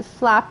slam, it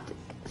slapped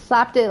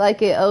it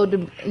like it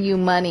owed you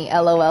money.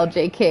 LOL,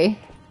 JK.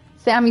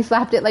 Sammy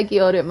slapped it like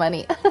you owed it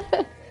money.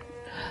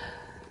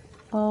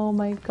 Oh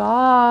my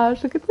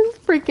gosh, look at this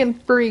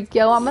freaking freak.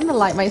 Yo, I'm gonna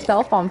light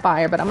myself on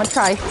fire, but I'm gonna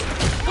try.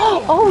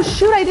 Oh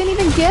shoot, I didn't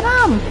even get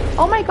him.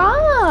 Oh my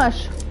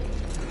gosh.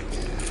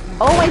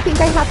 Oh, I think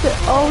I have to.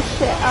 Oh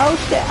shit, oh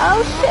shit,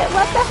 oh shit.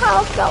 What the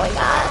hell's going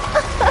on?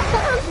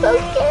 I'm so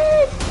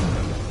scared.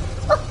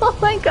 Oh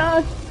my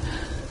gosh.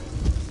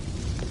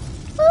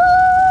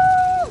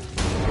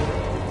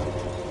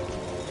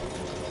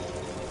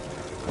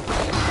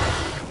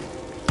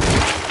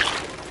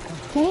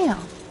 Damn.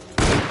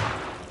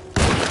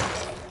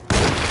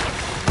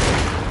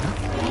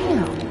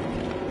 Damn.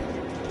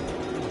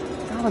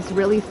 That was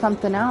really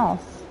something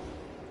else.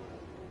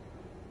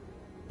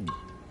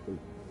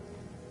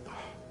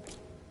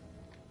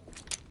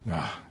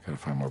 Gotta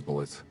find more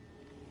bullets.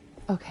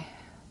 Okay.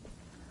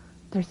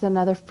 There's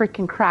another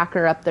freaking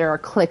cracker up there, or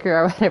clicker,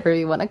 or whatever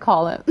you want to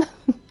call it.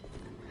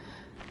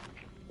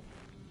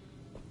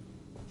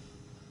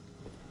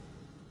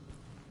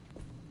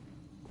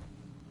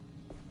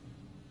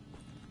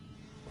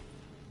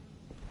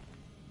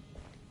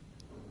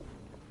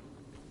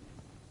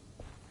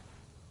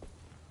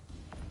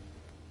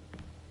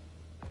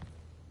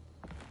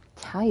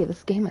 Tell you,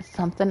 this game is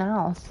something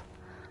else.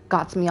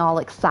 Got me all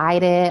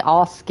excited,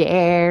 all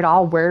scared,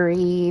 all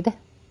worried.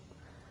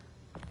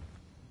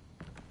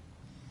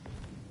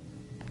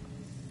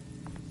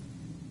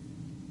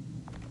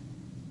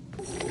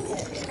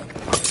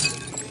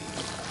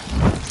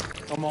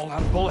 I'm all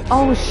out of bullets.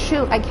 Oh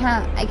shoot, I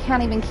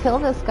can't even kill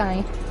this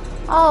guy.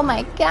 Oh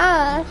my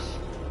gosh.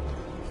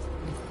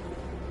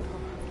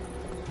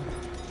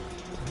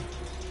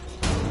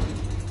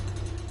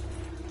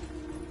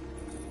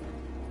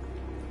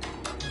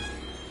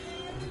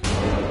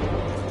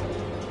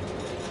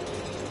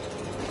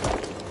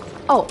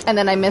 Oh, and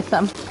then I miss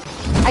him.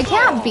 I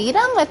can't beat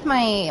him with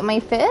my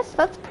fist?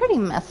 That's pretty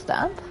messed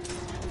up.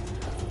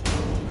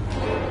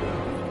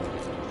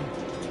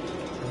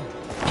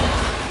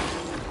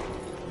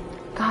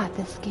 God,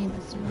 this game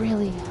is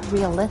really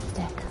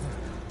realistic.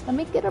 Let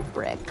me get a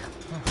brick.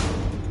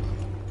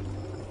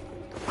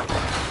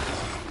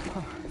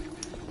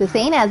 This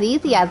ain't as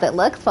easy as it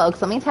looks,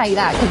 folks. Let me tell you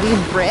that. Because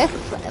these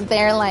bricks,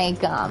 they're like,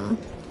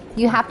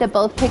 you have to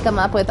both pick them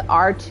up with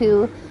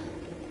R2.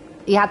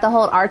 You have to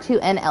hold R2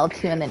 and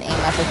L2 and then aim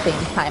at the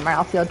same time, or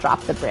else you'll drop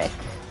the brick.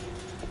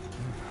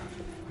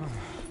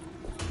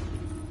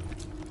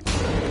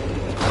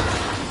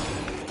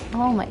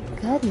 Oh my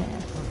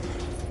goodness.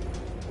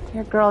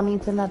 Your girl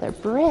needs another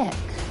brick.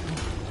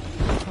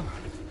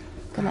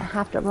 Gonna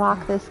have to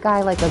rock this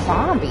guy like a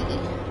zombie.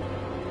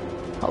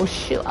 Oh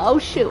shoot, oh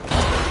shoot.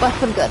 Bust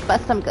him good,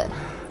 bust him good.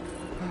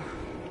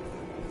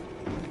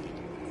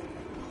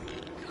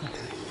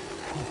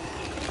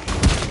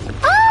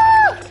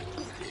 Ah!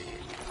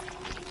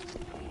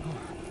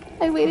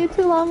 I waited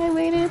too long, I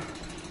waited.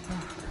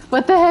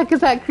 What the heck is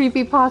that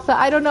creepy pasta?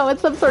 I don't know,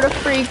 it's some sort of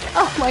freak.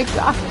 Oh my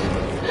gosh.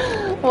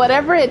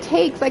 Whatever it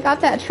takes, I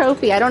got that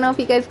trophy. I don't know if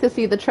you guys can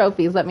see the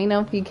trophies. Let me know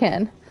if you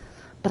can.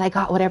 But I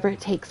got whatever it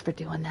takes for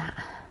doing that.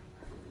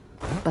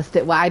 Bust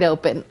it wide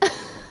open.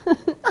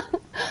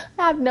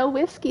 I have no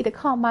whiskey to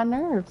calm my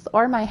nerves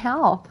or my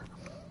health.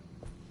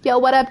 Yo,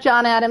 what up,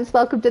 John Adams?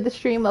 Welcome to the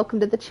stream. Welcome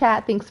to the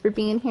chat. Thanks for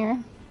being here.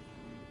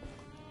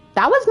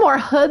 That was more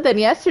hood than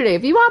yesterday.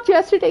 If you watched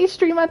yesterday's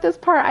stream at this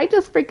part, I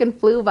just freaking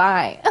flew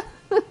by.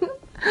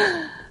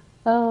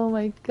 Oh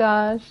my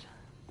gosh.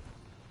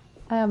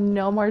 I have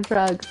no more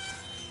drugs.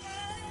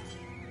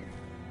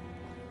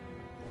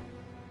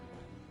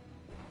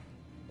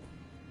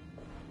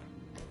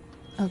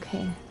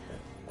 Okay.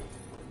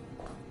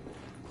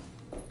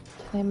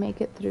 Can I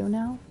make it through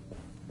now?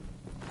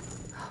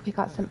 Oh, we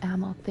got some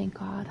ammo, thank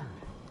God.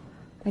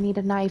 I need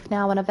a knife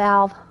now and a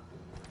valve.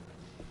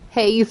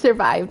 Hey, you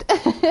survived.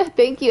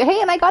 Thank you.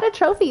 Hey, and I got a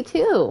trophy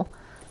too.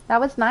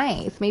 That was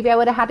nice. Maybe I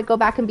would have had to go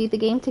back and beat the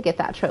game to get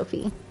that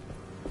trophy.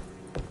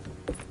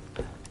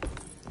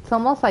 It's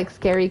almost like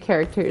scary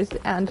characters,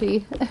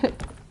 Angie.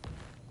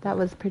 That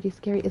was pretty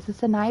scary. Is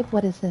this a knife?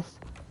 What is this?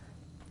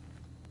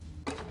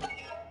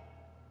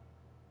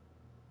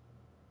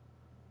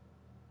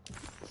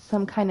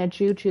 Some kind of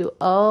juju.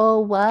 Oh,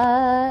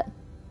 what?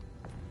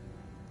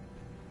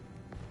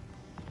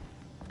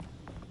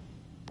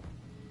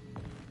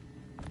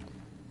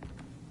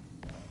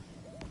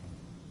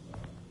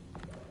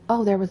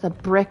 Oh, there was a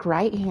brick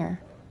right here.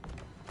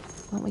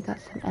 Well, we got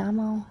some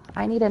ammo.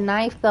 I need a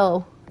knife,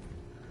 though.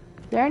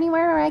 Is there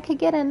anywhere where I could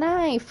get a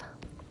knife?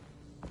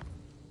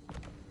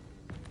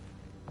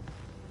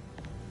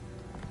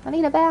 I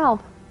need a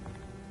valve.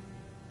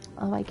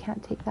 Oh, I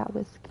can't take that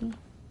whiskey.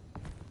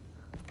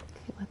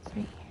 Okay, what's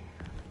right here?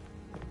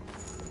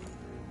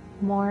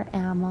 More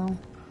ammo.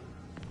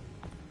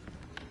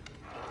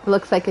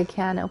 Looks like a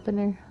can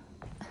opener.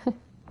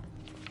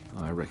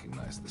 I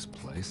recognize this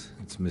place.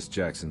 It's Miss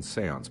Jackson's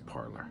seance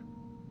parlor.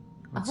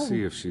 Let's Oh.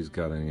 see if she's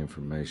got any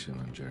information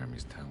on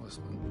Jeremy's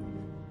talisman.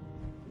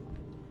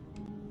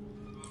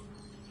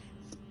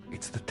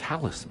 It's the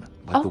talisman,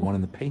 like the one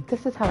in the painting.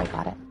 This is how I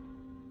got it.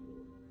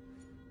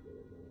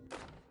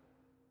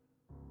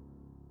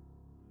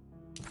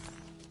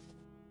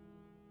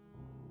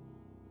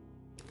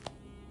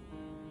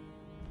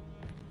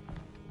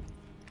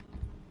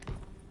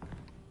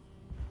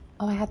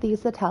 Oh, I have to use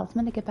the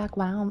talisman to get back.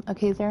 Wow.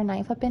 Okay, is there a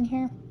knife up in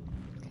here?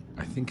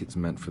 I think it's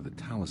meant for the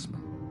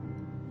talisman.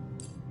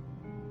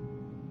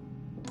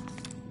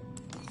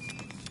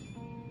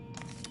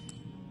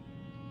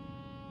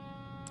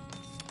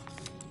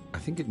 I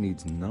think it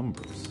needs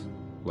numbers,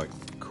 like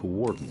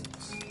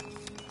coordinates.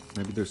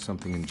 Maybe there's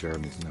something in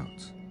Jeremy's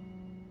notes.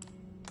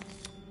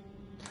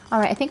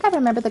 Alright, I think I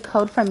remember the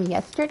code from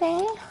yesterday.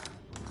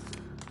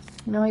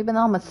 You know, even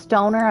though I'm a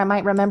stoner, I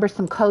might remember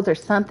some codes or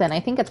something. I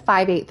think it's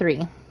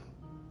 583.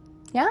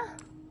 Yeah?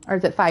 Or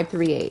is it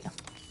 538?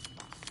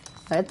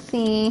 Let's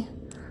see.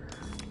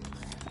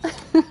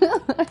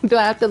 Do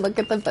I have to look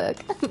at the book?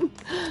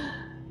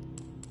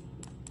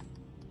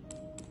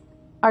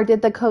 Or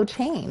did the code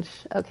change?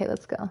 Okay,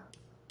 let's go.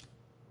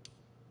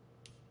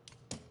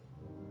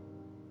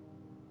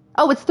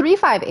 Oh, it's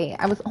 358.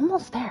 I was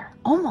almost there.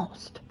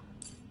 Almost.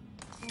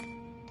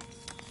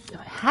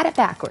 I had it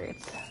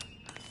backwards.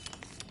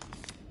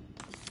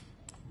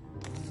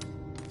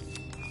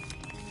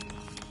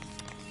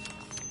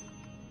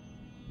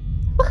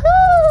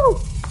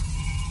 Woohoo!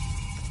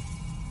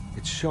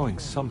 It's showing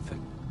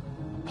something.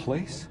 A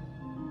place?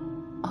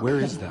 Where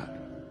is that?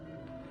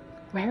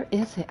 Where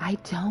is it? I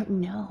don't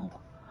know.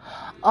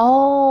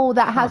 Oh,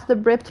 that has the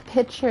ripped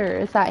picture.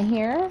 Is that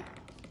here?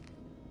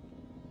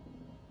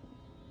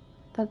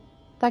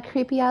 That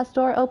creepy ass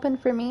door open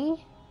for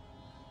me?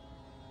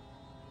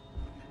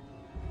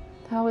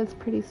 That was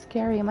pretty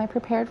scary. Am I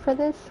prepared for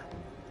this?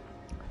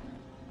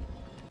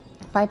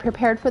 Am I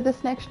prepared for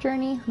this next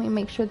journey? Let me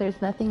make sure there's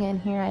nothing in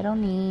here I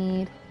don't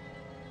need.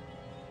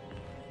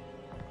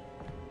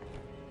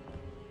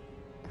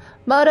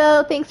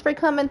 Moto, thanks for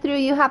coming through.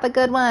 You have a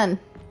good one.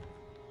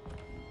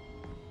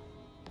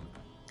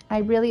 I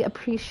really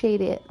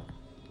appreciate it.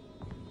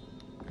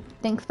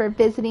 Thanks for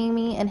visiting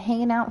me and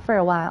hanging out for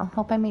a while.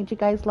 Hope I made you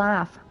guys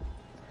laugh.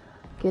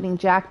 Getting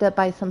jacked up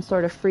by some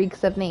sort of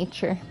freaks of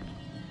nature.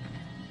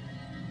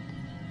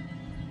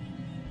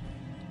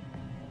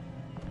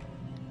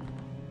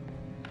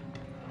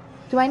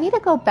 Do I need to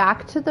go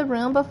back to the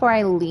room before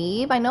I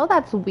leave? I know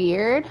that's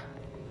weird,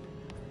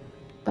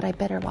 but I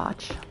better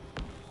watch.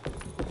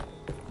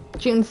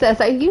 June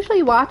says, I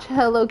usually watch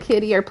Hello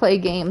Kitty or play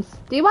games.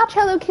 Do you watch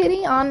Hello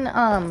Kitty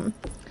on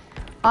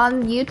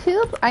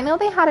YouTube? I know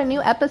they had a new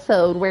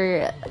episode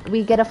where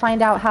we get to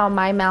find out how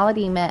My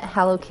Malady met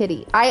Hello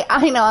Kitty.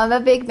 I know, I'm a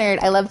big nerd.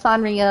 I love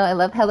Sanrio. I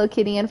love Hello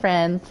Kitty and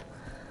Friends.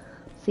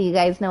 So you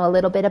guys know a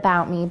little bit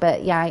about me,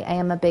 but yeah, I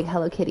am a big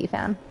Hello Kitty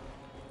fan.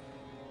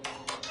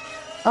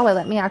 Oh, wait,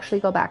 let me actually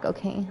go back.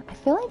 Okay. I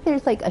feel like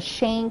there's like a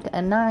shank,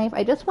 a knife.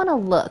 I just want to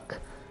look.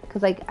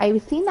 Because like,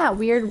 I've seen that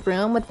weird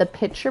room with the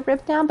picture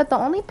ripped down, but the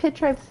only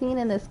picture I've seen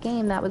in this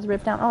game that was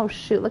ripped down... Oh,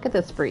 shoot. Look at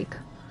this freak.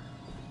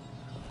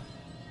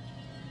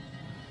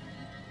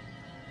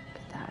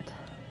 Look at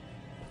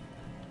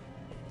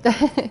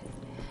that.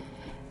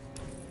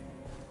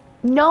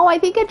 No, I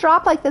think it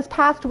dropped like this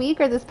past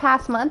week or this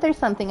past month or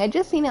something. I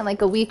just seen it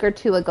like a week or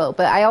two ago,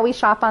 but I always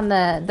shop on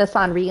the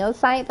Sanrio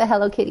site, the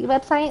Hello Kitty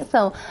website.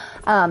 So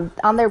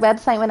on their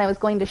website when I was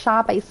going to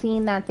shop, I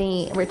seen that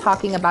they were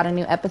talking about a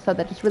new episode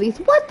that just released.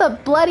 What the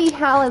bloody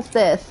hell is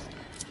this?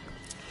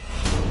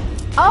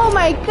 Oh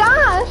my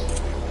gosh!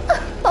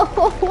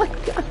 Oh my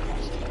gosh!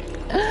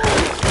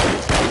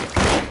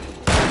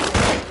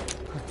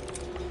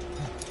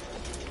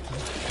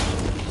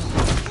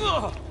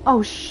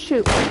 Oh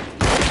shoot.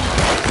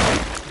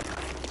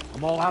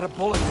 I'm all out of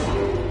bullets.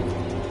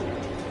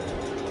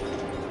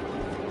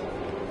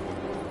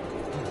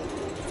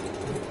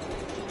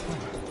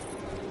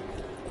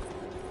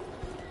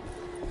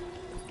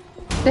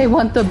 They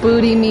want the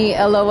booty meat,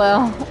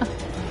 LOL.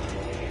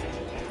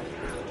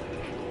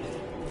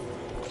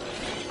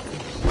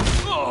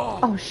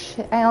 Oh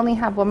shit, I only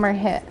have one more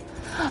hit.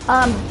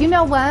 You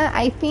know what?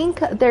 I think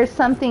there's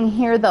something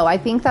here though. I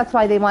think that's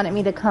why they wanted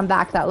me to come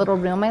back, that little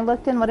room I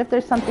looked in. What if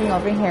there's something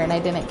over here and I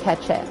didn't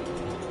catch it?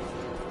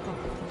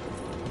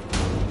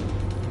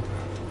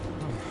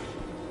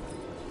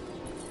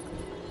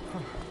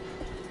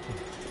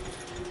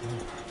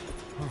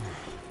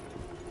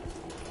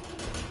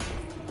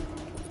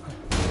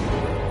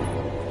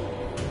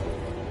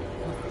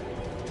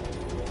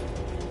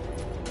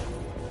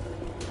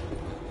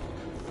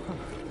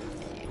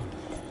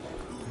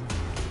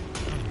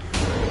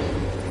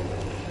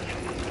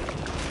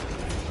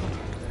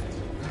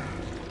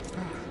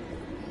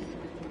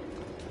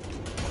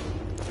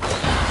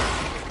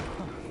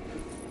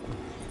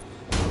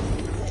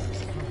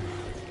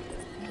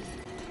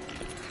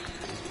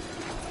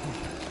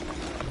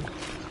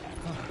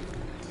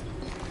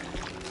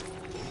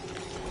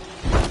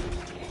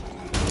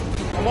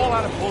 I'm all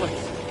out of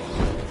bullets.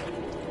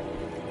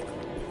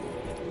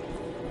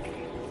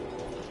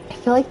 I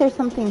feel like there's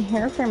something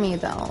here for me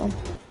though.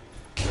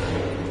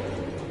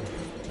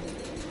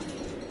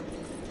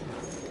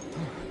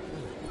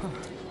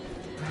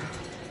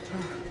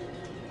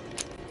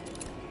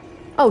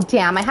 Oh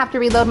damn, I have to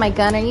reload my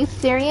gun. Are you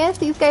serious?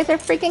 These guys are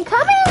freaking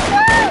coming!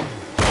 Ah!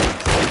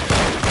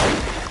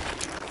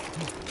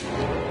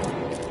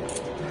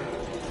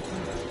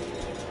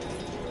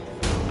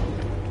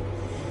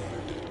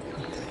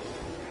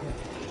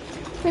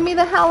 Leave me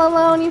the hell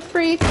alone, you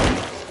freak.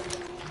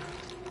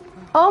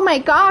 Oh my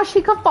gosh,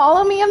 he could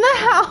follow me in the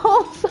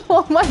house.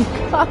 Oh my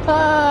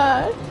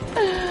gosh.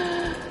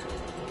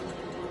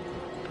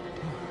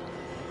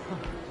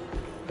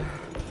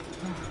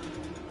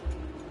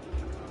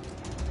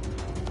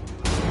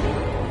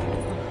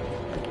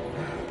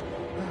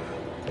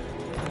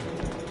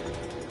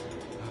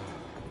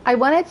 I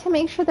wanted to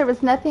make sure there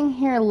was nothing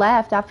here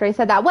left after I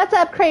said that. What's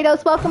up,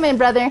 Kratos? Welcome in,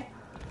 brother.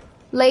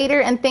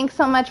 Later, and thanks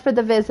so much for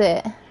the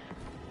visit.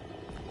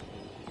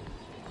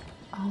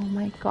 Oh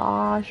my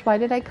gosh, why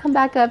did I come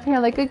back up here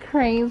like a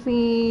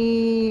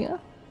crazy?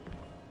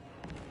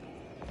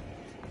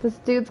 This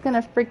dude's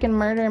gonna freaking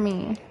murder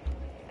me.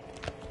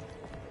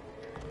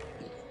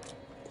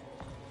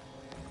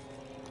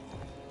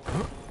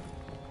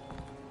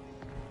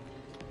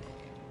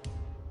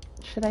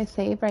 Should I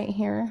save right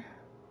here?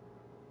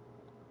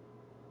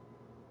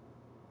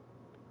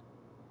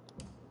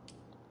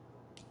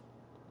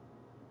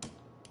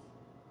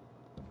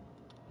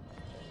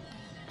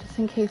 Just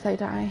in case I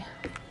die.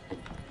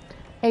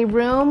 A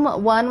room,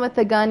 one with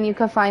a gun, you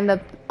can find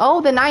the...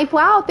 Oh, the knife!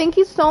 Wow, thank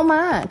you so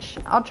much!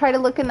 I'll try to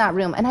look in that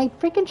room. And I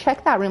freaking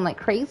checked that room like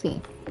crazy.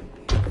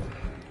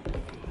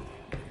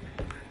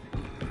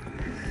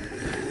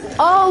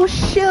 Oh,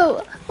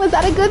 shoot! Was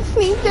that a good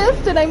sneak diss?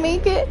 Did I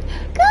make it?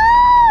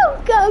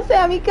 Go! Go,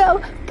 Sammy, go!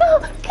 Go!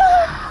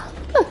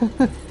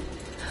 Go!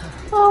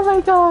 Oh my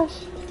gosh.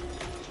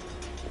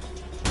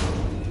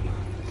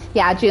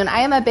 Yeah, June, I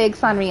am a big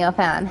Sanrio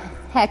fan.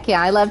 Heck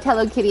yeah, I loved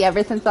Hello Kitty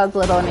ever since I was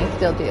little, and I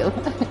still do.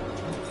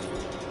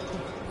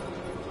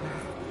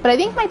 But I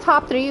think my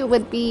top three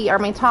would be, or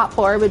my top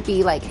four would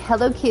be like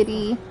Hello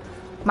Kitty,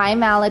 My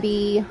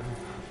Malady,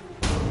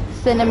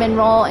 Cinnamon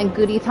Roll, and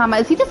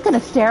Gudetama. Is he just gonna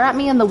stare at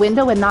me in the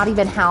window and not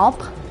even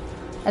help?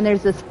 And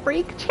there's this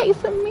freak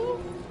chasing me?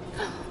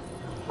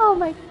 Oh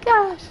my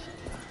gosh.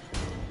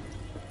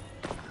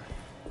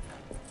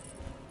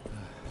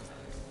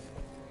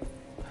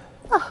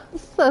 Oh, I'm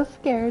so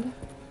scared.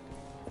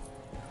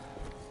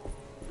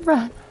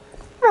 Run.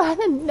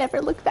 Run and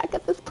never look back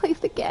at this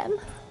place again.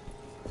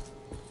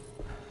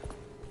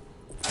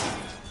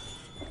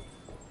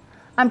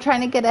 I'm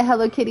trying to get a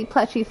Hello Kitty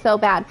plushie so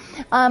bad.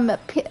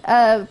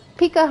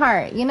 Pika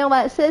Heart, you know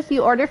what, sis?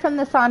 You order from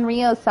the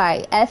Sanrio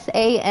site.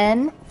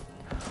 SANRIO,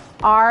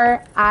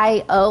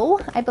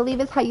 I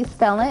believe is how you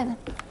spell it.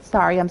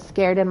 Sorry, I'm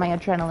scared and my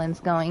adrenaline's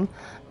going.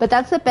 But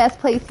that's the best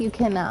place you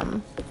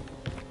can,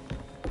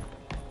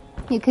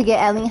 you could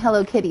get any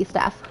Hello Kitty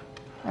stuff.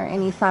 Or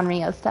any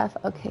Sanrio stuff.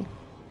 Okay.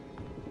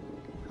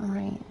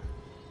 Alright.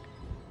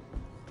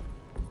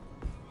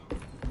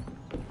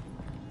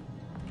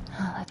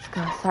 Oh, let's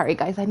go. Sorry,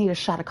 guys. I need a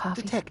shot of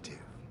coffee. Detective,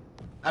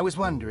 I was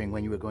wondering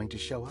when you were going to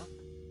show up.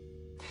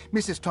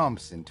 Mrs.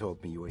 Thompson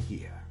told me you were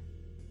here.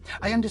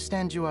 I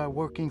understand you are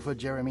working for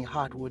Jeremy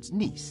Hartwood's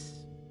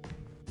niece.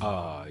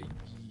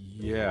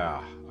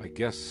 Yeah, I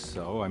guess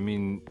so. I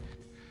mean,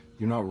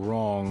 you're not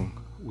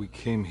wrong. We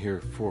came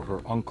here for her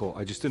uncle.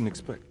 I just didn't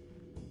expect...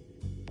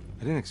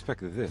 I didn't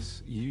expect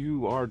this.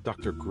 You are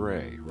Dr.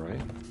 Gray,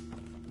 right?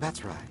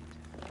 That's right.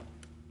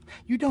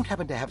 You don't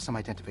happen to have some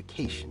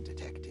identification,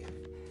 Detective.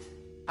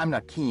 I'm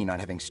not keen on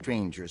having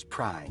strangers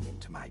prying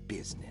into my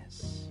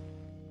business.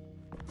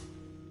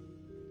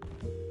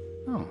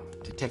 Oh,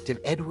 Detective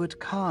Edward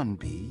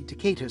Carnby,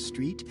 Decatur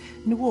Street,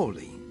 New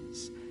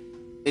Orleans.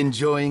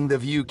 Enjoying the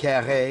Vieux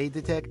Carré,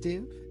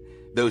 Detective?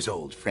 Those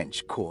old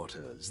French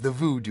quarters, the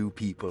voodoo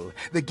people,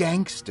 the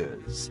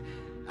gangsters.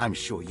 I'm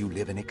sure you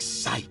live an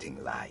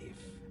exciting life.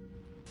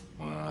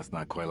 Well, it's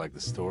not quite like the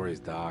stories,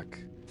 Doc.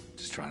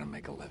 Just trying to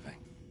make a living.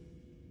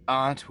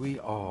 Aren't we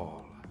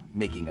all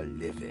making a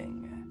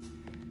living?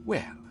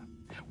 Well,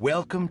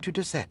 welcome to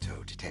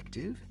Deseto,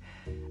 Detective.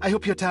 I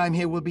hope your time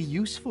here will be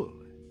useful.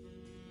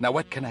 Now,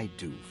 what can I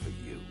do for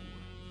you?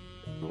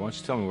 Why don't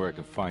you tell me where I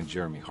can find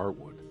Jeremy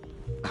Hartwood?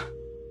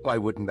 Why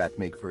wouldn't that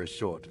make for a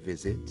short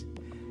visit?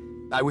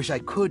 I wish I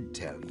could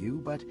tell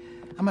you, but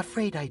I'm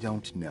afraid I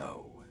don't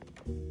know.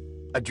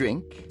 A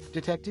drink,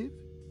 Detective?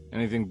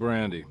 Anything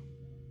brandy.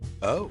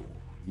 Oh,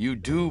 you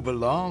do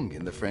belong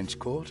in the French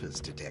quarters,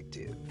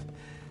 Detective.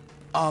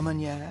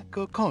 Armagnac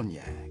or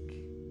cognac?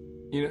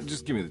 You know,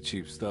 just give me the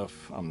cheap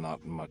stuff. I'm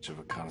not much of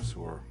a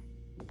connoisseur.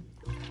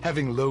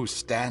 Having low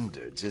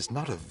standards is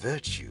not a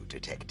virtue,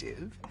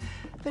 Detective.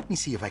 Let me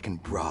see if I can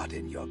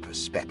broaden your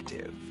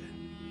perspective.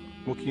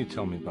 What can you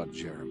tell me about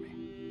Jeremy?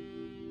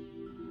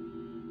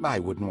 I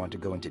wouldn't want to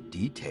go into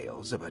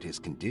details about his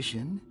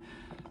condition.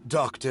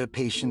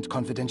 Doctor-patient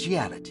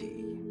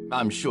confidentiality.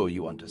 I'm sure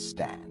you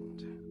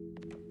understand.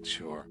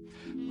 Sure,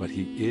 but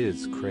he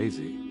is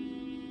crazy,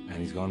 and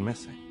he's gone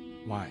missing.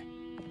 Why?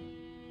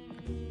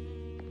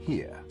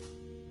 Here,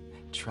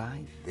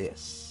 try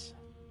this.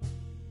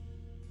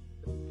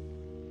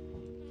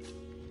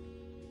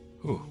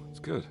 Ooh, it's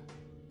good.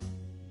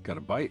 Got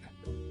a bite?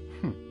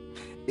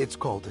 It's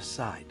called a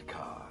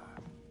sidecar.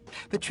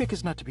 The trick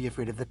is not to be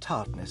afraid of the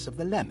tartness of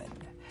the lemon.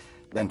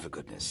 Then, for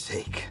goodness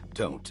sake,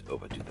 don't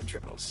overdo the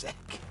triple sec.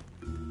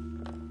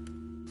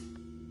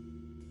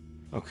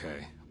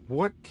 Okay,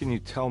 what can you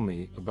tell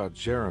me about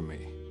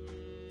Jeremy?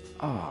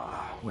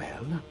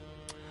 Well,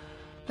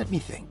 let me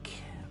think.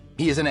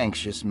 He is an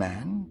anxious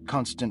man,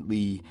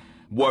 constantly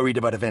worried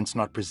about events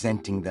not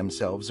presenting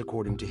themselves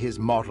according to his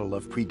model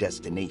of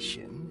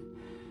predestination.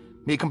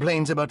 He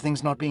complains about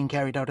things not being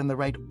carried out in the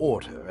right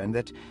order, and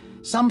that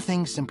some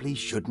things simply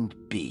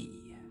shouldn't be.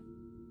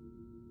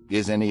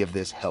 Is any of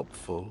this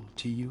helpful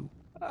to you?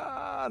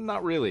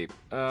 Not really.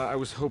 I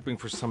was hoping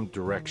for some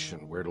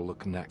direction, where to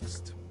look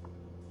next.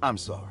 I'm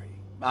sorry.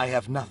 I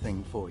have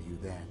nothing for you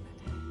then.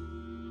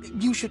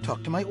 You should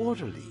talk to my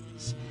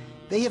orderlies.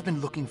 They have been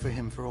looking for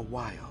him for a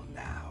while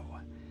now.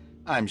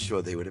 I'm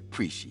sure they would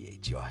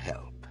appreciate your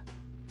help.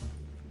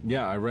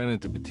 Yeah, I ran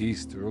into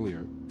Batiste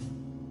earlier.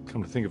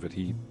 Come to think of it,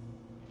 he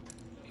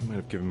might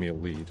have given me a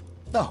lead.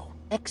 Oh,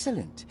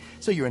 excellent.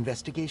 So your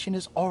investigation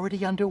is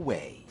already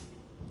underway.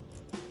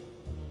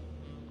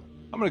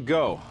 I'm gonna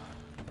go,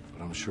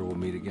 but I'm sure we'll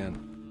meet again.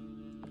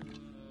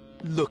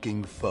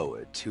 Looking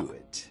forward to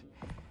it.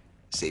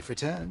 Safe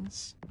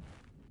returns.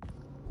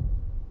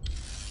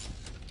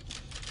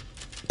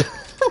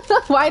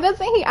 Why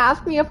doesn't he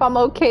ask me if I'm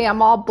okay?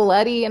 I'm all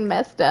bloody and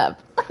messed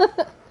up.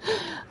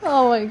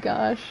 Oh my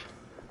gosh.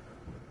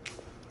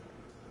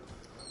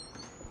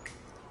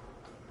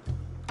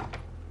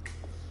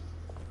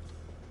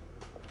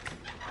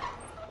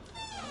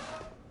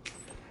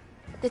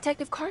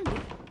 Detective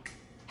Carnby,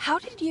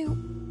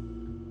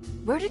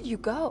 where did you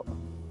go?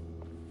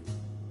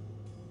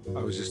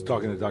 I was just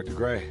talking to Dr.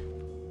 Gray.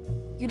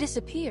 You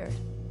disappeared.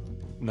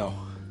 No,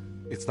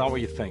 it's not what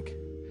you think.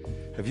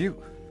 Have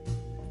you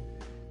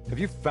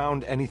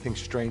found anything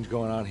strange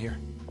going on here?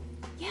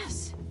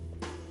 Yes.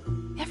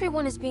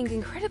 Everyone is being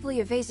incredibly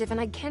evasive and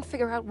I can't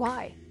figure out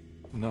why.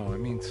 No, I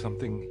mean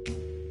something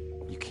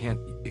you can't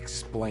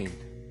explain.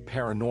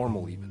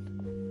 Paranormal, even.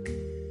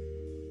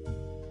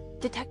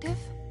 Detective,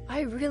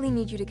 I really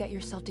need you to get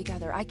yourself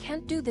together. I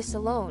can't do this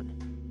alone.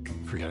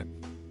 Forget it.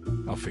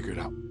 I'll figure it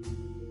out.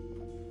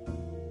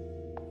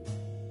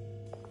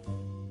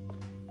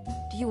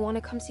 You want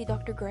to come see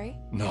Dr. Gray?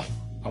 No,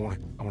 I want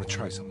to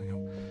try something.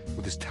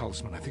 With this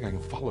talisman, I think I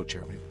can follow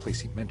Jeremy to the place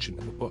he mentioned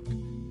in the book.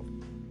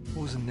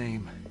 What was the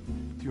name?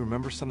 Do you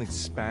remember something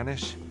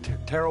Spanish?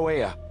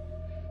 Tarawea.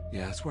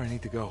 Yeah, that's where I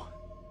need to go.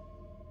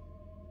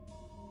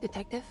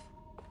 Detective,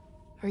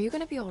 are you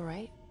gonna be all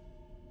right?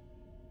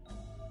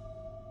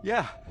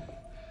 Yeah,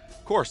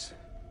 of course.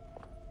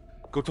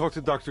 Go talk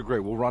to Dr. Gray.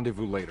 We'll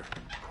rendezvous later.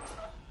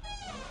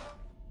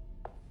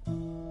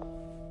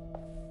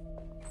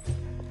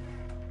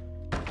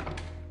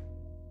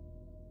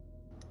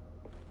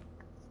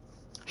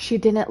 She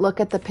didn't look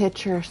at the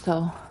picture,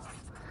 so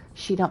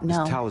she don't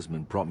know. This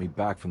talisman brought me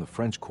back from the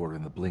French Quarter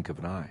in the blink of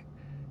an eye.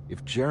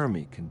 If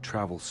Jeremy can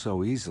travel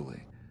so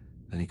easily,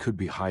 then he could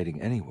be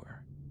hiding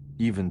anywhere,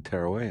 even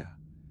Tarawea.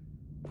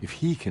 If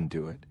he can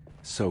do it,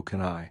 so can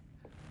I.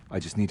 I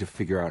just need to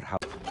figure out how.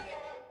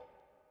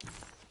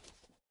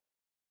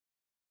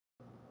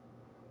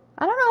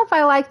 I don't know if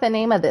I like the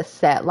name of this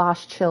set,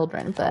 Lost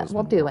Children, but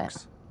we'll do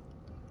it.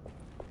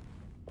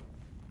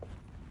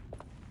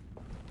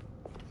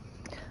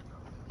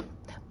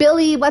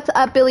 Billy, what's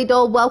up, Billy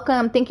Dole?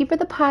 Welcome. Thank you for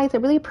the pies. I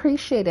really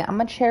appreciate it. I'm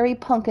a cherry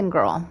pumpkin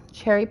girl.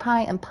 Cherry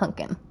pie and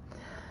pumpkin.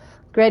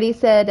 Grady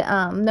said,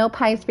 no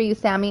pies for you,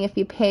 Sammy, if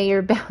you pay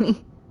your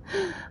bounty.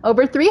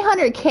 Over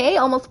 300K,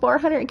 almost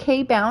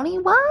 400K bounty?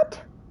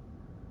 What?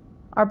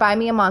 Or buy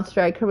me a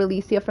monster. I could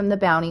release you from the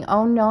bounty.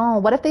 Oh no.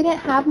 What if they didn't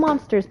have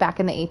monsters back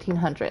in the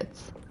 1800s?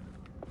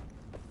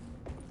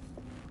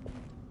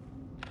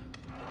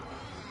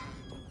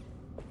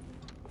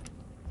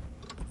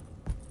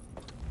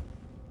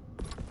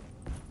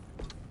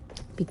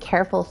 Be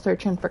careful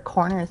searching for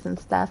corners and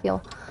stuff.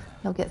 You'll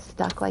get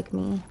stuck like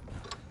me.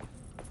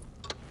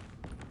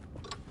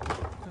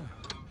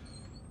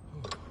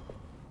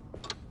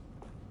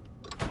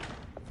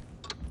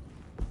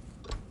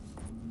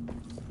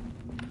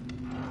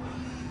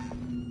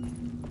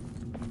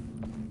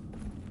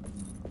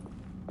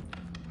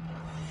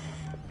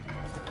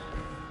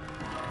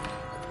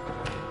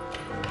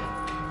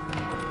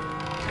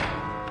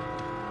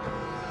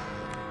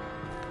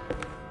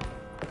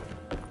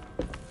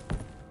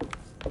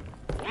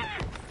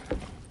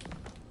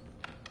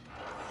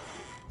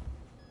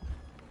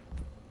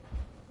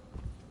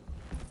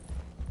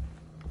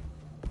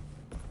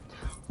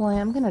 Well,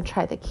 I'm gonna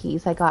try the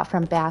keys I got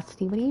from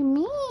Basti. What do you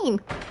mean?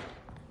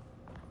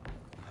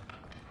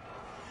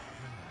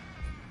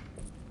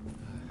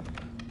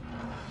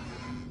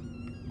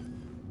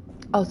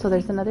 Oh, so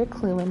there's another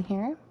clue in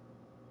here.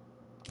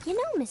 You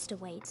know, Mr.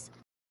 Waits,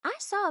 I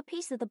saw a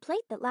piece of the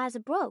plate that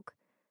Liza broke.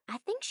 I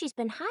think she's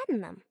been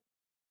hiding them.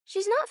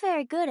 She's not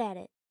very good at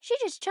it. She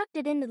just chucked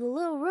it into the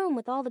little room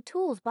with all the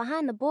tools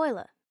behind the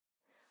boiler.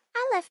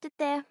 I left it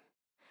there.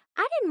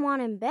 I didn't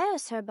want to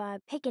embarrass her by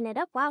picking it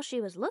up while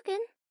she was looking.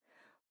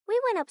 We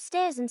went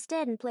upstairs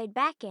instead and played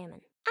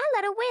backgammon. I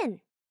let her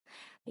win,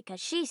 because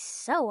she's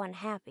so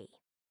unhappy.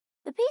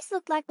 The piece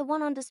looked like the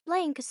one on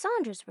display in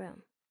Cassandra's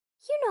room.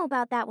 You know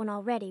about that one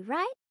already,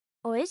 right?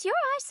 Or is your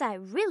eyesight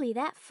really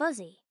that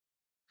fuzzy?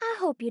 I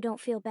hope you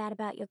don't feel bad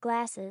about your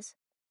glasses.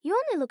 You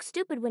only look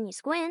stupid when you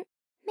squint.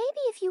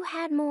 Maybe if you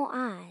had more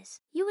eyes,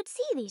 you would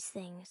see these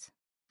things.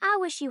 I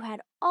wish you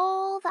had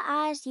all the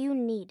eyes you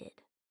needed.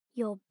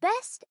 Your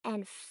best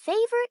and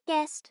favorite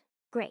guest,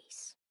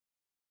 Grace.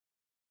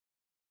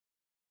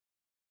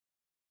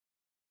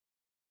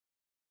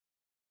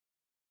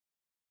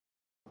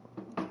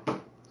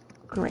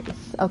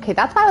 Grace. Okay,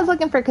 that's why I was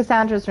looking for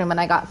Cassandra's room and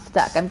I got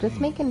stuck. I'm just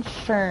making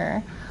sure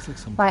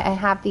why I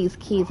have these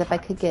keys if I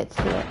could get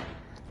to it.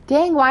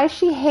 Dang, why is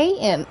she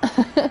hating?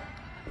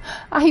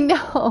 I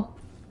know.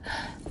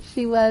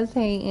 She was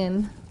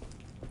hating.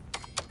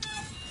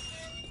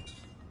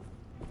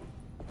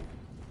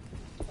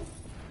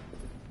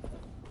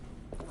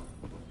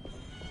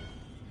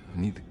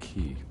 I need the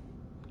key.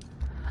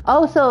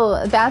 Oh,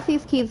 so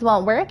Bassie's keys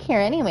won't work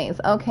here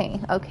anyways. Okay,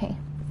 okay.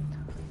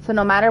 So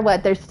no matter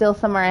what, there's still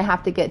somewhere I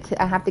have to get to.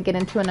 I have to get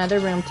into another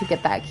room to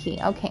get that key.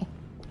 Okay.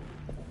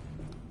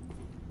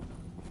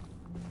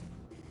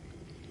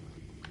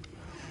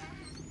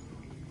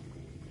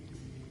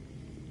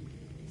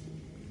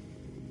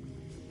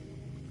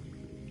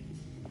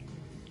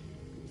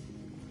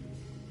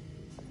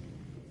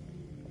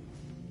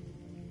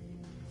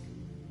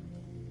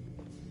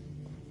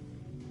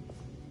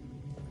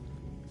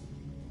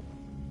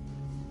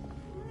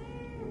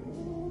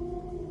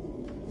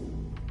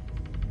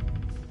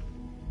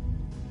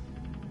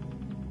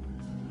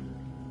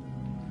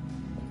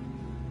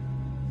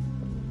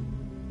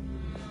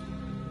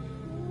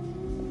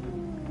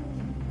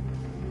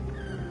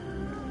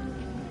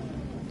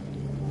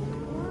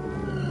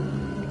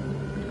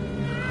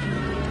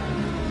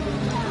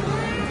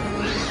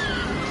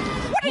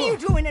 What are you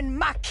doing in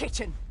my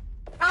kitchen?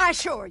 I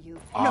assure you.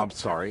 No, I'm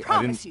sorry. I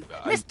promise you.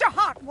 Mr.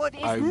 Hotwood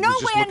is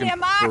nowhere near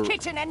my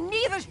kitchen, and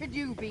neither should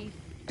you be.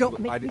 Don't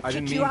make me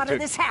kick you out of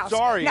this house.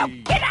 Sorry. Now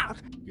get out!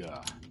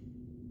 Yeah.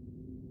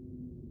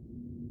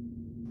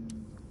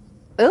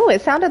 Ooh,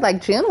 it sounded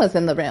like June was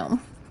in the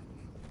room.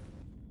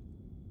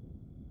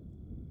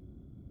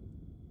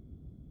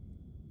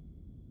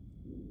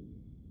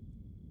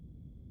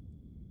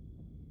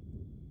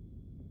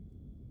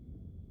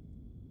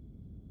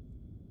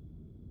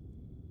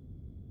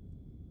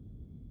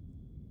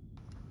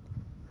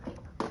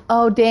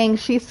 Oh, dang,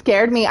 she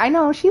scared me. I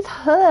know, she's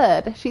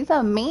hood. She's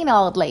a mean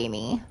old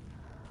lady.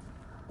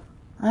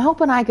 I hope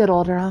when I get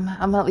older,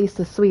 I'm at least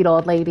a sweet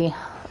old lady.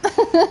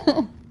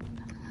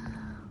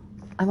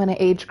 I'm gonna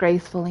age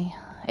gracefully,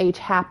 age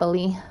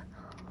happily.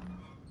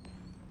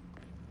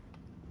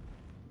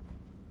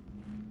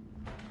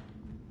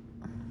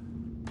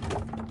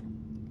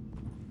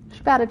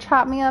 She's about to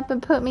chop me up and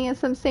put me in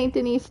some Saint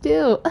Denis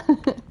stew.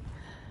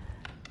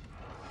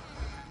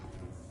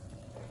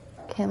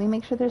 Can we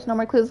make sure there's no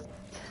more clues?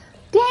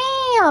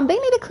 Damn, they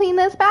need to clean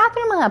this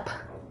bathroom up.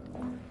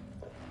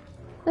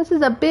 This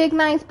is a big,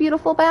 nice,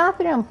 beautiful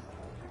bathroom.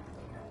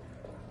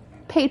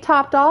 Pay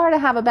top dollar to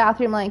have a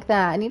bathroom like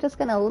that, and you're just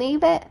gonna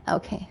leave it?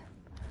 Okay.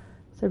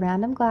 It's a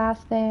random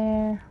glass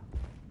there.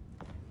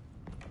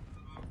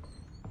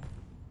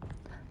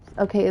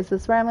 Okay, is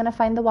this where I'm gonna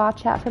find the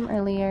watch at from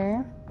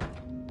earlier?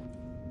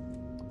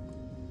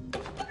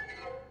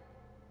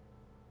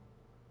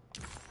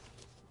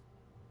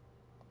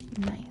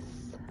 Nice.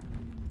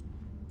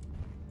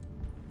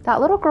 That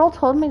little girl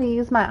told me to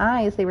use my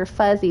eyes. They were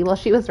fuzzy. Well,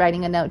 she was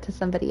writing a note to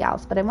somebody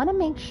else, but I want to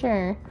make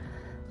sure.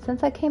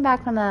 Since I came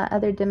back from that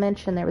other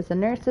dimension, there was a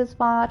nurse's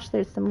watch.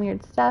 There's some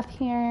weird stuff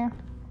here.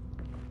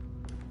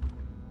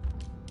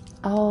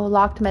 Oh,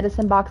 locked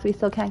medicine box. We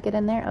still can't get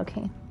in there?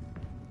 Okay.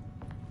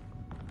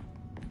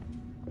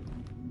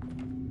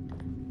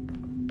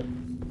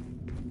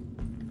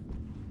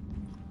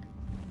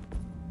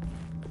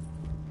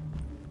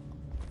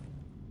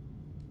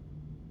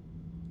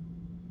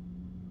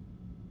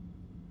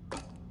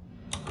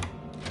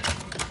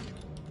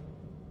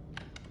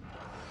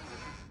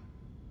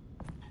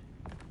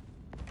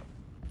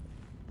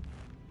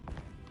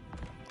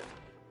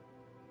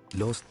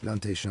 Lost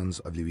Plantations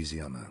of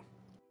Louisiana,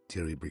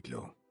 Thierry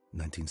Bricklow,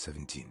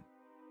 1917.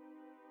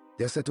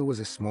 Derceto was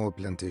a small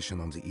plantation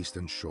on the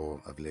eastern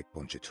shore of Lake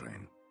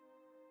Pontchartrain.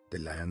 The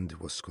land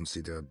was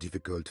considered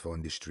difficult for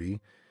industry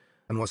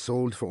and was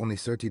sold for only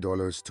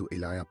 $30 to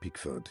Elijah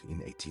Pickford in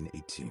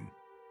 1818.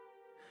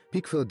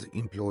 Pickford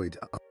employed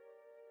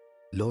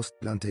Lost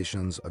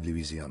Plantations of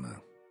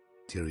Louisiana,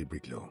 Thierry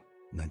Bricklow,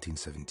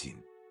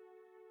 1917.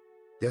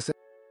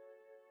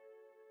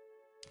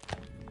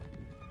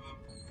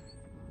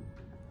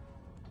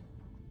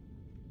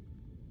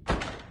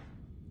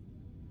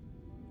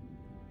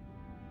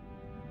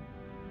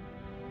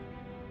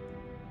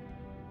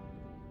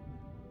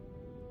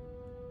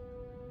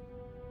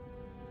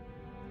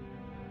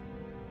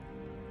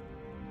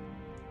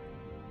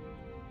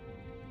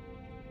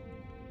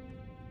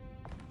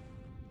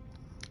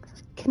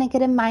 Can I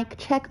get a mic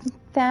check,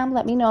 fam?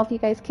 Let me know if you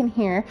guys can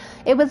hear.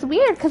 It was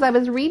weird because I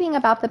was reading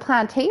about the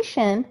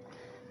plantation.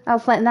 I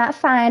was letting that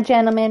fine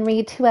gentleman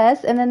read to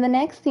us, and then the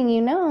next thing you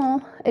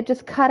know, it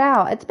just cut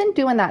out. It's been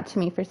doing that to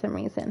me for some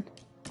reason.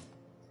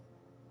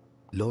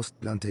 Lost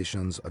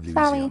Plantations of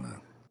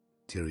Louisiana,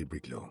 Thierry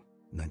Bricklow,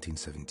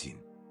 1917.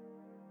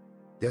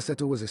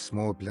 Derceto was a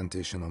small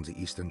plantation on the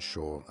eastern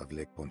shore of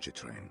Lake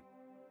Pontchartrain.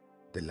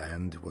 The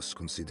land was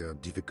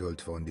considered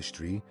difficult for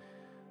industry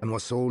and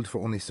was sold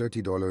for only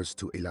 $30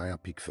 to Elijah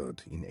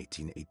Pickford in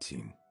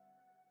 1818.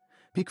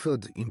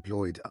 Pickford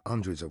employed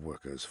hundreds of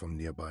workers from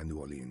nearby New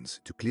Orleans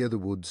to clear the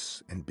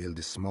woods and build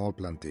a small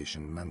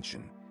plantation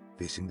mansion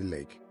facing the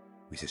lake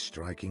with a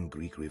striking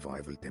Greek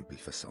Revival temple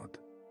facade.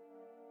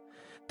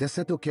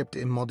 Derceto kept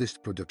a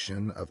modest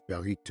production of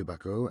Perique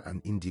tobacco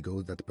and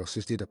indigo that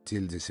persisted up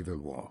till the Civil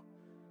War.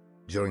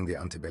 During the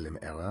antebellum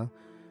era,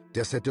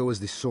 Derceto was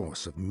the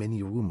source of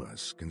many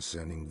rumors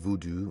concerning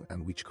voodoo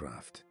and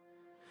witchcraft.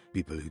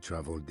 People who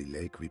traveled the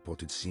lake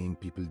reported seeing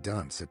people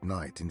dance at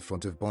night in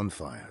front of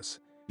bonfires,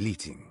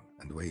 bleating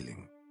and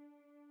wailing.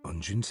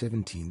 On June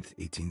 17,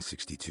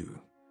 1862,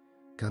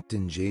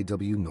 Captain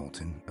J.W.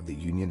 Norton of the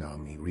Union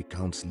Army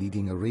recounts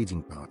leading a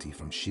raiding party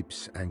from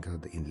ships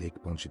anchored in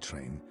Lake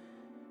Pontchartrain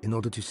in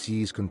order to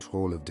seize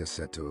control of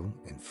Derceto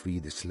and free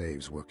the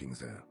slaves working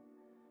there.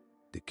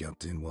 The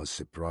captain was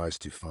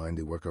surprised to find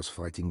the workers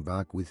fighting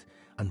back with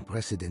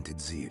unprecedented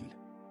zeal.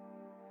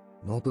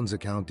 Norton's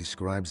account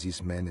describes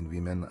these men and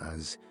women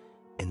as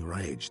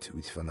enraged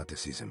with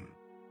fanaticism.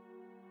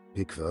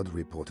 Pickford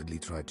reportedly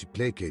tried to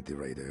placate the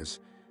raiders,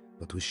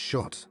 but was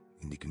shot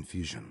in the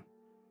confusion.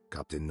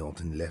 Captain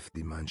Norton left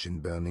the mansion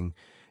burning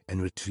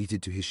and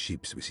retreated to his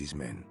ships with his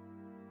men.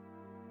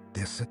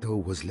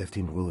 Derceto was left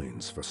in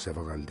ruins for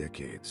several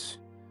decades.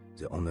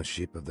 The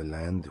ownership of the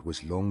land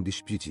was long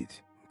disputed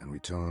and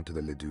returned to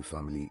the Ledoux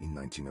family in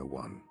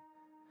 1901.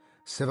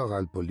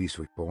 Several police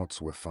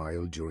reports were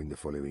filed during the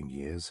following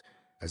years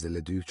as the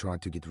Ledoux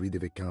tried to get rid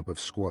of a camp of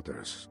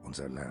squatters on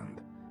their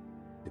land.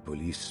 The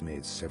police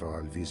made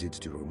several visits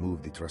to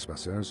remove the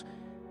trespassers,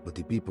 but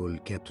the people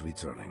kept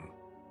returning.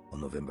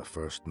 On November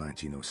 1st,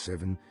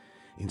 1907,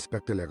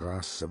 Inspector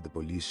Legrasse of the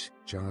police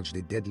charged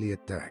a deadly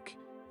attack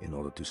in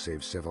order to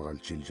save several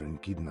children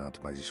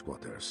kidnapped by the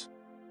squatters.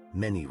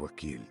 Many were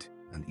killed,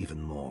 and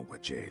even more were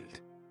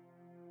jailed.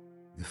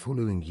 The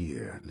following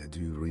year,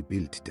 Ledoux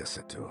rebuilt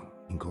Derceto,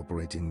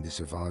 incorporating the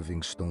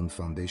surviving stone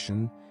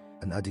foundation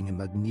and adding a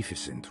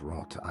magnificent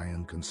wrought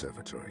iron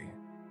conservatory.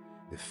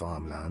 The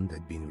farmland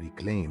had been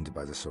reclaimed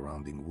by the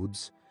surrounding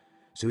woods,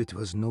 so it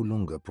was no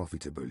longer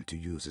profitable to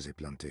use as a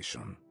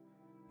plantation.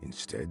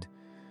 Instead,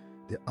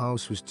 the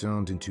house was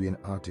turned into an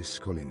artist's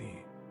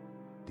colony.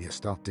 The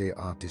Astarte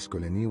Artist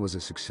Colony was a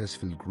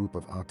successful group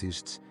of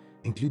artists,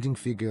 including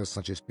figures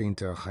such as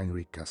painter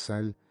Heinrich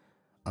Cassel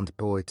and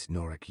poet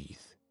Nora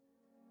Keith.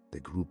 The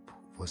group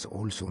was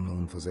also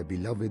known for their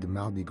beloved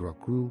Mardi Gras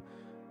crew,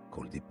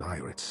 called the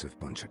Pirates of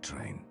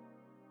Pontchartrain.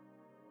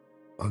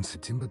 On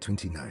September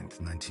 29,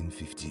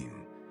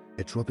 1915,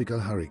 a tropical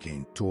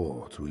hurricane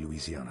tore through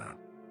Louisiana,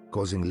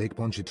 causing Lake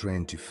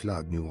Pontchartrain to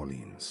flood New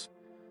Orleans.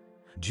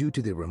 Due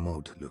to the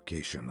remote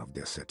location of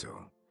their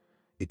settle,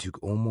 it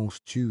took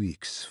almost 2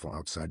 weeks for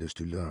outsiders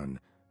to learn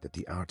that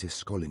the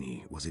artists'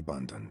 colony was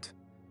abandoned.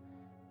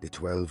 The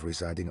 12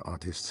 residing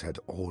artists had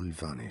all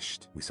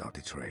vanished without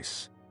a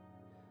trace.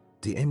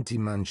 The empty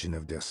mansion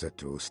of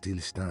Derceto still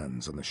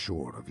stands on the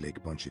shore of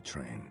Lake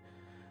Pontchartrain,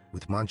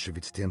 with much of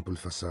its temple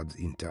facade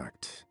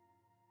intact.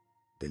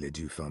 The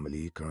Ledoux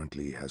family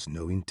currently has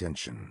no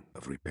intention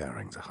of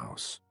repairing the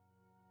house.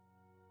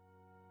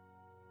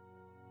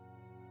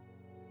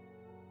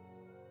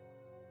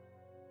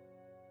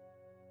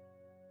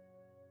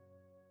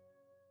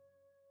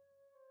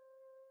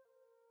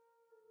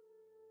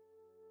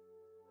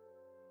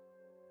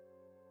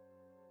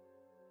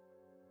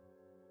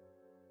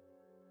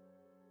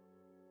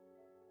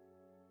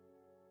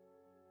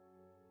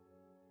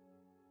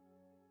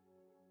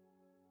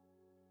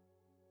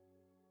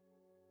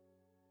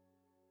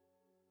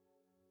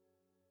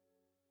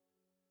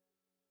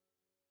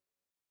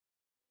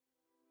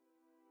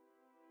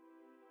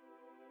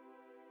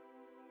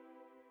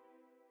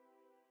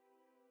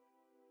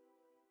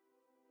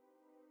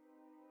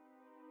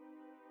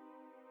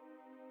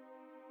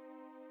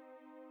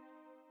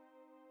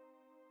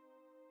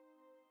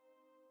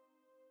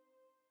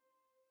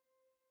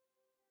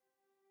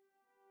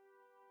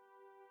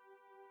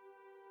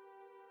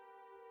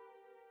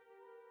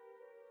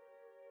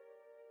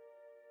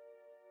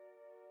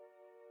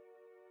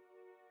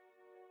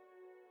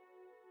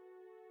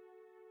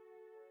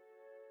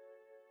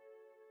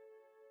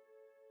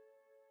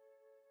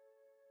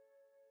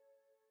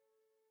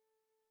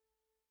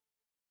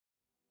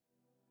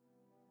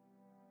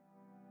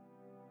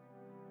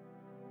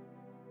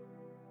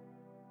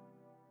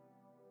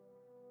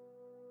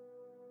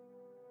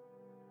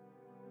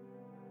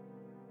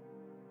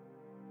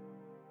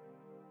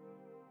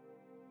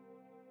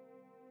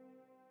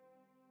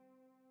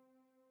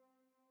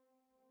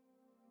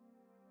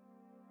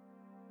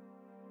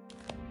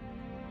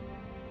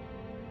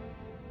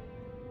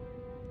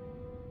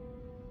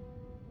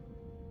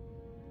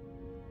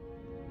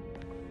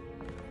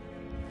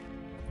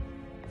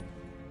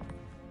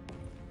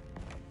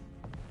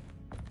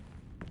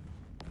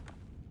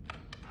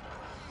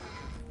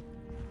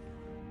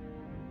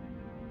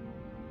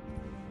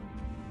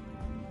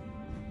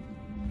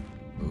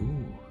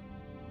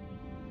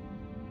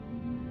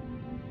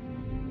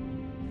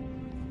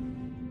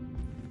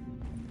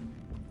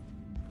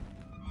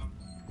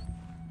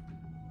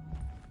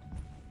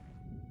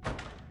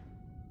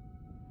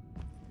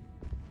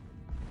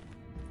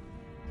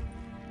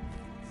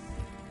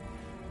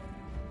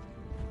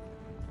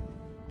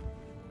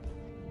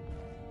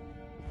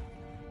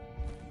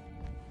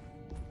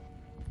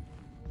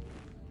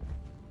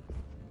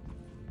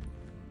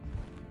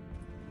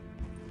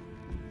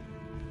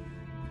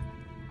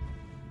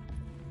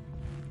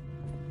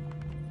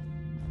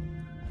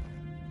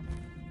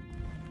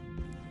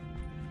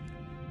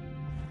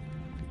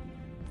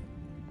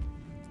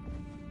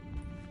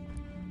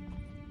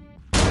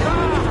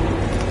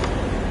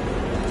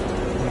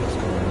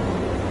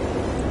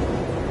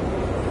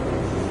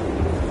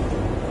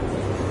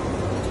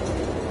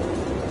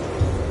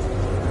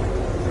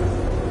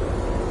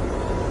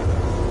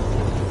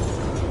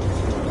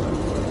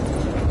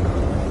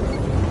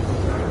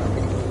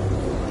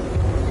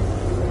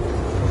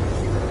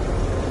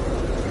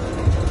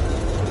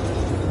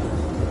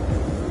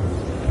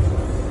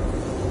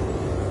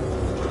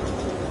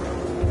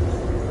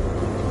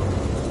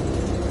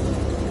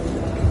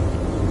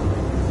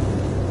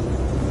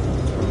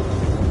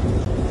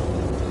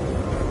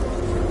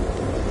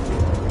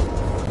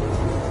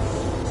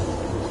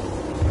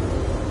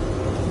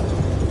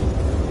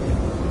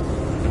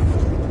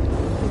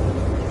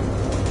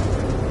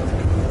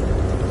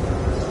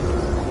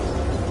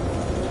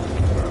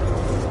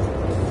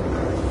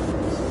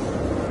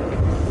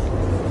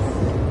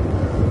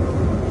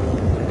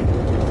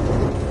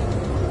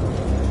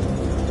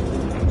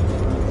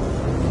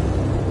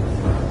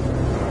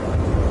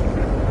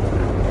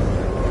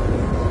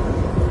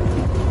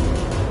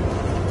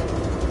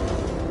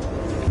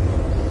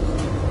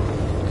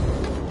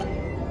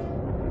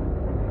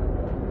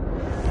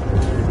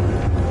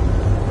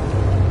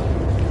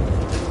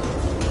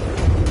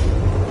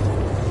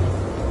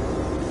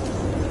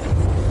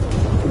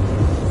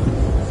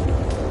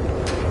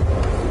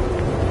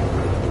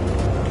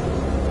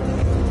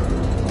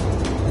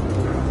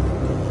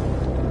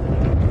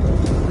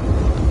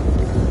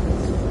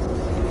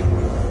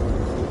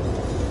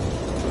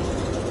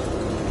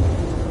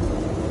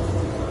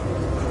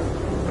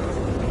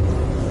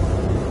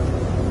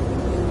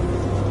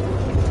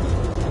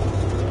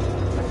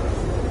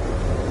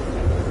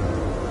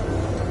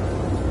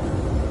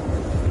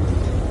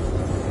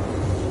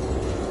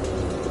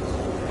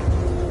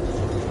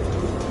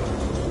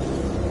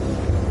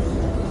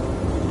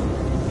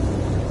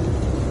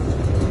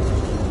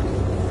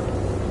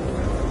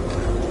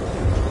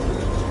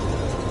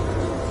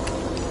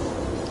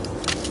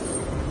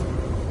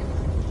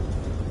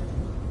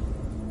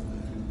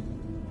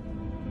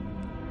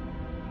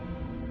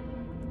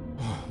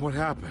 What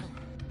happened?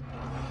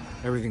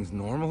 Everything's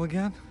normal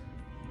again?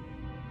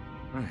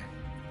 Right.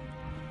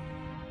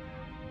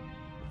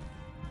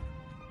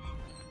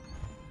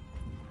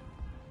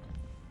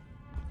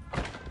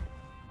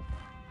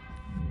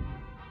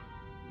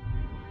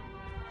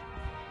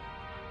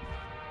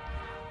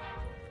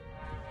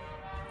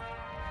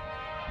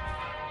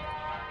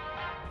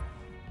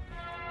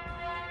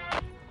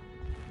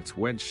 It's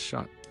wedged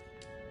shut.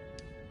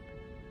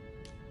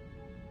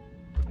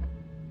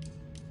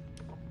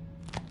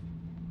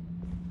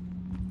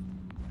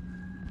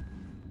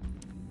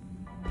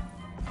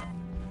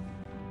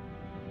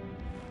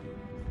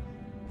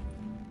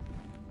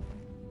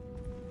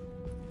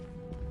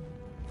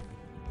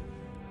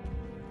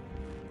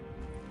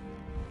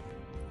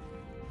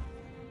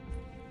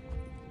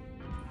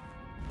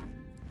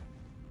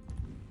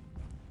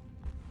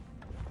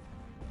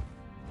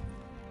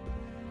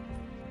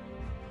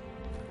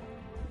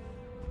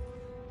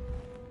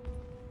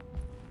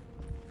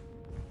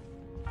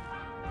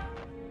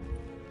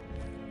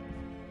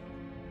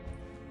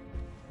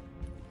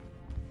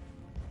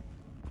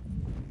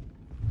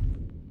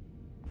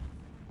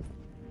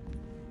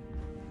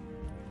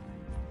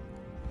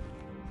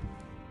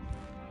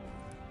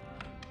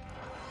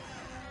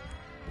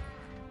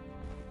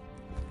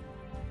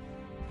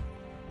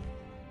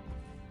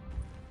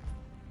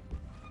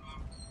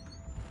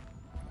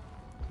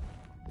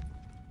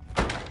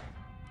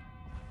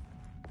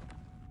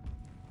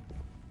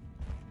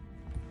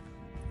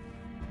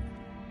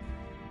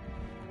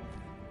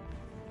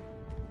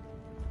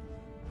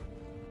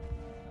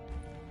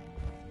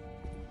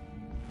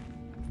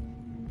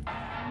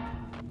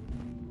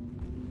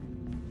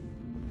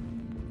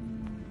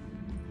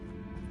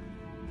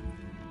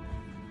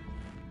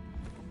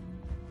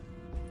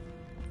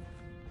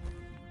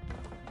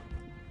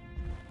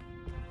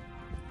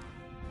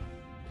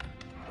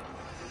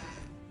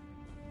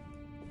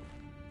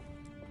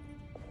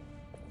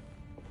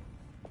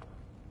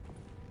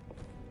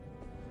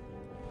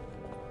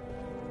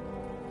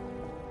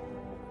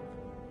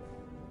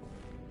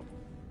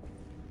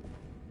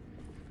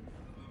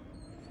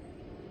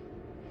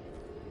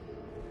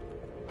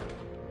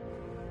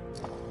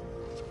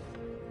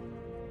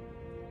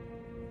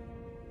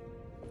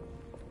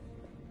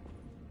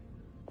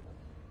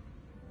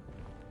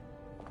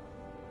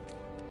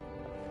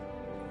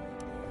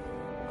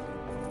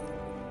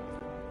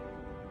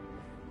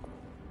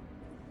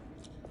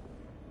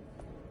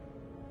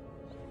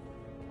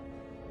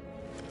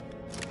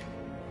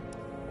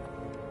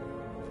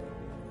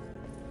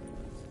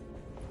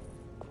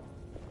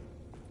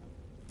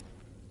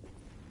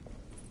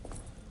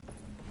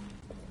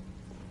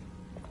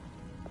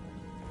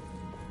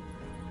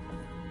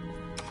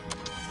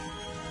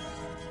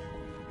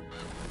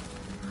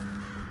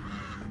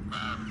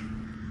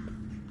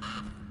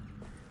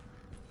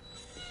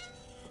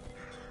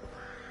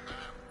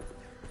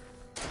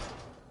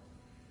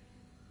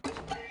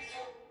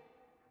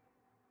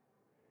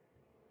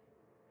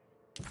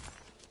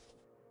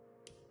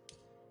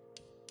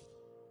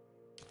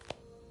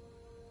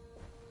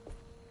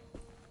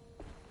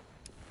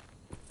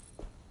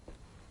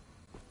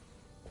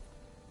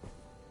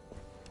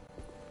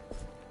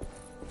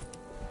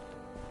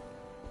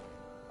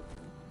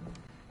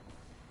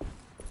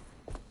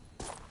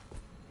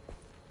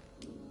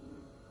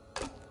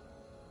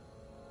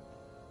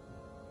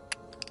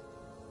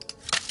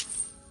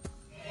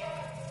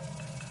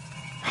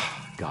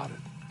 Got it.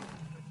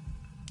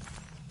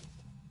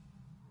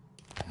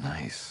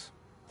 Nice.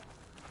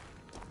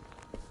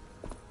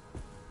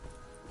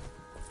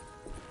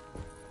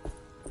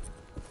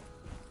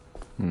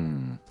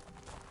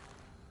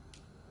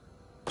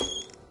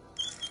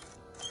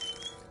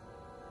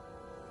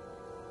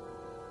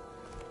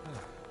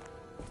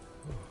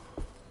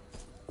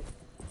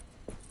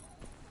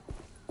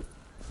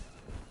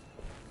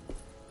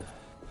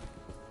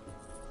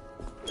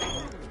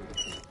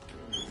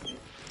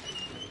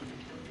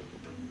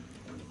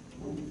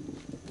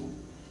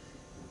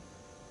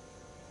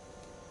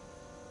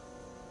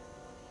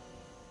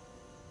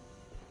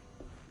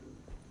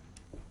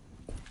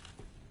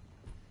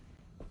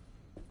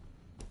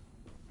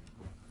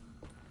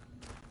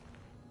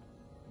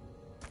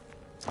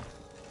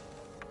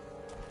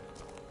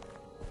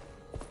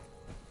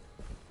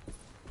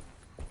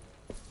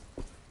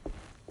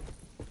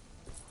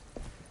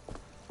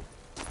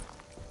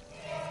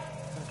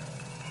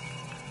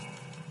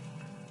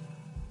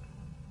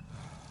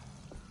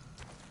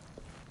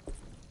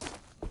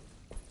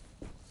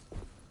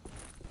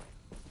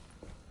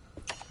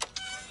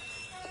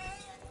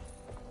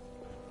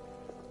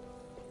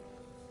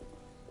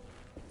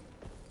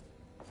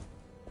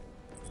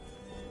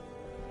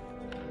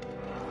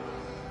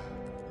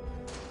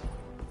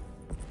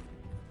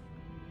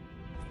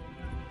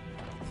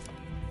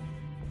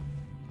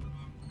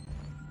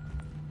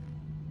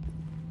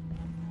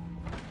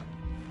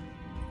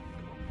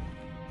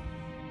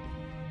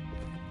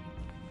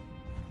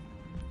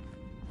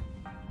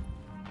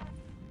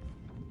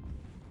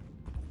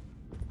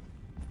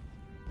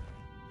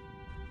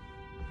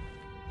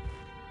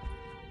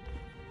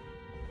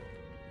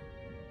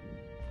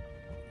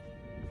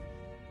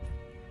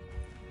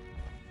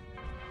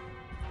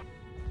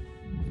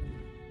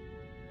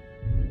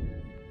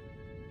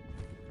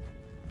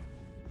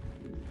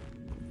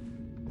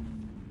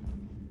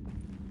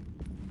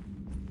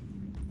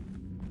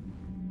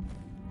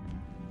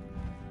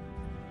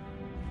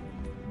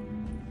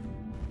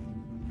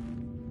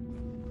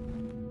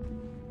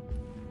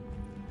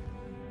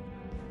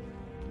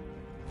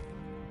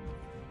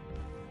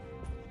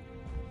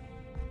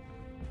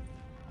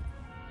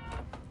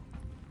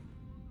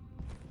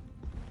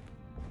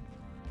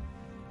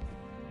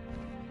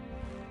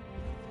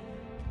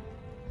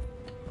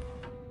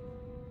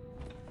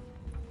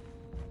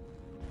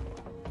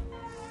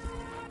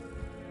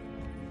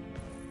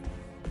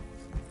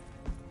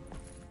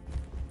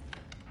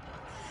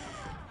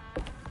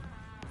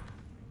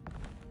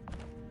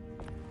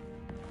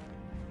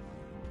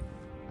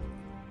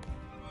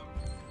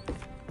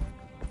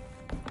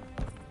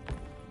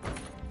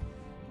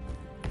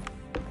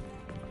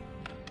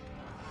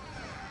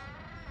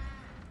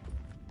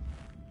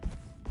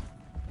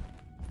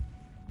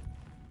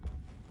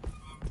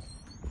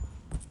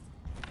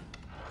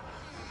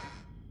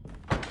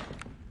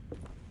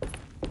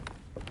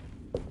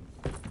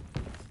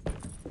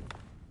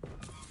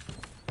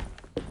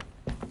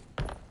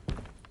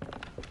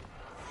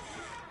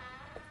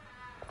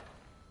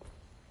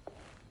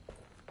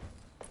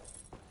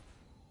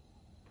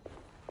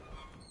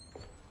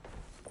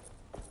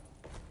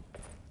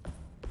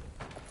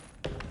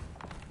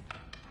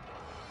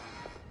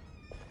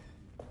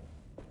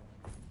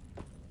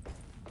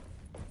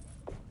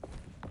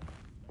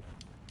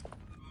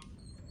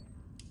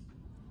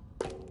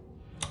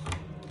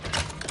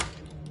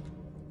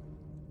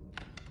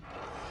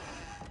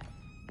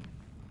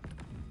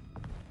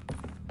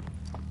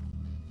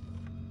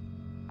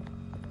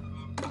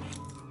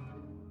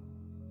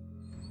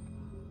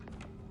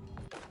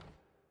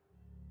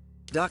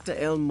 Dr.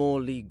 Elmore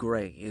Lee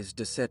Gray is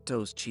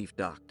DeSeto's chief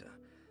doctor.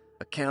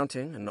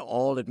 Accounting and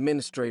all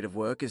administrative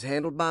work is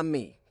handled by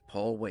me,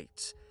 Paul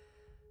Waits.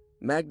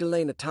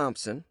 Magdalena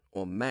Thompson,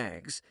 or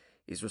Mags,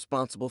 is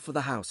responsible for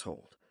the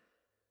household.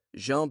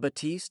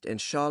 Jean-Baptiste and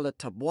Charlotte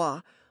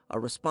Tabois are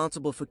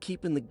responsible for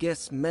keeping the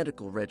guests'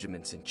 medical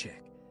regimens in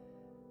check.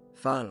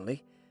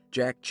 Finally,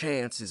 Jack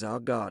Chance is our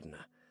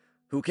gardener,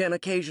 who can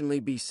occasionally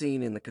be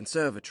seen in the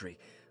conservatory,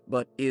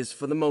 but is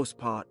for the most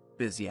part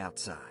busy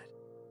outside.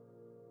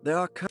 There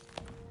are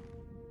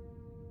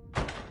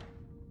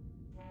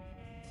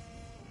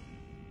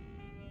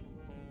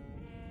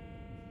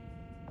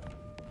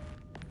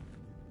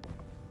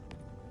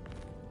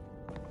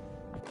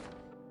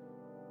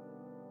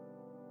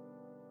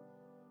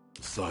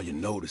Saw your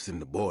notice in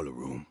the boiler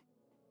room.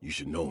 You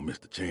should know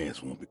Mr.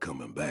 Chance won't be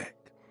coming back.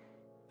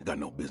 I got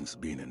no business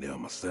being in there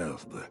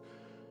myself, but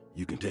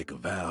you can take a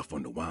valve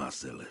from the wine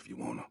cellar if you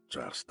want to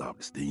try to stop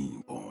the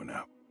steam pouring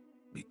out.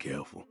 Be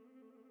careful.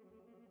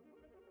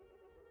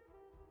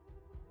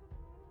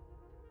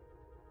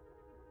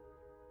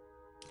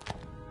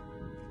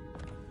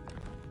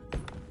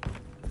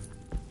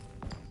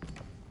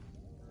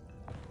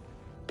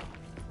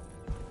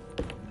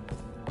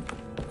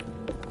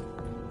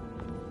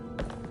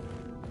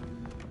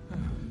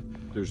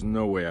 There's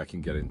no way I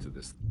can get into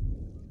this.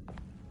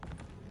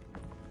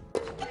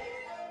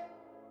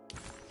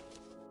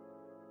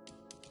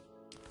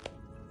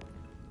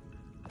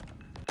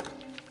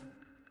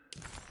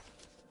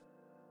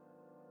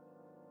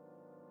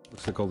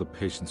 Looks like all the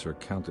patients are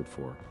accounted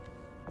for,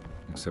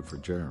 except for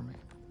Jeremy.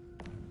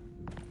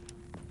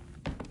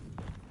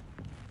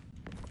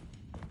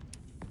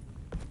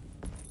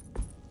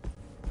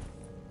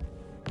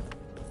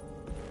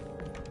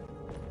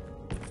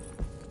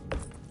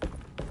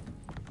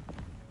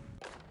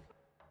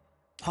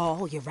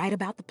 Paul, you're right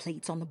about the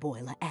plates on the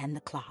boiler and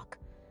the clock.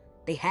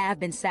 They have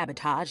been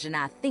sabotaged, and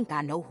I think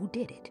I know who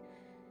did it.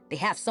 They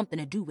have something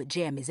to do with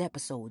Jeremy's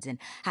episodes and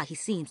how he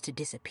seems to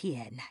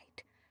disappear at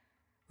night.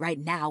 Right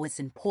now, it's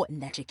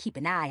important that you keep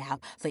an eye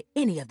out for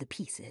any of the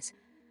pieces.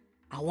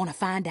 I want to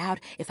find out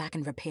if I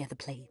can repair the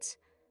plates.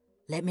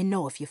 Let me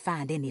know if you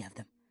find any of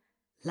them.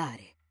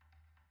 Lottie.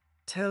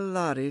 Tell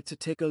Lottie to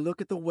take a look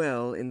at the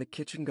well in the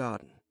kitchen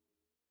garden.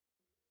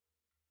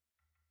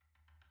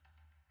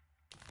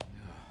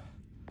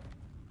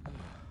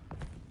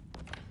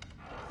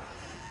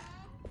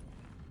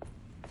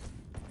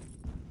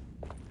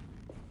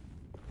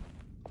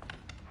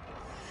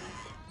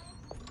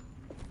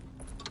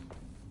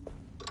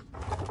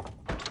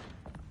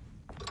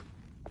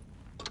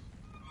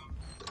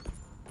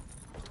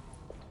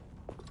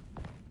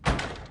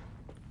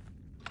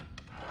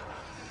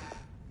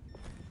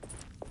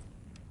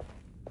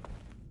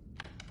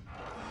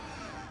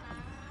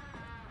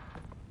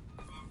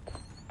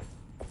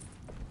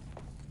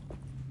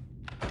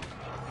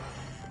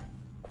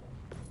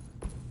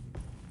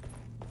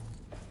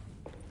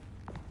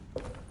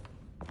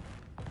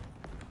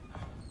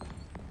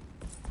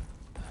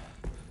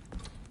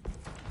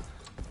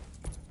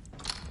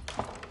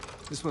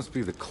 This must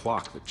be the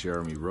clock that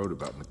Jeremy wrote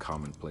about in the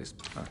commonplace.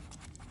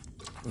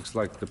 Looks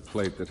like the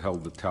plate that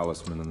held the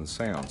talisman in the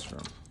seance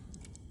room.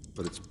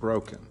 But it's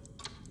broken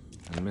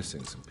and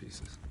missing some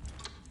pieces.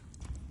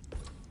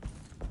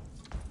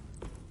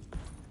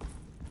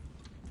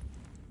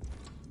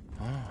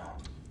 Oh.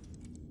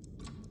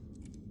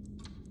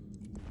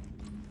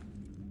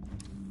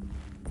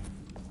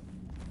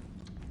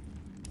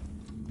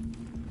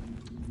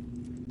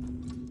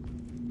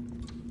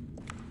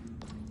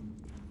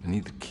 I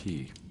need the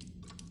key.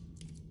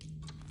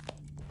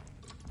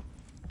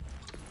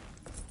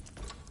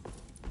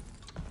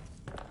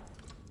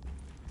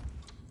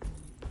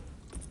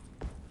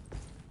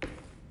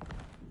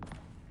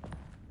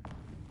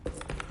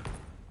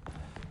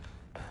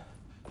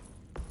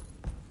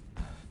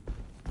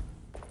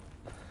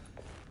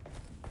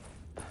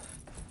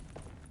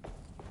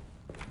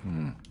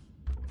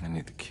 I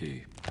need the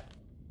key.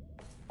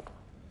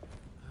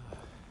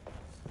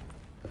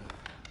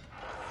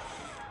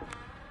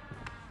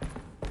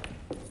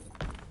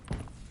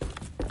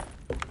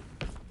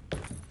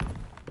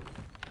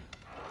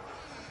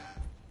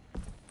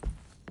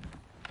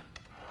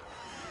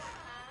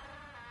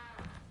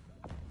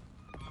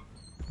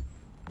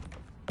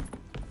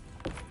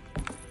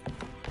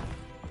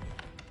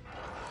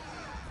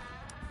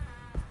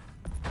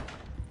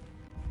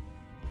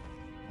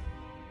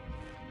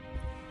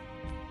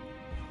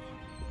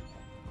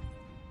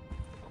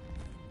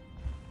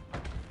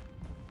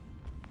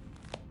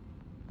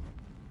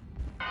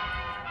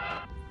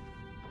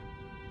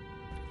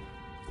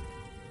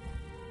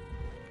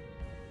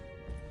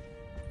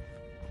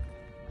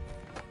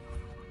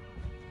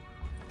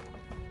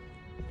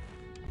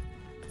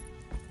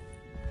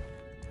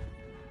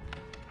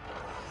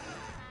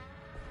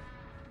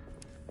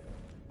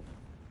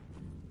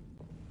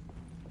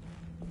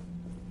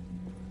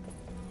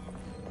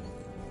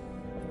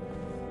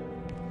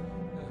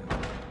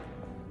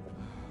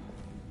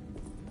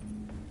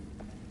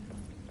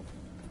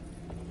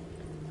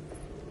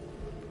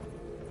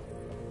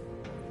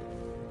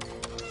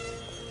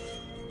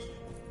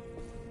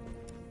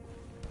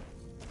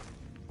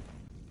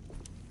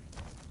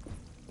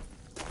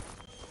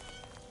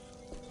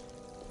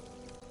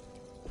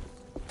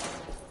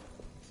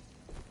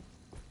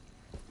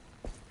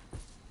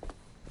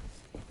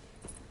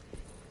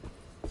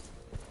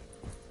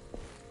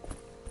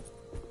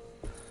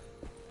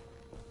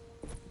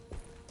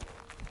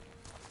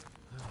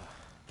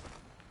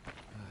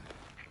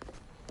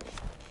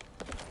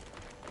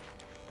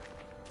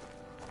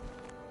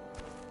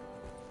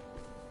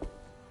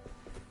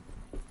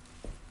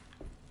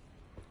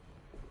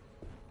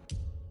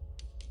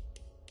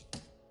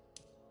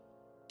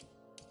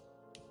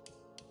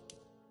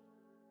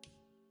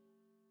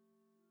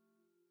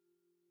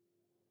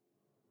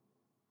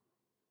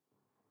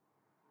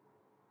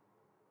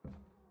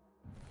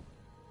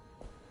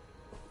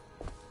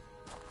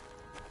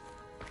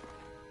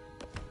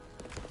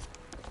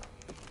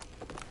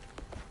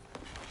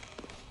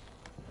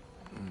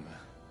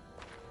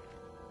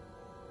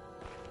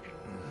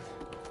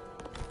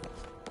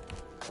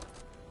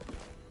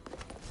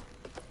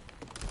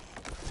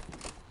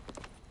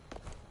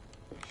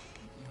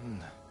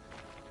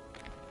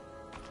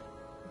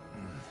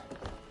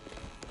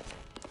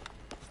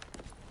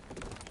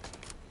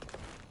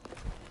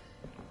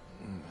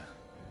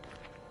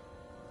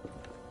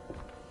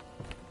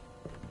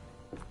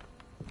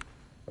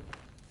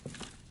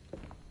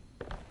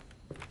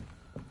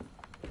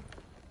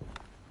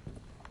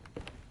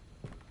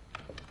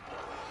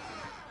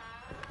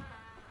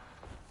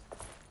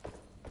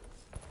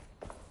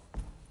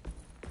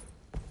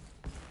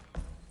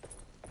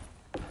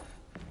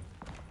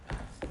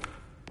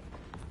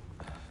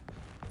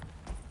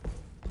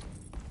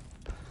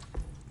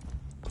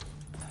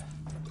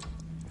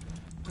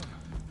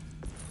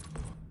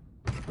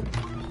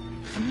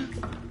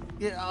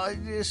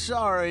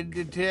 Sorry,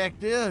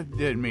 Detective.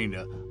 Didn't mean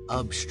to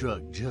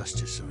obstruct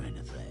justice or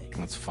anything.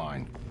 That's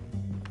fine.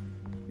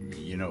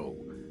 You know,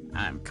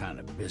 I'm kind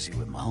of busy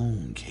with my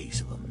own case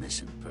of a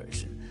missing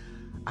person.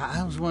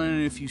 I was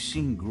wondering if you've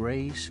seen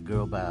Grace, a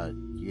girl about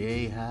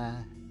yay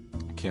high?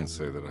 I can't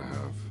say that I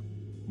have.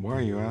 Why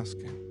are you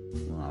asking?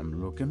 Well,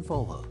 I'm looking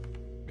for her.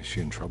 Is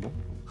she in trouble?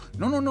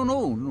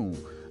 No.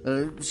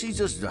 She's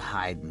just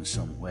hiding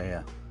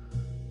somewhere.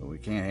 But we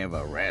can't have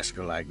a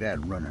rascal like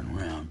that running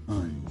around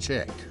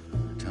unchecked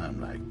at a time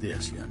like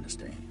this, you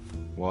understand?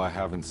 Well, I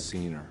haven't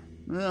seen her.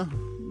 Well,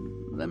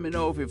 let me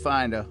know if you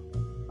find her.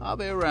 I'll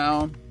be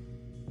around.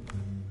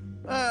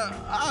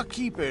 I'll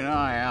keep an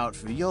eye out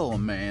for your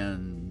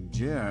man,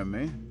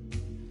 Jeremy.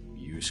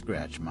 You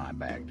scratch my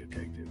back,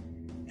 Detective,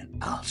 and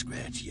I'll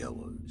scratch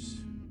yours.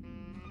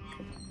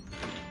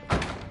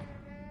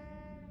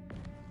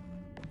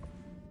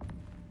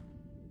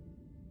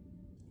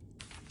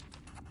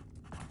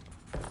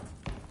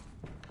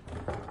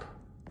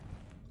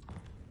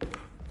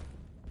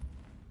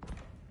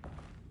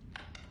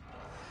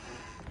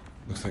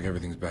 Looks like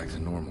everything's back to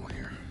normal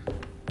here.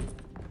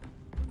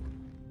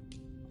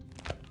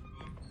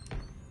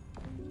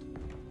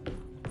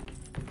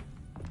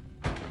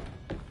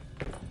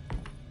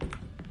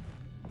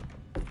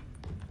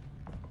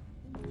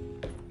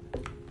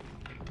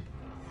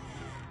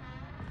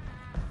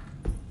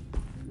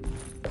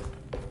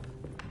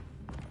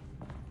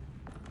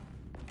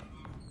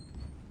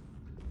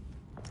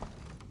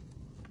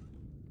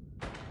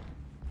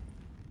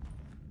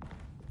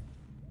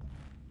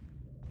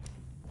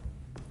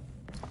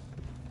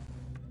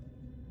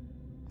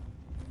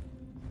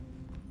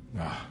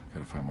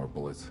 Gotta find more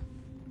bullets.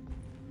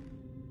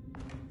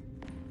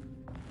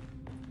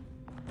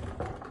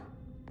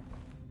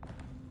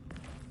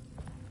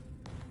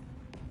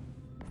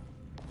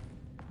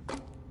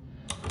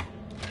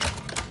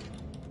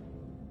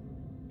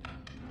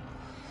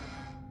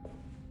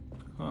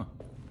 Huh.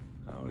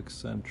 How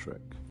eccentric.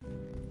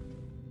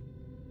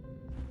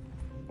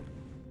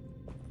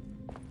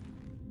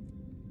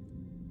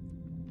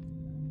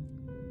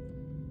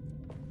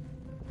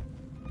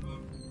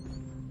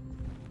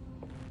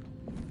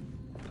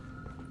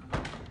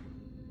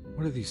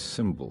 What are these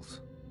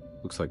symbols?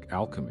 Looks like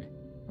alchemy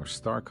or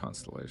star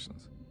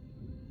constellations.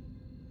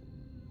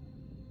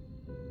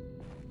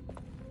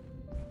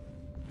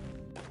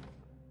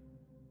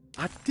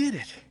 I did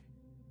it!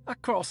 I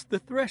crossed the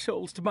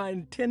thresholds to my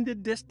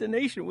intended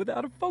destination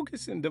without a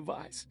focusing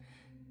device.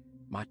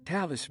 My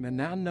talisman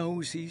now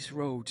knows these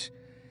roads,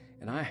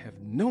 and I have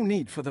no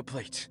need for the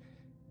plates.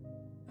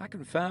 I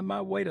can find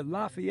my way to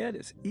Lafayette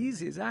as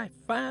easy as I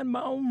find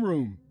my own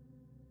room.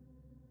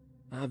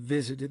 I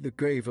visited the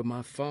grave of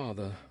my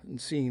father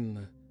and seen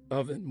the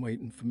oven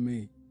waiting for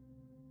me.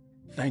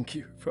 Thank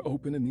you for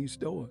opening these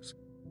doors.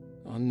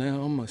 I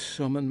now must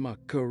summon my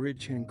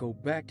courage and go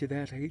back to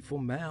that hateful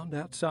mound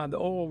outside the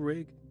oil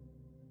rig.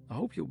 I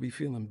hope you'll be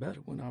feeling better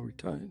when I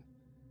return.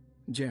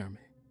 Jeremy.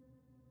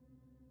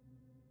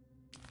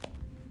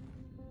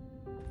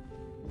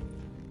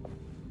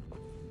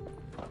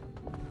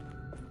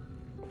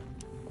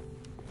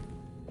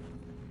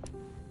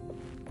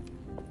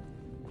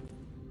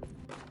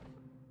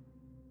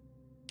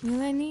 Will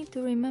I need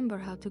to remember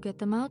how to get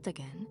them out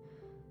again?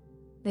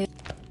 They...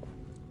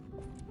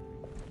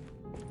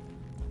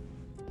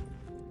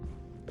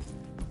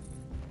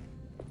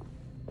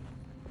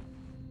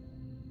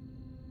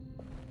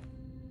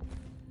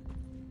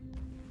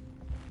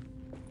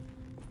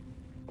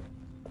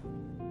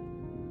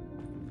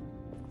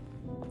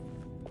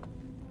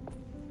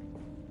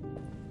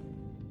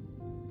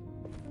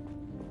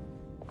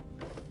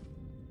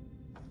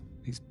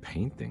 These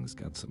paintings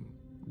got some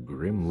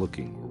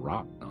grim-looking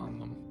rot on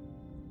them.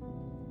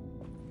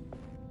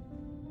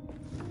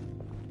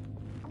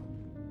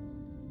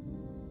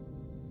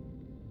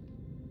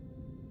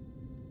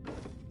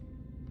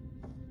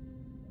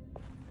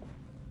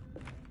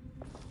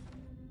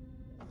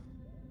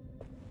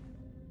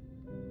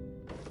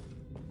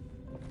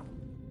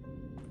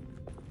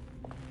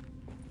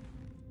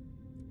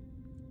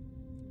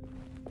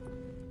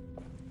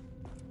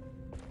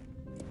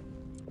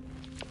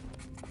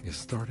 The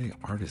Astarte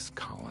Artist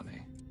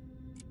Colony.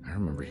 I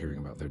remember hearing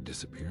about their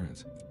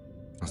disappearance.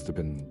 Must have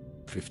been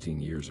 15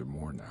 years or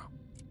more now.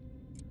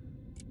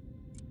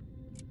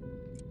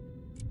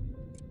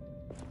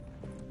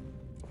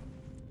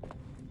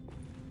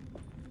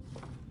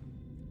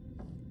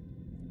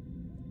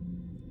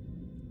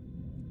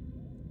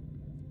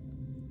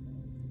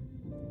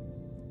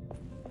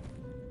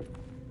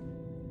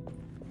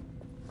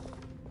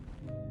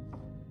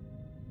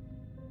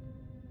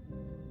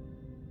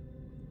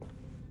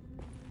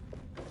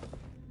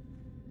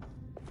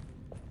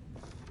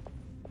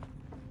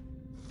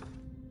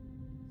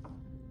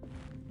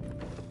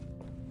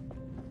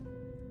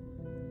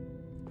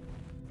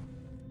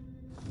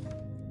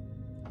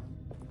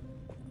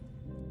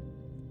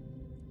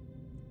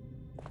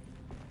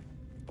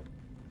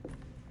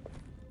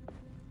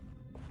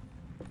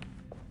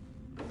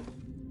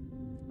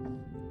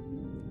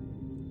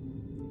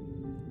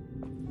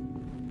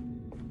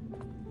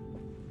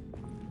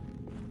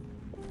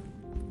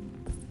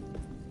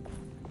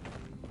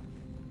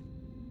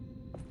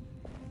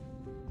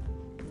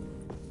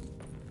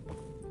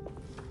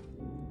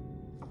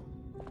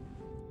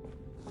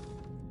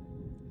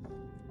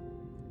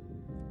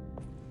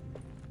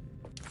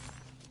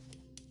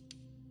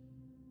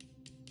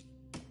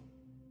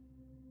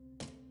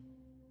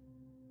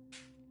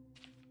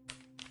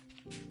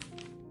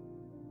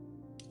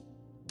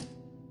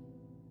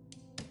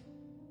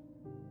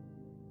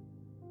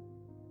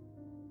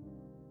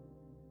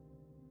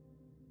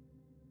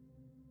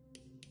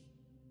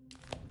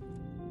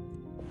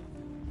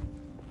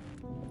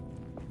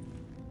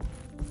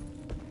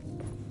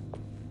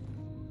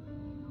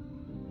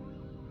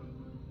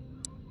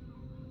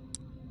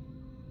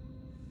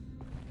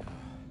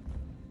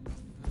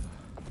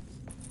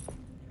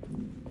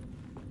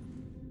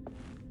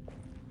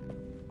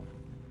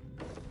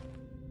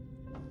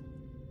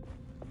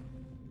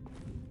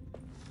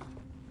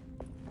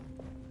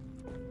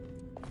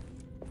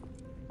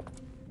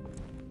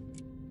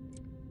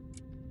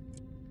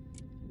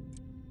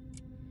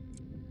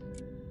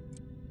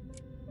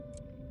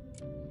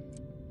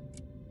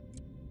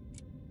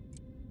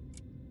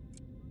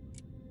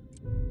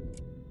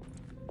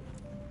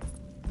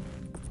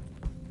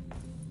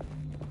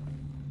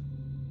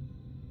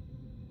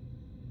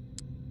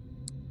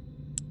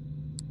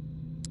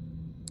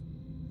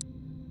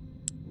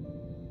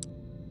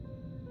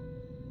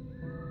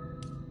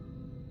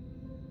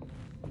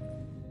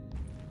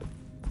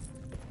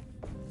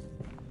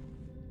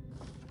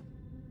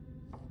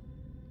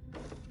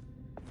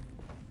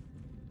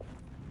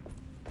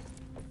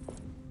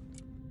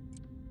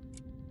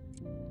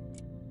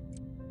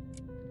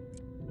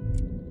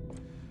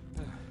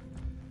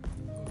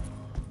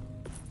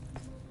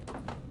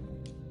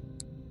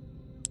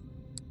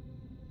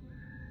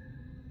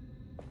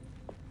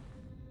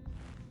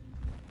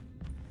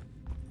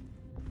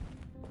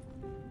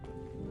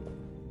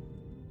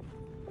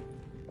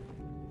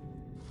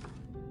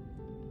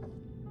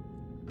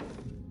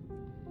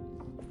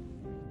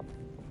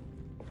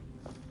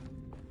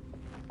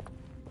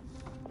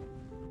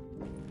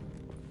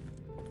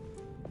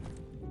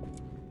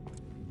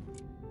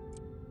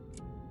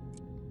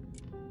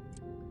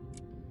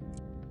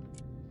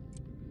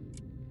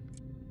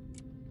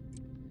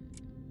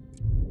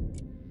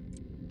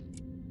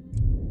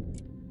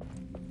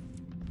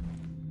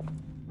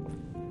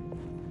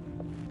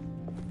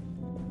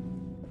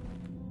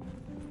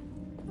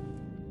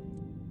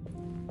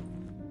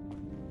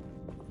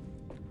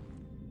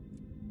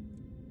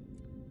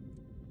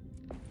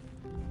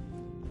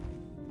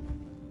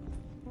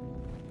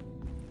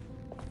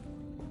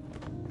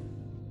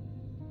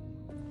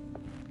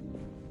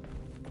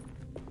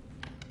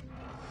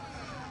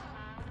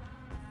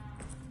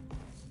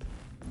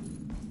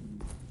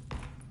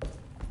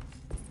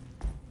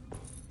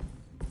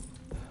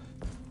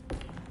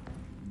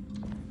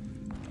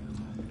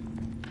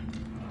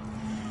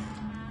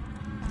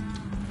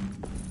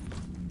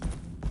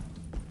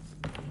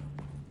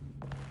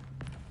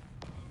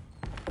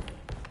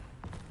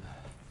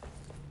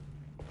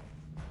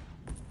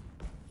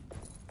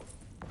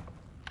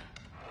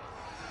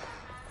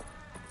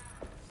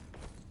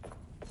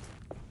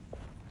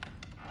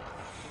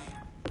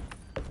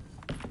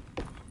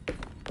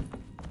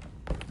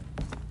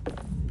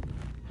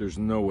 There's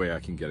no way I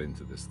can get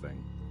into this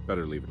thing.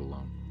 Better leave it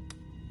alone.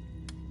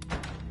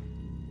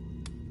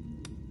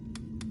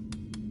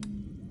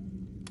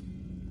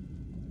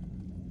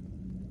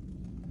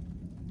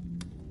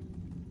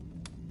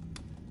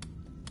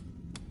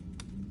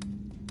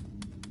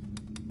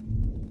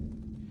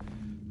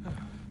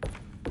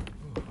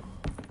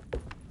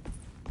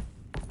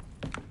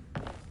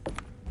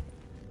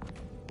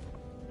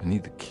 I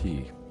need the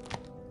key.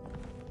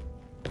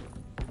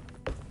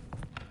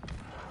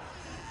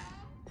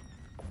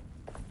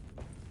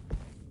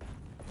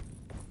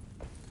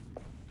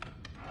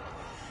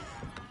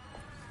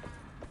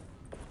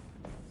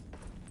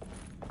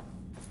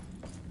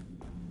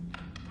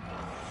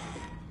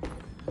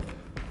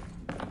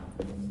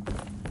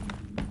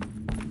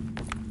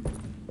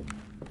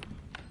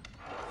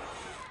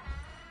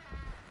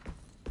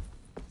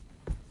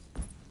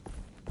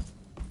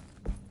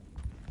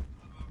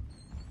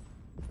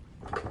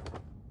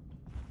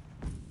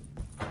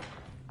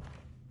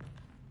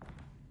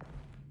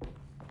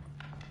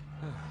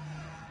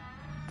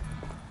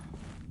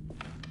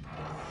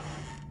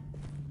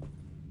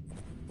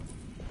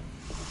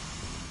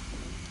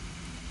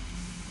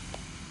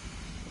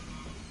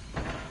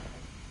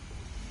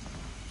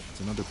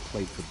 Another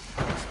plate for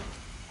the talisman.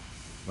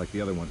 Like the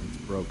other one, it's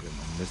broken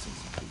and missing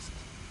some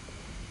pieces.